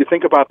 so you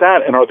think about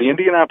that, and are the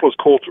Indianapolis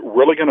Colts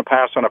really going to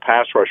pass on a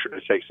pass rusher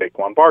to take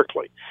Saquon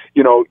Barkley?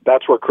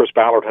 That's where Chris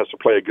Ballard has to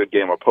play a good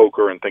game of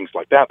poker and things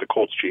like that, the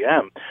Colts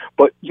GM.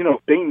 But,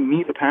 they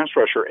need a pass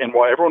rusher, and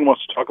while everyone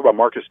wants to talk about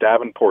Marcus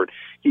Davenport,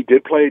 he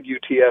did play at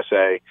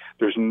UTSA.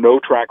 There's no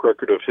track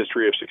record of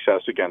history of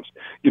success against,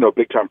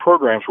 big-time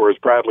programs, whereas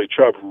Bradley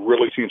Chubb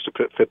really seems to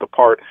fit the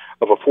part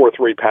of a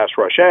 4-3 pass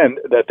rush end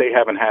that they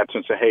haven't had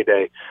since the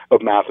heyday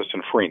of Mathis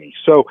and Freeney.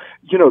 So,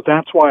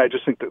 that's why I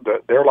just think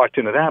that they're locked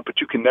into that, but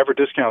you can never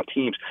discount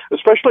teams,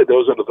 especially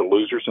those that are the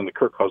losers in the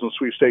Kirk Cousins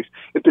sweepstakes.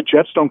 If the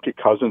Jets don't get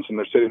Cousins and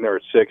they're sitting there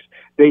at 6,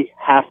 they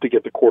have to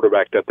get the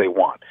quarterback that they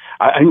want.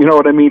 You know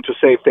what I mean? To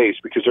save face,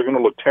 because they're going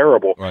to look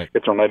terrible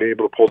if they're not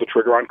able to pull the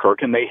trigger on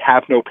Kirk, and they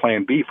have no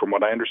plan B from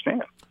what I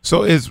understand.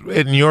 So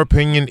in your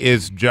opinion,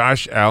 is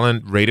Josh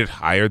Allen rated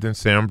higher than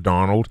Sam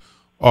Darnold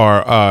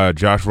or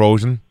Josh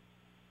Rosen?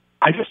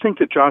 I just think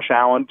that Josh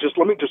Allen,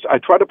 I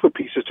try to put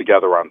pieces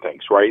together on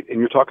things, right? And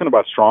you're talking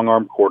about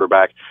strong-arm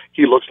quarterback.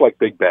 He looks like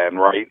Big Ben,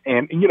 right?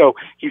 And,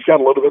 he's got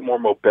a little bit more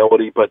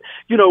mobility, but,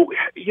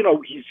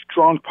 he's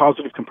drawn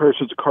positive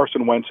comparisons to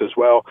Carson Wentz as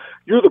well.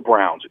 You're the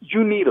Browns.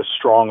 You need a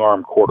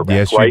strong-arm quarterback,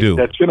 yes, right? You do.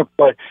 That's going to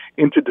play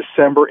into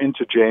December,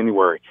 into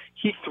January.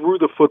 He threw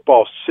the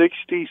football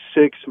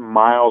 66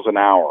 miles an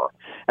hour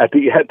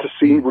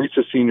reach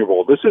the Senior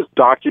Bowl. This is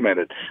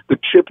documented. The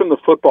chip in the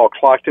football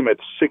clocked him at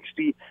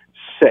 66.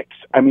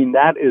 I mean,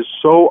 that is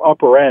so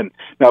upper end.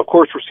 Now, of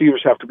course,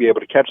 receivers have to be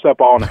able to catch that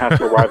ball and it has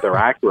to arrive there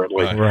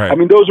accurately. Right. I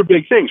mean, those are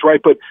big things, right?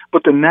 But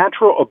the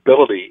natural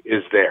ability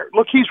is there.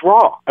 Look, he's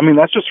raw. I mean,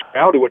 that's just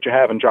reality what you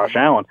have in Josh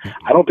Allen.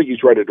 I don't think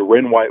he's ready to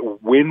win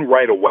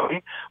right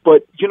away.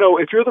 But,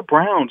 if you're the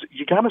Browns,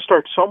 you got to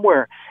start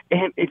somewhere.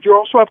 And if you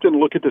also have to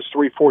look at this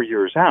 3-4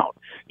 years out,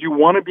 you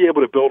want to be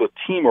able to build a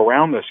team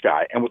around this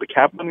guy. And with the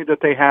cap money that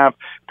they have,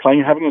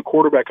 having a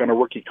quarterback on a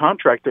rookie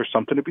contract, there's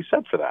something to be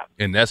said for that.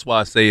 And that's why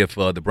I say if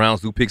the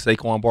Browns do pick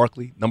Saquon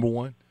Barkley, number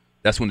 1,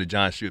 that's when the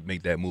Giants should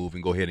make that move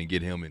and go ahead and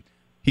get him, and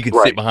he can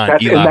sit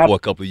behind Eli for a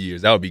couple of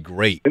years. That would be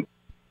great.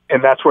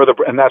 And that's where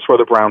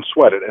the Browns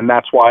sweat it. And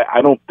that's why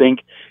I don't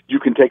think you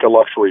can take a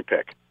luxury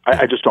pick.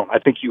 I just don't. I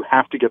think you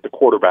have to get the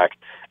quarterback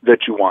that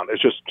you want.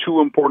 It's just too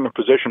important a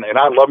position. And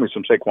I love me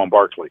some Saquon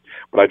Barkley,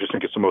 but I just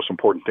think it's the most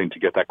important thing to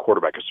get that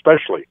quarterback,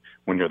 especially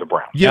when you're the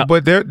Browns. Yeah,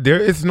 but there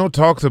is no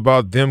talks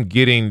about them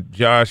getting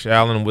Josh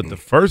Allen with the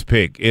 1st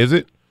pick, is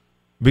it?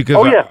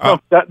 Because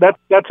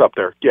that's up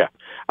there. Yeah.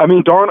 I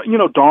mean,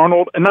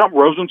 Darnold, and not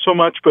Rosen so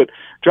much, but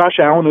Josh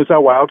Allen is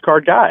that wild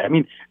card guy. I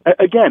mean,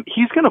 again,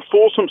 he's going to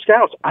fool some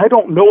scouts. I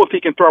don't know if he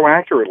can throw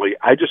accurately.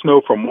 I just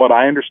know from what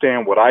I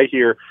understand, what I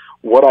hear,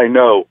 what I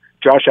know,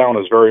 Josh Allen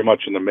is very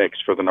much in the mix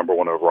for the number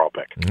 1 overall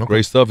pick. Okay.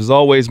 Great stuff as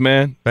always,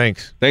 man.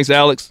 Thanks,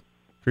 Alex.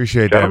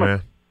 Appreciate that,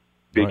 man.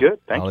 Be good.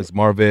 Thank Alex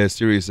Marvez,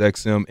 Sirius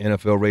XM,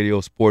 NFL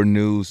Radio, Sport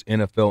News,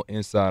 NFL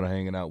Insider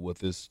hanging out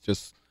with us.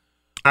 Just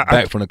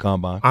back from the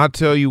combine. I'll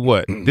tell you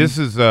what, this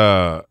is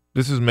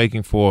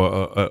making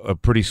for a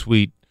pretty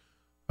sweet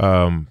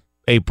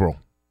April.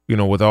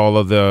 With all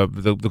of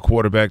the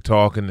quarterback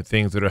talk and the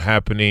things that are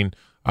happening.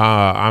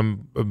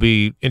 I'm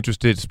be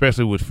interested,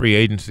 especially with free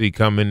agency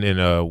coming in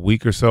a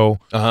week or so.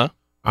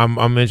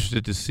 I'm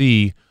interested to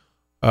see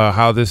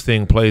how this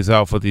thing plays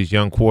out for these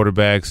young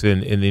quarterbacks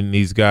and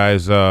these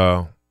guys who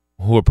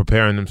are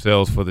preparing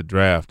themselves for the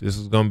draft. This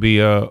is going to be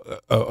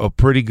a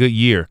pretty good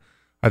year.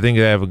 I think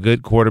they have a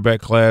good quarterback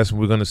class, and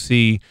we're going to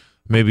see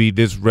maybe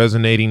this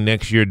resonating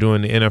next year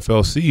during the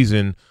NFL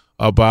season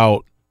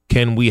about,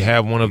 can we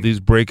have one of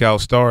these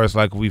breakout stars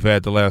like we've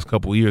had the last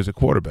couple of years at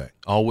quarterback?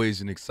 Always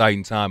an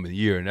exciting time of the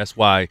year, and that's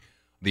why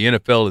the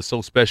NFL is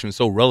so special and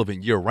so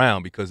relevant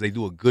year-round, because they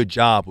do a good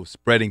job of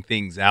spreading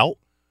things out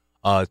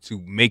to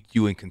make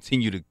you and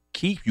continue to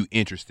keep you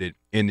interested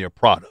in their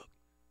product.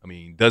 I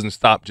mean, it doesn't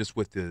stop just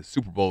with the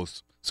Super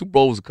Bowls. Super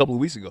Bowl was a couple of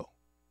weeks ago.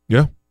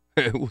 Yeah.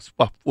 It was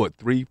about,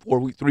 3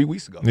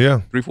 weeks ago.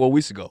 Yeah. 3-4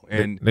 weeks ago.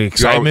 And the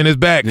excitement is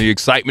back. The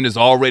excitement is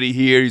already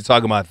here. You're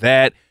talking about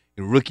that.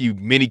 And rookie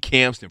mini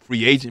camps and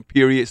free agent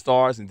period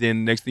starts. And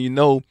then next thing you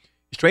know,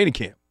 it's training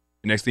camp.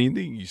 The next thing you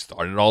do, you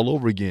start it all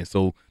over again.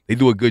 So they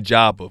do a good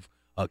job of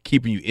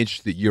keeping you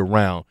interested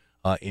year-round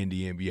in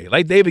the NBA,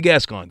 like David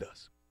Gascon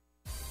does.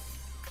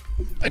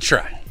 I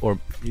try. Or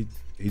he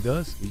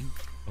does?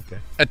 Okay.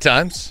 At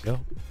times. Yeah.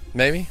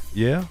 Maybe.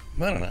 Yeah.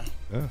 I don't know.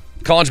 Yeah.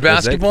 College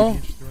basketball?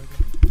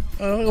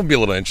 It'll be a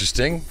little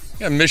interesting.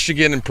 Yeah,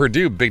 Michigan and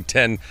Purdue, Big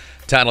Ten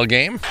title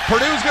game.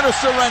 Purdue's going to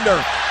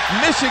surrender.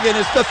 Michigan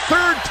is the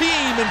third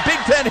team in Big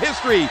Ten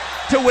history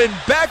to win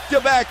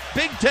back-to-back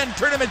Big Ten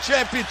tournament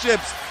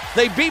championships.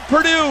 They beat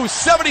Purdue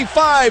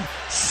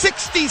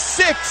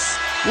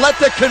 75-66. Let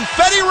the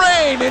confetti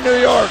rain in New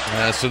York.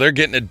 So they're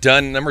getting it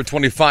done. Number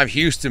 25,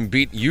 Houston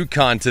beat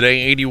UConn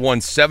today,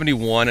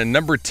 81-71. And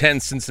number 10,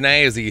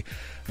 Cincinnati is the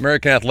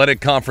American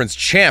Athletic Conference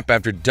champ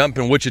after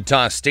dumping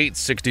Wichita State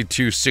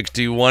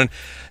 62-61.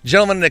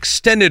 Gentlemen, an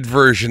extended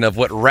version of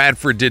what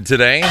Radford did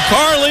today.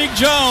 Carleague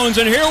Jones,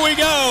 and here we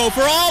go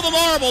for all the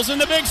marbles in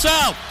the Big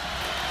South.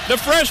 The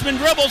freshman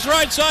dribbles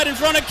right side in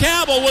front of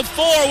Cabell with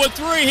 4, with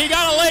 3. He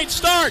got a late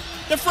start.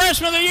 The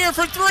freshman of the year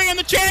for 3 in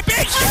the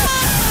championship.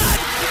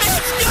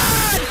 It's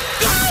good!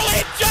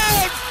 Carleague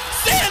Jones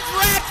sends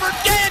Radford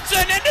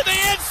dancing into the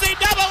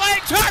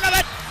NCAA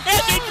tournament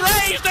as he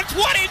drains the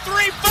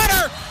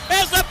 23-footer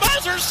as the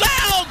buzzer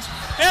sounds,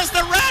 as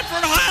the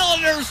Radford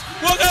Highlanders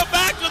will go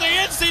back to the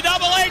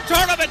NCAA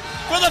tournament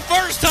for the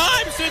first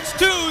time since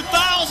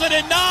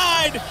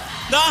 2009.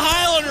 The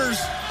Highlanders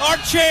are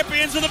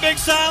champions of the Big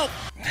South.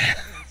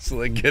 So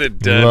they get it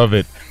done. Love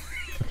it.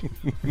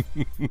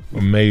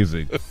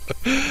 Amazing.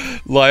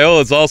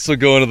 Loyola's also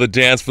going to the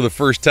dance for the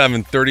first time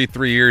in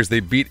 33 years. They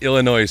beat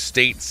Illinois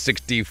State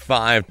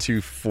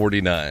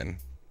 65-49.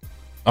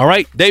 All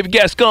right, David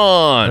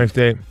Gascon. Thanks,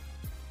 Dave.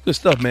 Good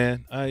stuff,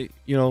 man.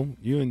 You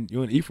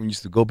and Ephraim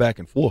used to go back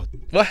and forth.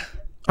 What?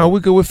 Oh,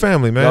 we good with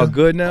family, man. Y'all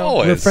good now?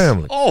 Always. We're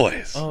family.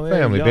 Always. Oh,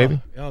 family, y'all, baby.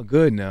 Y'all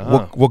good now,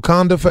 huh?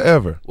 Wakanda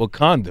forever.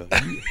 Wakanda.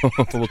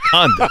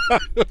 Wakanda.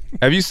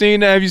 Have you seen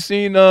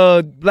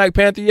Black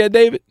Panther yet,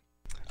 David?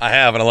 I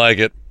have, and I like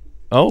it.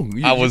 Oh,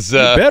 you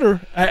better.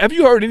 Have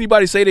you heard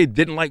anybody say they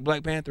didn't like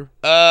Black Panther?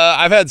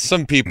 I've had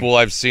some people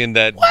I've seen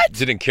that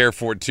didn't care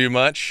for it too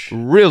much.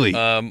 Really?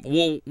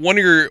 Well, one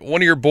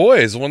of your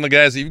boys, one of the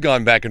guys that you've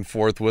gone back and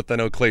forth with, I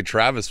know Clay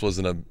Travis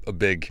wasn't a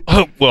big.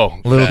 Oh, well,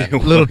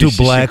 little too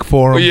black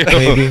for him,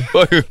 maybe.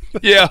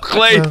 Yeah,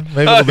 Clay.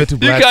 Maybe a little bit too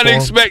black. You kind of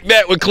expect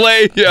that with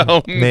Clay,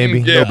 yeah.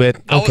 Maybe a little bit.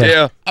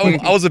 Okay.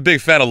 I was a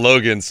big fan of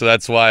Logan, so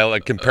that's why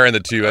like comparing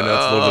the two. I know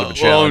it's a little bit of a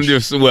challenge.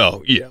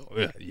 Yeah.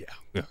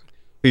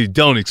 You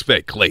don't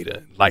expect Clay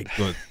to like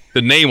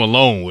the name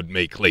alone would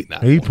make Clay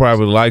not. He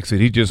probably likes it.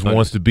 He just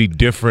wants to be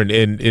different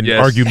and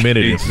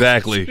argumentative.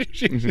 Exactly.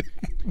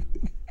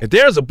 If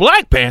there's a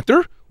Black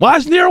Panther, why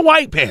isn't there a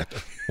White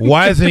Panther?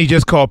 Why isn't he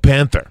just called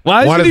Panther?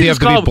 Why does he have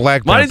to be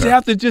Black Panther? Why does he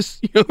have to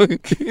just?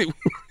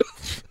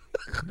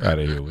 Out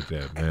of here with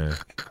that, man.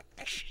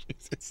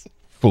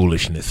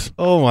 Foolishness.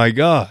 Oh my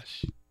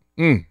gosh.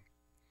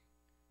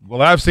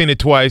 Well, I've seen it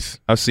twice.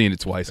 I'm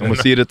gonna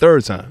see it a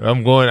third time.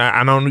 I'm going.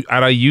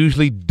 I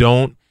usually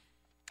don't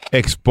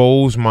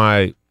expose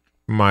my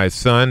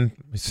son,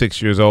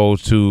 6 years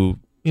old, to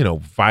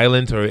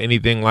violence or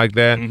anything like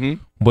that.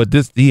 Mm-hmm. But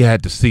he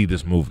had to see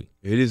this movie.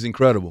 It is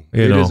incredible.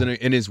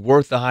 And it's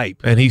worth the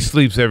hype. And he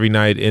sleeps every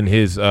night in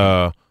his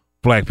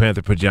Black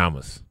Panther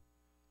pajamas.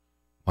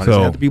 Why does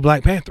it have to be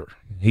Black Panther?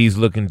 He's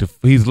looking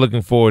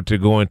forward to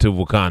going to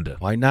Wakanda.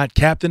 Why not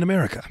Captain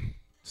America?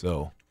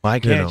 So. Why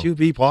can't you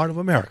be part of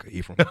America,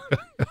 Ephraim?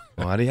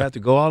 Why do you have to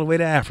go all the way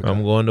to Africa?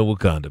 I'm going to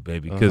Wakanda,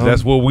 baby, because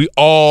that's where we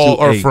all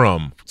are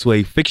from. To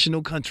a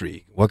fictional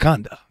country,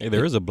 Wakanda. Hey,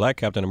 there is a black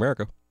Captain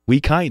America.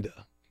 We kinda.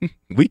 Are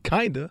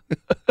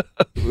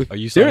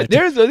you saying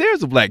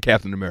there's a black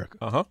Captain America?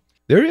 Uh-huh.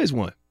 There is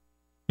one.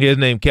 His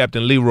name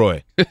Captain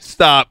Leroy.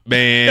 Stop,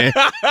 man.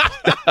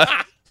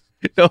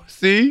 Don't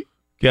see?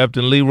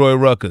 Captain Leroy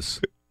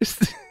Ruckus.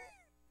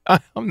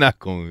 I'm not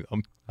going.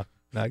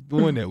 Not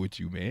doing that with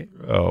you, man.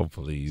 Oh,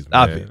 please,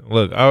 Stop man. it.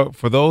 Look,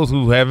 for those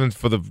who haven't,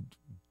 for the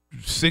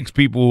 6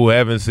 people who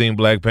haven't seen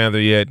Black Panther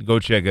yet, go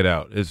check it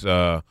out. It's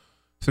a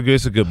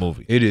good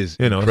movie. It is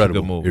incredible. It's a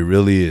good movie. It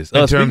really is.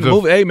 In terms of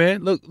movie, hey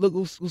man, look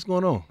what's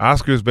going on.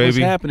 Oscars, baby. What's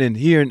happening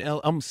here in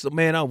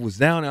I was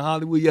down in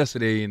Hollywood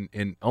yesterday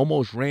and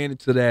almost ran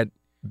into that.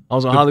 I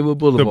was on Hollywood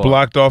Boulevard. The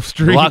blocked off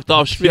street.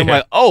 I'm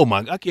like, oh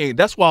my, I can't.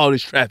 That's why all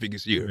this traffic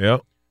is here.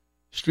 Yep.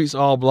 Streets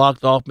are all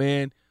blocked off,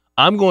 man.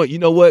 I'm going. You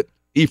know what,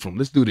 Ephraim?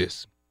 Let's do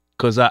this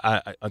because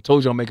I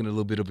told you I'm making a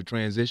little bit of a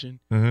transition.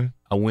 Mm-hmm.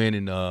 I went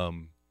and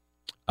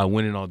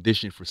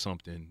auditioned for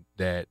something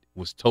that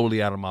was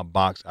totally out of my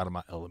box, out of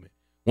my element.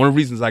 One of the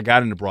reasons I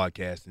got into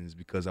broadcasting is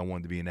because I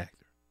wanted to be an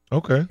actor.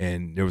 Okay.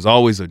 And there was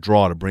always a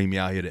draw to bring me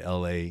out here to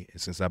L.A.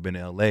 And since I've been to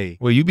L.A.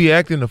 Well, you be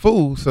acting the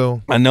fool,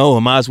 so. I know. I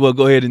might as well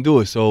go ahead and do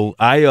it. So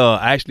I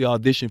actually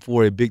auditioned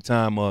for a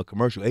big-time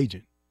commercial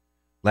agent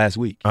last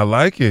week. I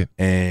like it.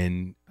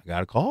 And I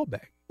got a call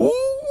back. Ooh.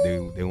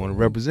 They want to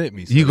represent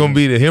me. So you going to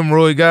be the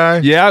hemorrhoid guy?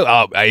 Yeah,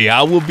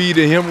 I will be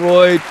the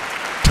hemorrhoid.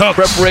 Tux.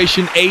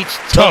 Preparation H.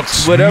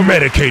 Tux. Whatever.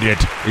 Medicated.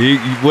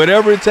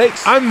 Whatever it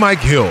takes. I'm Mike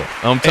Hill.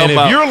 I'm talking and if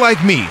about. You're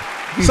like me,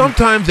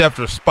 sometimes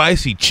after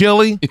spicy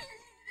chili,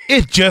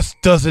 it just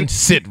doesn't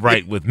sit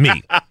right with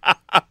me.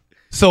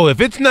 So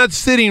if it's not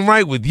sitting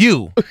right with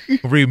you,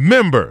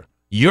 remember,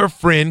 your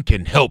friend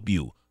can help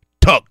you.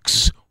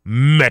 Tux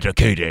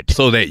Medicated.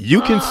 So that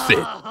you can sit.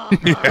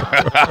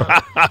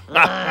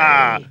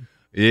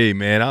 Hey,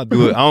 man, I'll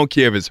do it. I don't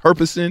care if it's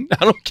herpessin.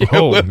 I don't care.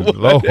 Oh,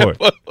 Lord.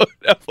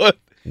 Whatever.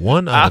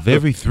 1 out of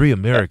every 3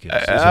 Americans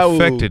is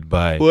affected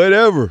by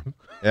whatever.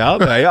 Yeah,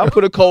 I'll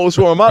put a cold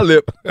sore on my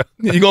lip.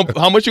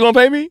 How much you gonna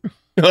pay me?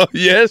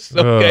 Yes,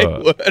 okay,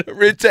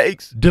 whatever it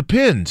takes.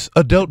 Depends.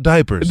 Adult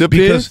diapers.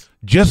 Depends.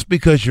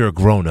 Because you're a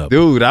grown up,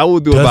 dude. I will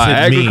do a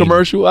Viagra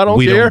commercial. I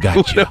don't care.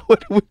 Don't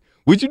got you.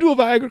 Would you do a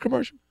Viagra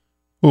commercial?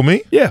 Who,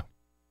 me? Yeah.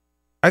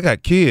 I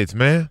got kids,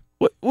 man.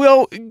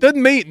 Well, it doesn't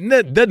mean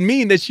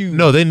that you.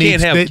 No, they need.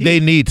 Can't have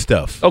they need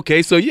stuff.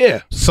 Okay, so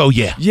yeah.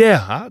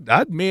 Yeah.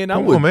 I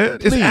Come would. on, man.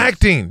 Please. It's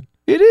acting.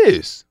 It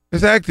is.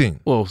 It's acting.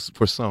 Well,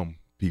 for some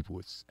people,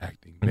 it's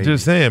acting. I'm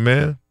just saying,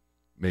 man.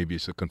 Maybe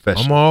it's a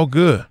confession. I'm all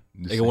good.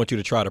 They gonna want you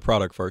to try the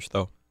product first,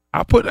 though.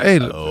 I put. Hey,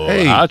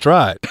 I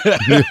tried.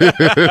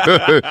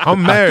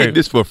 I'm married. I get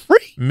this for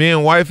free. Me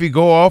and wifey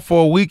go off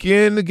for a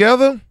weekend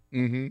together.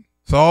 Mm-hmm.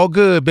 It's all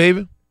good,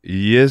 baby.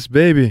 Yes,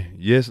 baby.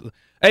 Yes.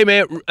 Hey,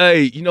 man.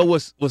 Hey, you know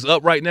what's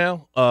up right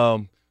now?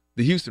 The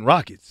Houston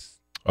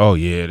Rockets. Oh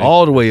yeah,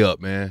 all the way up,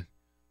 man.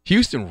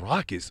 Houston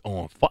Rockets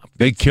on 5.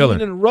 They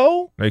killing in a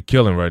row. They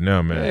killing right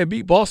now, man. They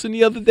beat Boston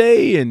the other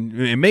day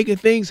and making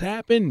things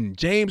happen.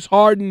 James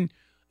Harden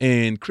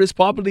and Chris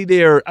Paul,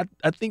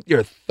 I think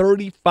they're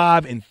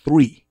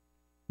 35-3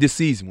 this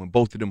season when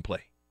both of them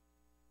play.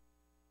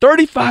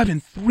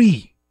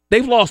 35-3.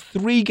 They've lost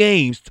 3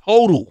 games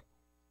total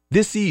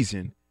this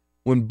season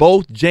when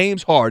both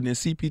James Harden and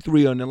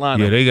CP3 are in the lineup.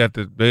 Yeah,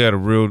 they got a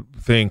real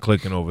thing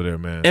clicking over there,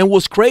 man. And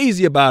what's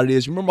crazy about it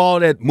is, remember all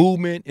that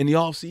movement in the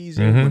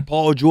offseason when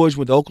Paul George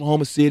went to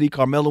Oklahoma City,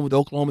 Carmelo went to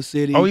Oklahoma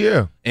City. Oh,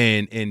 yeah.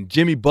 And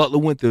Jimmy Butler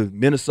went to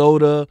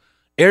Minnesota.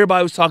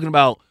 Everybody was talking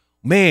about,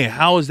 man,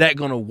 how is that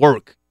going to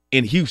work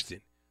in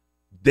Houston?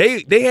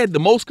 They had the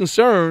most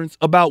concerns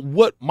about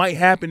what might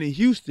happen in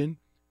Houston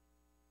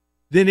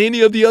than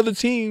any of the other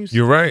teams.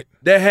 You're right.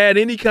 That had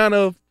any kind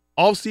of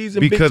offseason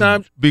big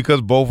time.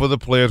 Because both of the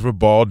players were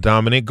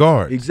ball-dominant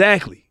guards.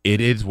 Exactly. It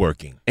is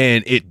working.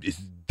 And it is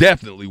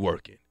definitely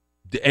working.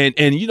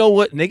 And you know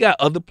what? And they got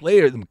other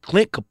players.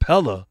 Clint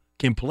Capella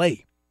can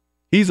play.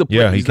 He's a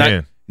player. Yeah, he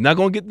can. Not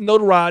going to get the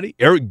notoriety.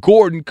 Eric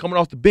Gordon coming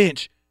off the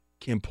bench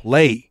can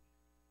play.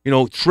 You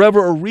know,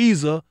 Trevor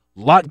Ariza,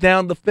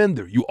 lockdown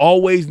defender. You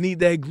always need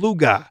that glue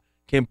guy.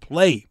 Can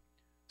play.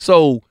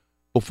 So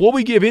before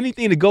we give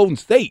anything to Golden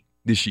State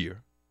this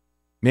year,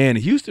 man,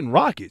 the Houston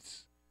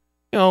Rockets,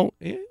 you know,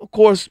 of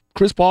course,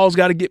 Chris Paul's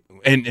got to get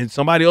 – and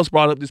somebody else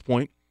brought up this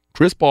point.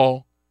 Chris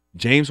Paul,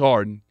 James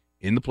Harden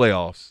in the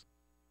playoffs.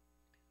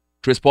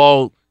 Chris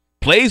Paul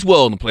plays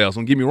well in the playoffs,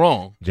 don't get me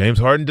wrong. James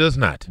Harden does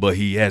not. But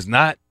he has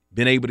not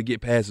been able to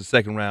get past the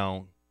second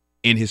round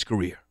in his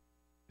career,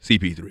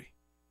 CP3.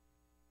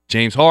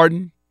 James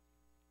Harden,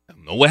 I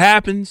don't know what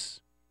happens.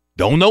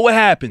 Don't know what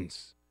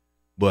happens.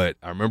 But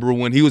I remember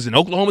when he was in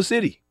Oklahoma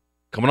City,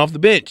 coming off the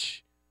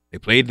bench. They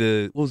played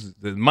the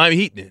Miami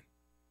Heat then.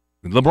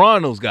 LeBron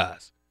and those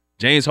guys.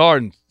 James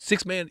Harden,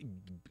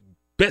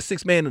 best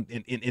 6 man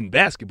in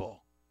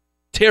basketball.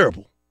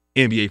 Terrible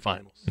NBA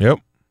Finals. Yep.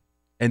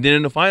 And then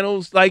in the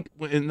finals, not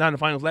in the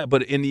finals,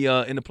 but in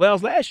the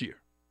playoffs last year,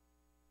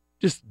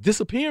 just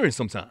disappearing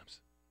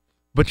sometimes.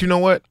 But you know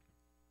what?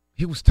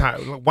 He was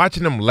tired.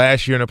 Watching him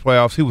last year in the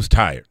playoffs, he was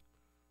tired,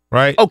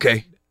 right?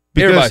 Okay.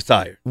 Everybody's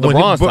tired.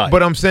 LeBron's tired.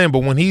 But I'm saying, but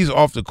when he's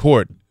off the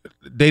court,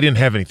 they didn't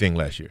have anything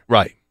last year.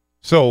 Right.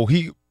 So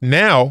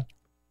now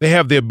they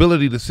have the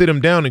ability to sit him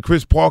down, and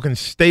Chris Paul can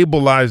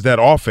stabilize that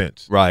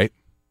offense. Right.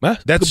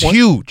 That's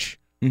huge.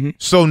 Mm-hmm.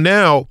 So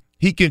now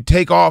he can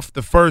take off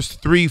the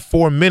first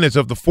 3-4 minutes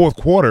of the fourth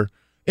quarter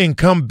and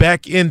come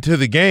back into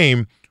the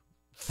game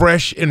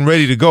fresh and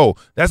ready to go.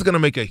 That's going to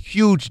make a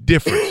huge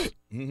difference.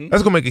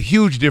 That's going to make a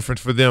huge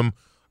difference for them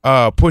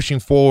pushing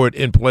forward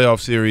in playoff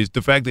series.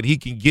 The fact that he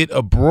can get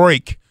a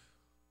break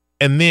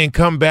and then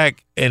come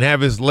back and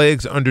have his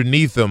legs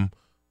underneath him,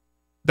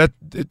 that's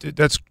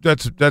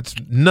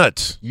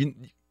nuts.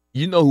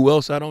 You know who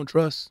else I don't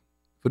trust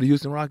for the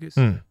Houston Rockets?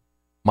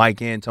 Mike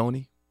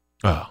D'Antoni.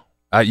 Oh.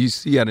 You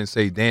see, I didn't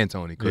say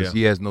D'Antoni because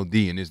he has no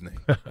D in his name.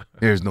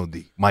 There's no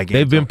D. Mike D'Antoni.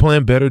 They've been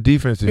playing better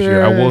defense this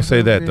year. I will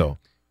say that, though.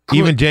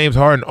 Even James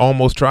Harden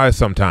almost tries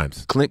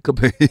sometimes. Clint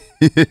Capella,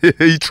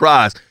 he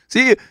tries.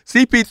 See,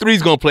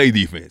 CP3's going to play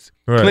defense.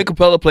 Right. Clint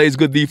Capella plays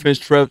good defense.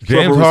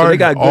 James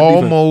Harden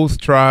almost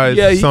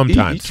tries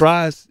sometimes. He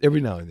tries every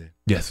now and then.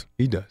 Yes.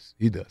 He does.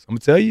 I'm going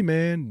to tell you,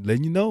 man,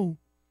 letting you know,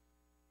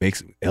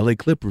 makes LA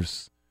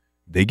Clippers,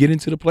 they get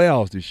into the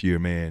playoffs this year,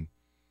 man.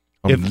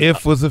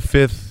 If was a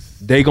fifth,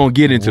 they going to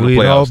get into the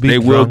playoffs. They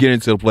will get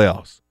into the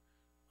playoffs.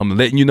 I'm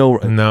letting you know.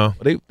 No.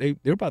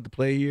 They're about to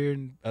play here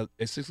at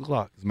 6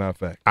 o'clock, as a matter of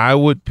fact. I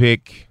would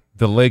pick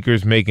the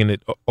Lakers making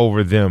it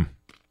over them.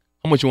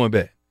 How much you want to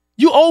bet?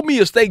 You owe me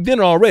a steak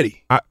dinner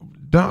already.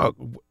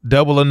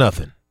 Double or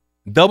nothing.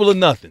 Double or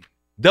nothing.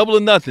 Double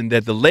or nothing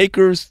that the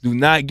Lakers do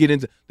not get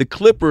into the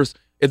Clippers.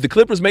 If the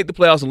Clippers make the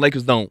playoffs and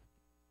Lakers don't.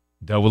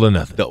 Double or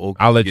nothing.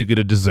 I'll let you get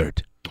a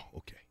dessert.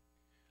 Okay.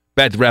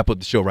 Back to wrap up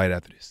the show right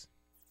after this.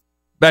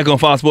 Back on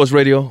Fox Sports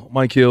Radio,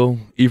 Mike Hill,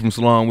 Ephraim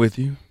Salaam with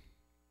you.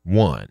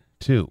 1,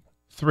 2,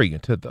 3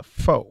 into the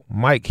 4.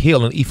 Mike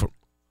Hill and Ephraim.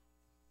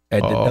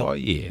 Yeah.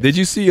 Did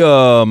you see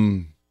what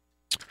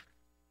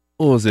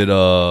was it?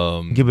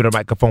 Give me the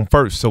microphone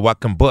first so I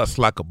can bust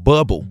like a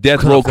bubble.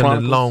 Death Row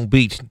Chronicles. In Long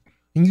Beach.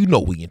 And you know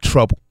we in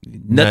trouble.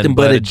 Nothing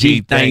but a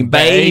G thing,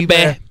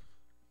 baby.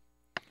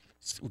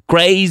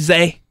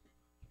 Crazy.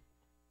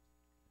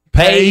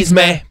 Pays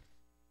me.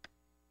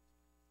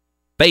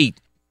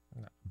 Fate.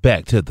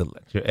 Back to the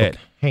lecture at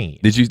hand.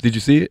 Did you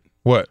see it?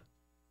 What?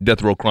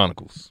 Death Row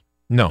Chronicles.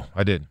 No,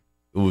 I didn't.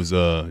 It was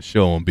a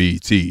show on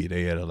BET.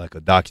 They had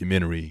a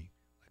documentary,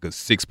 like a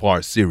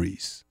 6-part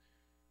series,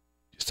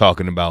 just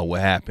talking about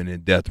what happened in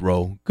Death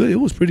Row. Good. It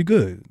was pretty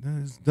good.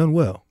 It's done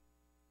well.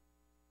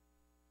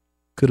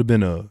 Could have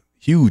been a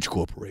huge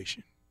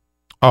corporation.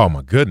 Oh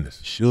my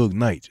goodness. Suge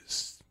Knight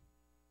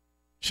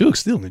Suge's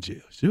still in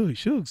jail.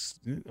 Suge's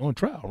on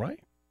trial,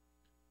 right?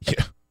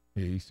 Yeah,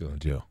 he's still in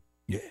jail.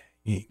 Yeah,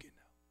 he ain't getting out.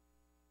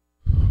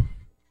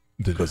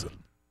 Because of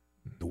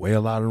the way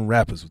a lot of them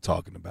rappers were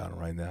talking about him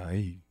right now,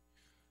 they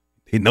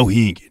know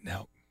he ain't getting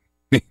out.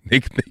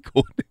 They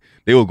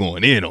were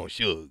going in on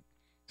Suge,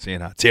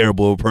 saying how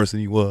terrible a person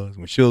he was.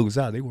 When Suge was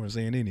out, they weren't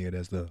saying any of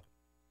that stuff.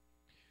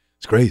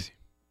 It's crazy.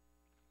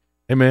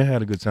 Hey, man, I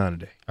had a good time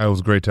today. It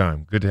was a great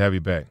time. Good to have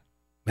you back.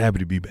 I'm happy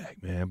to be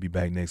back, man. I'll be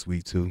back next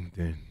week, too.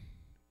 Then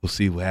we'll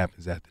see what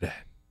happens after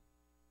that.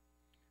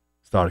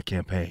 Start a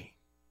campaign.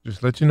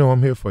 Just let you know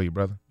I'm here for you,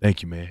 brother.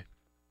 Thank you, man.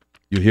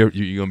 You're here.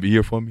 You gonna be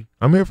here for me?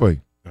 I'm here for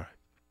you. All right.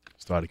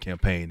 Start a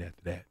campaign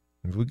after that.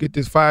 If we get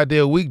this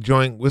 5-day-a-week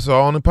joint, we're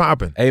on and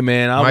popping. Hey,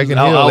 man, Mike and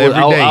Hill every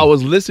day. I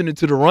was listening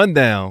to the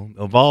rundown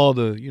of all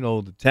the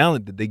the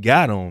talent that they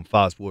got on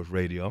Fox Sports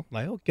Radio. I'm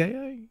like,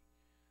 okay,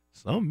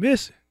 something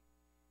missing.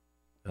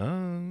 Yeah.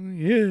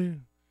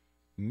 I'm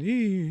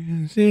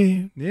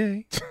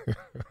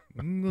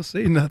gonna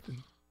say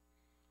nothing.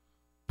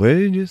 But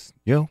it just,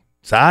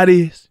 it's how it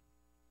is.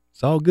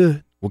 It's all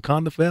good.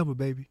 Wakanda forever,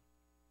 baby.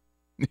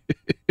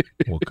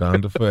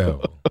 Wakanda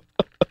forever.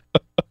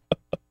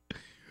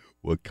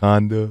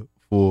 Wakanda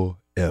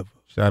forever.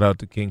 Shout out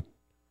to King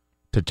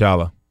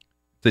T'Challa.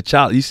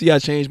 T'Challa. You see I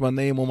changed my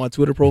name on my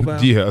Twitter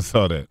profile? Yeah, I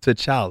saw that.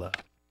 T'Challa.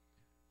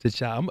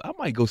 I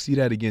might go see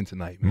that again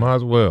tonight, man. Might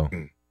as well.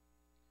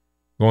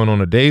 Going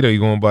on a date or you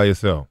going by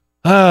yourself?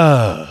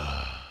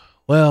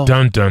 Well.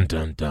 Dun, dun,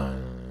 dun,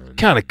 dun.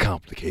 Kind of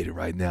complicated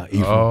right now,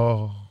 Ephraim.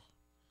 Oh.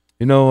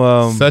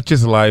 Such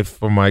is life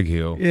for Mike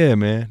Hill. Yeah,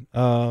 man.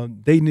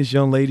 Dating this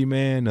young lady,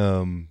 man.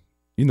 I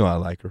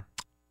like her.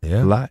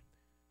 Yeah. A lot.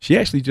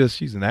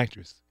 She's an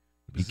actress.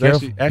 Be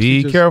careful.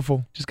 Be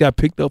careful. Just got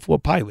picked up for a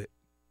pilot.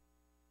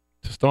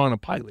 To star in a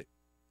pilot.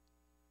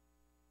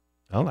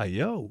 I'm like,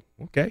 yo,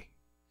 okay.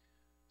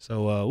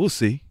 So we'll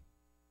see.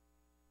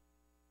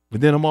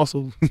 But then I'm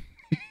also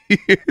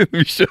let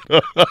me shut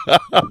up.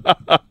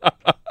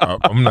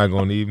 I'm not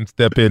gonna even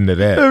step into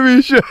that. Let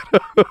me shut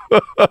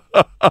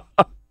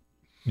up.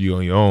 You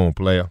on your own,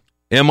 player.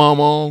 Am I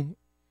on?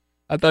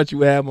 I thought you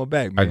would have my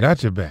back, man. I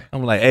got your back.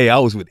 I'm like, hey, I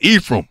was with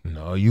Ephraim.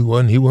 No, you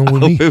wasn't. He wasn't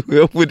with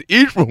me. With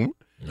Ephraim.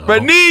 No.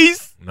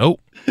 Bernice. Nope.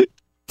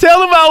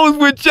 Tell him I was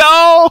with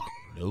y'all.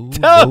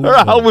 Tell her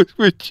I was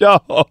with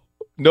y'all.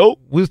 Nope.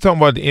 We was talking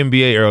about the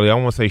NBA earlier. I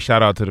want to say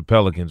shout out to the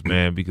Pelicans,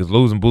 man, because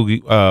losing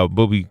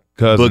Boogie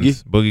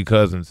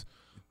Cousins,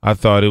 I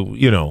thought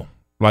it,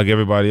 like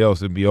everybody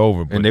else, it'd be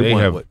over. But and they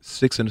won,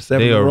 6 and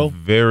 7 in a row? row? They are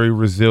very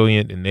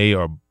resilient, and they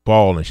are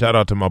balling. Shout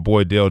out to my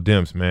boy Dale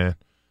Demps, man.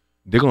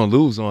 They're going to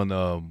lose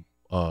on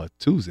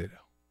Tuesday, though.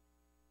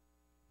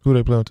 Who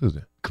they play on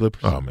Tuesday?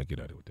 Clippers. Oh, man, get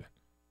out of here with that.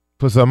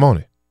 Put something on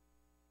it.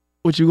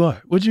 What you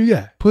got? What you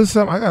got? Put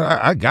some.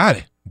 I got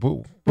it.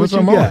 Put What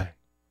some you on got? it.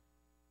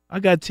 I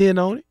got 10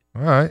 on it.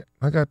 All right.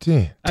 I got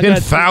 10. I got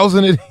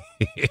 10,000 in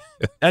it.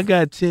 I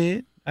got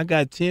 10. I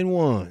got 10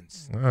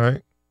 ones. All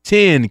right.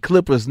 10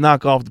 Clippers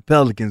knock off the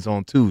Pelicans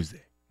on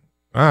Tuesday.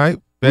 All right.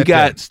 We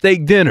got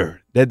steak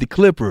dinner that the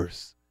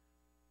Clippers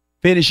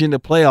finish in the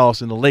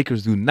playoffs and the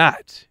Lakers do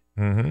not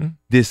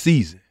this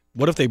season.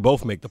 What if they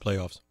both make the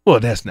playoffs? Well,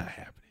 that's not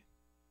happening.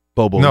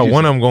 Bobo. No,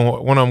 one of them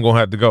going to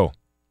have to go.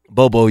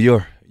 Bobo,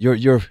 your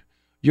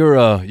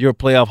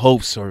playoff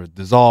hopes are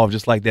dissolved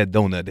just like that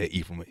donut that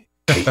Ephraim ate.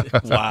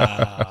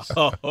 Wow.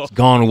 It's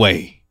gone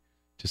away.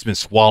 Just been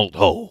swallowed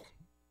whole.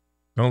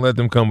 Don't let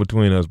them come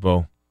between us,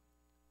 Bo.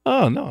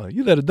 Oh, no.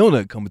 You let a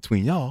donut come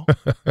between y'all.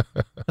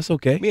 That's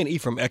okay. Me and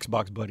Ephraim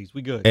Xbox buddies.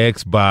 We good.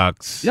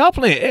 Xbox. Y'all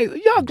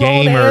playing. Y'all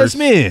grown-ass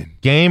men.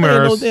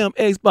 Gamers. Ain't no damn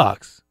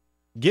Xbox.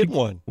 Get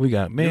one. We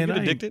got, man. You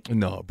get addicted?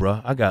 No,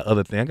 bro. I got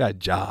other things. I got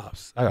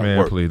jobs. I got Man,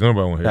 work. please.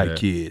 Nobody want to hear I got that.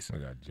 kids. I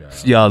got jobs.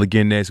 See y'all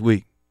again next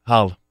week.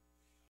 Holla.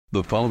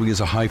 The following is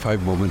a high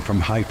five moment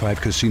from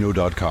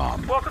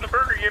highfivecasino.com. Welcome to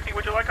Burger Yippee.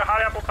 Would you like a hot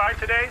apple pie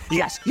today?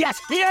 Yes, yeah,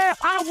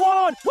 I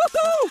won!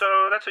 Woohoo!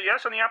 So that's a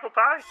yes on the apple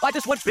pie? I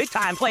just went big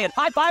time playing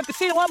High Five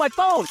Casino on my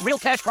phone. Real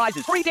cash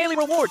prizes, free daily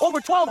rewards, over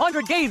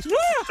 1,200 games. Yeah!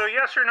 So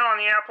yes or no on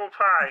the apple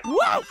pie?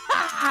 Whoa!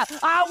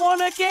 I won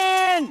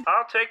again!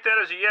 I'll take that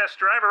as a yes.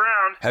 Drive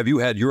around. Have you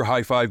had your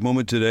high five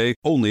moment today?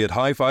 Only at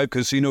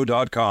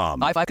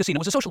highfivecasino.com. High Five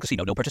Casino is a social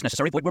casino. No purchase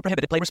necessary. Void where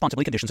prohibited. Play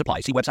responsibly. Conditions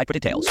apply. See website for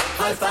details.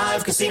 High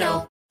Five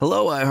Casino.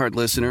 Hello, iHeart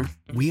listener.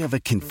 We have a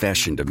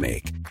confession to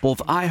make. Both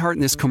iHeart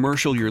and this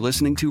commercial you're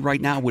listening to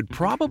right now would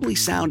probably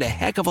sound a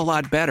heck of a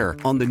lot better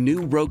on the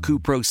new Roku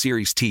Pro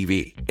Series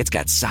TV. It's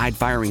got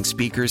side-firing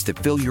speakers that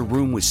fill your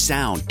room with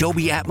sound,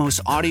 Dolby Atmos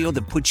audio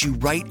that puts you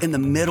right in the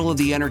middle of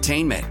the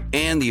entertainment,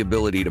 and the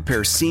ability to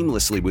pair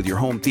seamlessly with your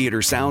home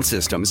theater sound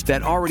systems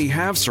that already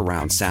have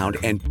surround sound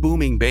and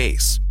booming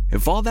bass.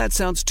 If all that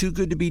sounds too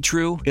good to be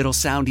true, it'll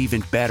sound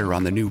even better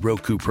on the new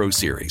Roku Pro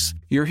Series.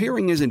 Your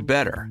hearing isn't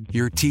better,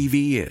 your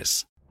TV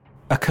is.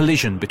 A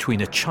collision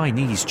between a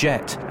Chinese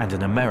jet and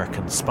an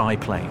American spy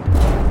plane.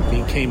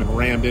 He came and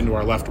rammed into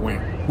our left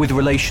wing. With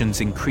relations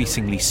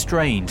increasingly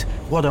strained,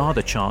 what are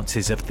the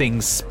chances of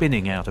things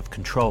spinning out of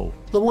control?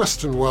 The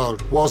Western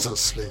world was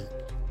asleep.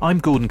 I'm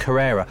Gordon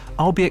Carrera.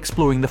 I'll be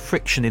exploring the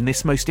friction in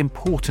this most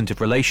important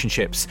of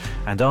relationships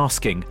and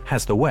asking,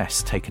 has the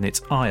West taken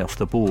its eye off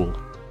the ball?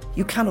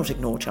 You cannot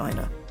ignore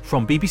China.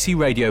 From BBC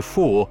Radio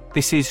 4,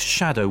 this is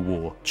Shadow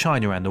War,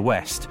 China and the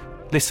West.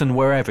 Listen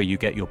wherever you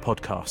get your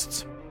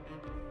podcasts.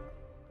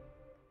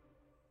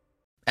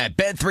 At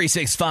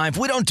Bet365,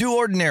 we don't do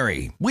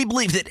ordinary. We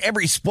believe that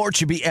every sport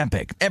should be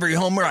epic. Every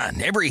home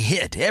run, every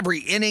hit, every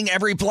inning,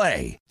 every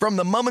play. From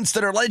the moments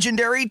that are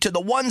legendary to the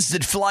ones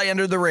that fly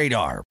under the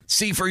radar.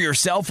 See for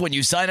yourself when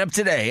you sign up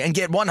today and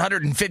get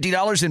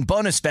 $150 in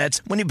bonus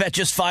bets when you bet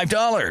just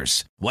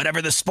 $5.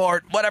 Whatever the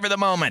sport, whatever the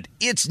moment,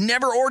 it's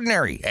never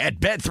ordinary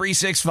at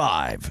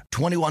Bet365.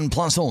 21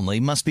 plus only.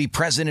 Must be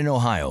present in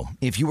Ohio.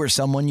 If you or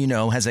someone you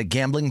know has a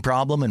gambling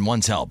problem and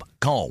wants help,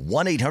 call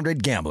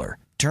 1-800-GAMBLER.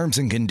 Terms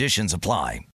and conditions apply.